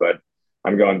honest. But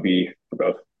I'm going B for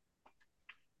both.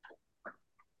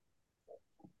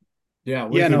 Yeah,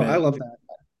 I love that.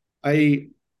 I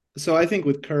think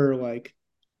with Kerr, like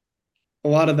a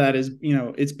lot of that is,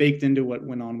 it's baked into what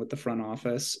went on with the front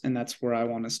office, and that's where I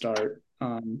want to start.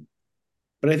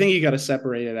 But I think you got to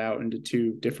separate it out into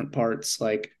two different parts.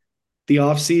 Like the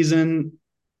off season,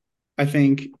 I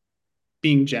think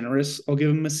being generous, I'll give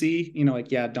him a C.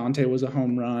 Dante was a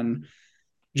home run.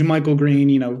 JaMychal Green,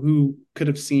 who could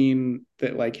have seen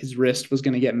that like his wrist was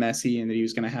going to get messy and that he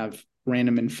was going to have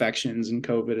random infections and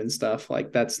COVID and stuff.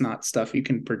 Like that's not stuff you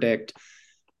can predict.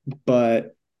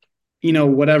 But,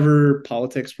 whatever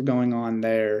politics were going on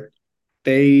there,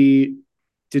 they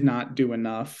did not do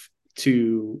enough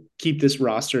to keep this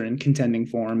roster in contending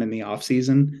form in the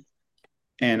offseason.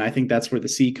 And I think that's where the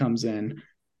C comes in.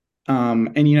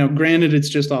 Granted, it's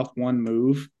just off one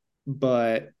move,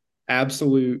 but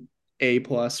absolute A+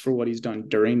 for what he's done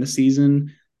during the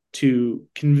season to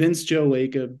convince Joe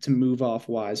Lacob to move off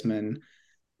Wiseman,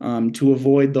 to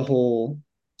avoid the whole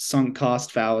sunk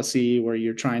cost fallacy where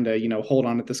you're trying to, hold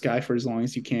on to this guy for as long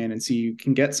as you can and see you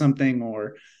can get something,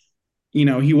 or, he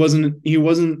was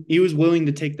willing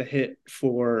to take the hit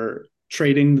for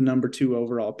trading the number 2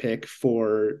 overall pick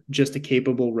for just a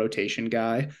capable rotation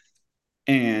guy.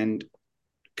 And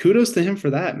kudos to him for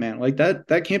that, man. Like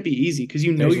that can't be easy because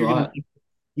you're going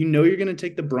to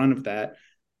take the brunt of that.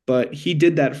 But he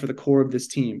did that for the core of this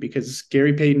team because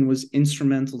Gary Payton was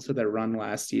instrumental to their run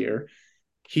last year.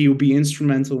 He will be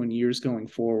instrumental in years going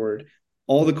forward.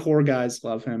 All the core guys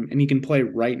love him, and he can play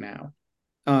right now.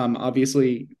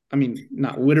 Obviously, I mean,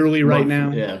 not literally right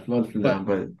now. Yeah, month from now,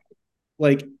 but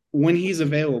like when he's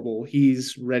available,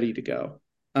 he's ready to go.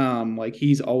 Like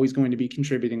he's always going to be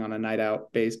contributing on a night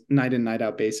in, night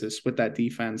out basis with that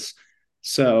defense.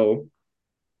 So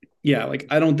yeah, like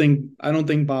I don't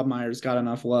think Bob Myers got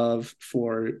enough love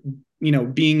for,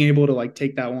 being able to like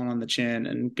take that one on the chin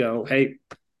and go, hey,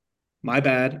 my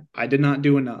bad. I did not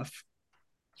do enough.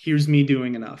 Here's me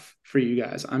doing enough for you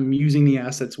guys. I'm using the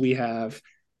assets we have.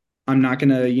 I'm not going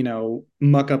to,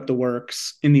 muck up the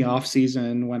works in the off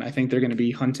season when I think they're going to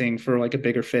be hunting for like a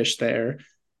bigger fish there.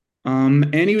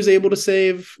 And he was able to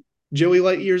save Joey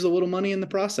Lightyears a little money in the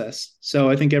process. So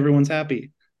I think everyone's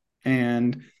happy.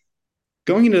 And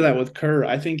going into that with Kerr,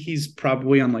 I think he's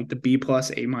probably on like the B+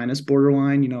 A-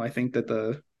 borderline. I think that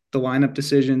the lineup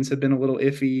decisions have been a little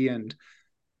iffy, and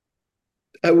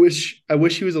I wish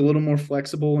he was a little more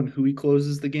flexible in who he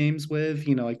closes the games with.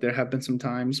 Like there have been some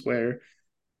times where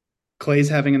Clay's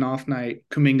having an off night,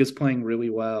 Kuminga's playing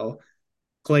really well.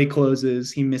 Clay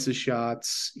closes, he misses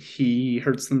shots, he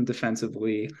hurts them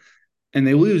defensively, and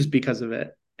they lose because of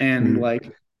it. And I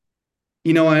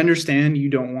understand you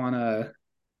don't want to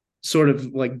sort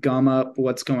of like gum up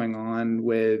what's going on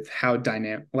with how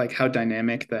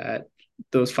dynamic that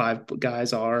those 5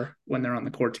 guys are when they're on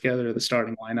the court together, the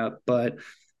starting lineup. But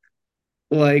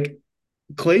like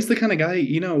Clay's the kind of guy,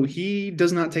 he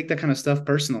does not take that kind of stuff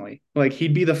personally. Like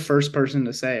he'd be the first person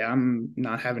to say, I'm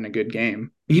not having a good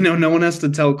game. No one has to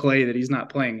tell Clay that he's not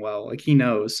playing well. Like he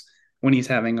knows when he's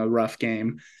having a rough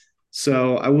game.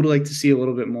 So I would like to see a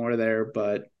little bit more there,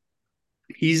 but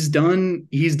he's done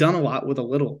a lot with a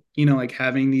little, like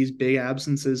having these big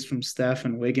absences from Steph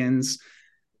and Wiggins,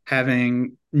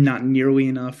 having not nearly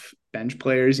enough bench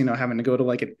players, having to go to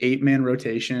like an 8-man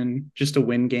rotation just to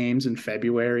win games in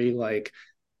February. Like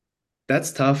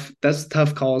that's tough. That's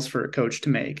tough calls for a coach to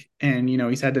make. And,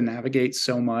 he's had to navigate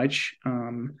so much.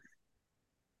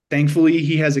 Thankfully,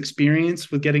 he has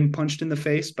experience with getting punched in the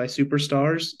face by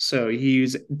superstars. So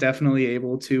he's definitely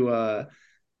able to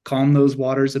calm those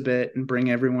waters a bit and bring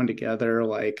everyone together.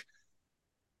 Like,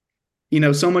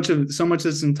 so much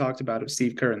that's been talked about of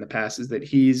Steve Kerr in the past is that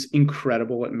he's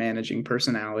incredible at managing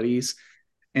personalities.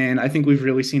 And I think we've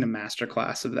really seen a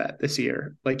masterclass of that this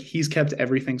year. Like he's kept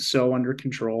everything so under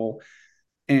control.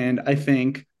 And I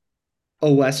think a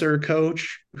lesser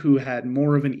coach who had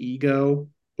more of an ego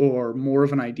or more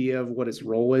of an idea of what his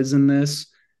role is in this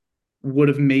would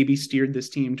have maybe steered this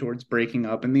team towards breaking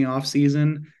up in the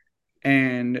offseason.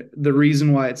 And the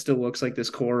reason why it still looks like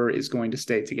this core is going to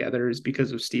stay together is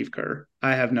because of Steve Kerr.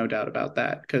 I have no doubt about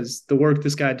that, because the work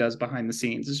this guy does behind the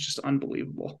scenes is just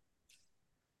unbelievable.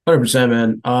 100%,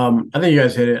 man. I think you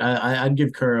guys hit it. I'd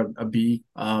give Kerr a B.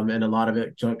 And a lot of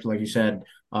it, like you said,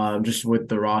 just with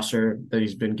the roster that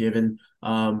he's been given.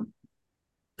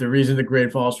 The reason the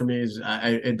grade falls for me is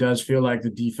it does feel like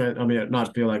the defense. I mean,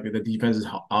 not feel like the defense is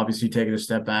obviously taking a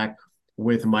step back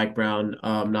with Mike Brown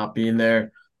not being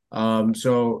there.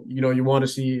 So you want to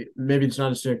see, maybe it's not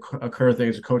necessarily a Kerr thing,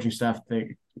 it's a coaching staff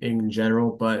thing in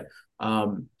general, but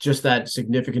just that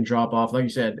significant drop off. Like you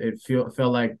said,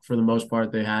 felt like for the most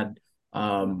part they had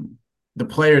the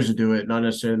players to do it, not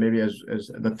necessarily maybe as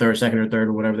the second or third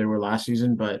or whatever they were last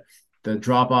season, but the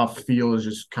drop off feel is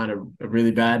just kind of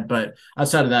really bad. But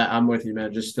outside of that, I'm with you,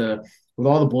 man. Just with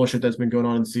all the bullshit that's been going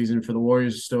on in the season, for the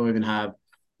Warriors to still even have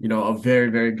a very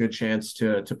very good chance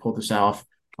to pull this off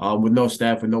with no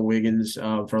Steph, with no Wiggins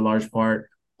for a large part.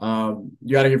 You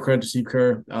got to give credit to Steve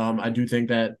Kerr. I do think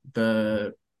that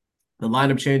the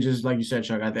lineup changes, like you said,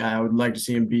 Chuck. I would like to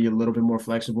see him be a little bit more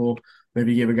flexible.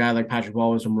 Maybe give a guy like Patrick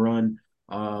Baldwin some run.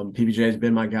 PBJ has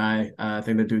been my guy. I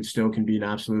think the dude still can be an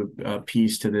absolute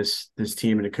piece to this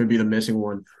team, and it could be the missing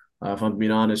one, if I'm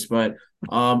being honest. But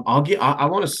I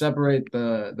want to separate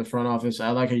the front office.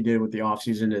 I like how you did it with the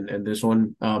offseason and this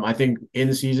one. I think in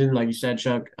the season, like you said,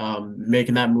 Chuck,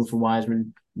 making that move for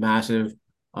Wiseman, massive.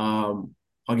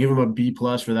 I'll give him a B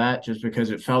plus for that, just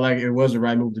because it felt like it was the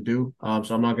right move to do.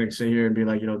 So I'm not going to sit here and be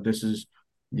like, this is,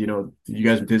 you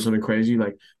guys did something crazy.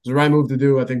 Like, it's the right move to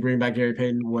do. I think bringing back Gary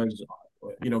Payton was,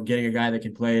 getting a guy that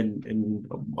can play in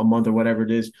a month or whatever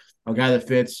it is, a guy that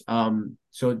fits.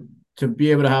 So to be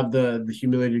able to have the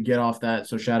humility to get off that.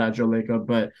 So shout out Joe Lacob,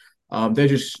 but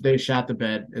they shot the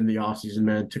bed in the offseason,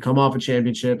 man, to come off a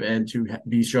championship and to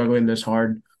be struggling this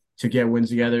hard to get wins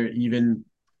together, even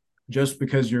just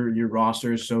because your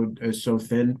roster is so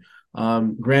thin.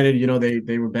 Granted,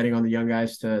 they were betting on the young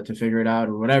guys to figure it out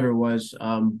or whatever it was.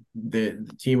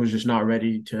 The team was just not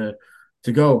ready to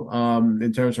go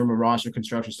in terms from a roster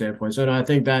construction standpoint. So no, I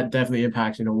think that definitely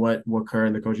impacts what Kerr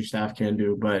and the coaching staff can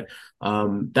do. But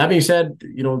that being said,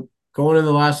 going in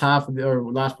the last half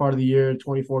or last part of the year,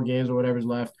 24 games or whatever's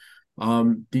left,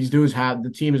 these dudes have, the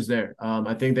team is there.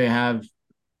 I think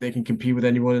they can compete with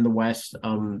anyone in the West.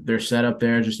 They're set up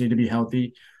there, just need to be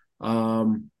healthy.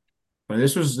 But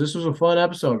this was a fun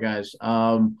episode, guys.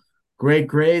 Great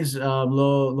grades,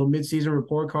 little midseason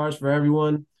report cards for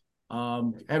everyone.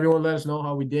 Everyone let us know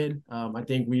how we did. I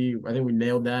think we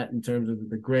nailed that in terms of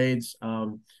the grades.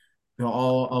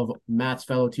 All of Matt's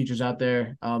fellow teachers out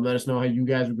there, let us know how you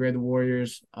guys would grade the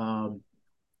Warriors. I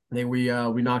think we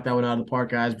knocked that one out of the park,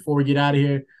 guys. Before we get out of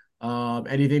here,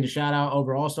 anything to shout out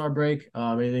over All-Star break?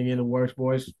 Anything in the works,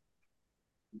 boys?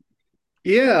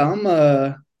 Yeah,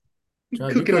 I'm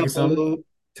Chuck, cooking up a little,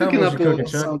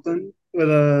 something with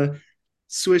a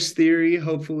Swiss Theory.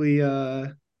 Hopefully,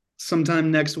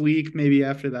 sometime next week, maybe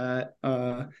after that.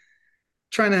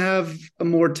 Trying to have a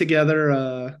more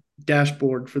together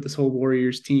dashboard for this whole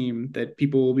Warriors team that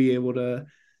people will be able to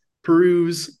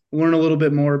peruse, learn a little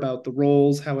bit more about the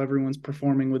roles, how everyone's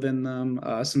performing within them,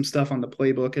 some stuff on the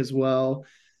playbook as well.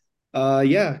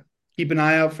 Yeah, keep an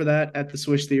eye out for that at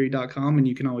theswishtheory.com, and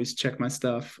you can always check my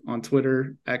stuff on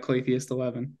Twitter at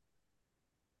Claytheist11.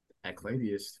 At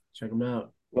Claytheist. Check them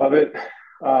out. Love it.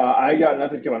 I got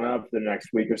nothing coming up the next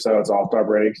week or so. It's All-Star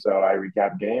break, so I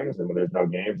recap games, and when there's no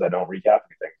games, I don't recap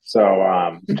anything.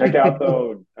 So check out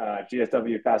though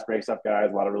GSW Fast Breaks Up,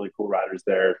 guys. A lot of really cool riders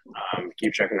there.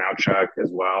 Keep checking out Chuck as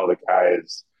well. The guy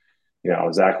is,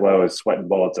 Zach Lowe is sweating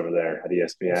bullets over there at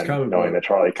ESPN, knowing that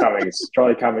Charlie Cummings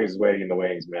is waiting in the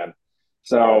wings, man.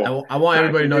 So I want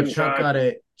everybody to know Chuck got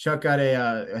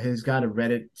he's got a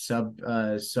Reddit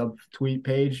sub tweet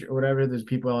page or whatever. There's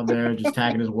people out there just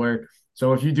tagging his work.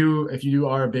 So if you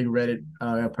are a big Reddit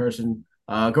person,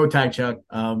 go tag Chuck.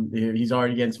 He's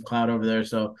already getting some clout over there.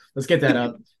 So let's get that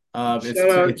up.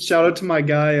 Shout out to my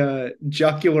guy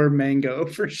Jocular Mango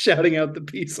for shouting out the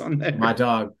piece on there. My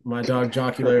dog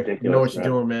Jocular. You know what you're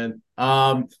doing, man.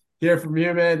 Hear from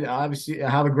you, man. Obviously,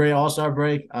 have a great All-Star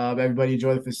break. Everybody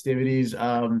enjoy the festivities.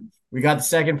 We got the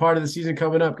second part of the season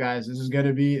coming up, guys. This is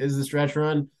the stretch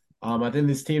run. I think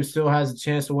this team still has a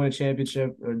chance to win a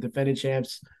championship or defending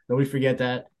champs. Nobody forget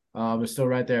that. It's still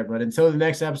right there. But until the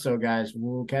next episode, guys,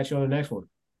 we'll catch you on the next one.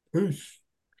 Peace.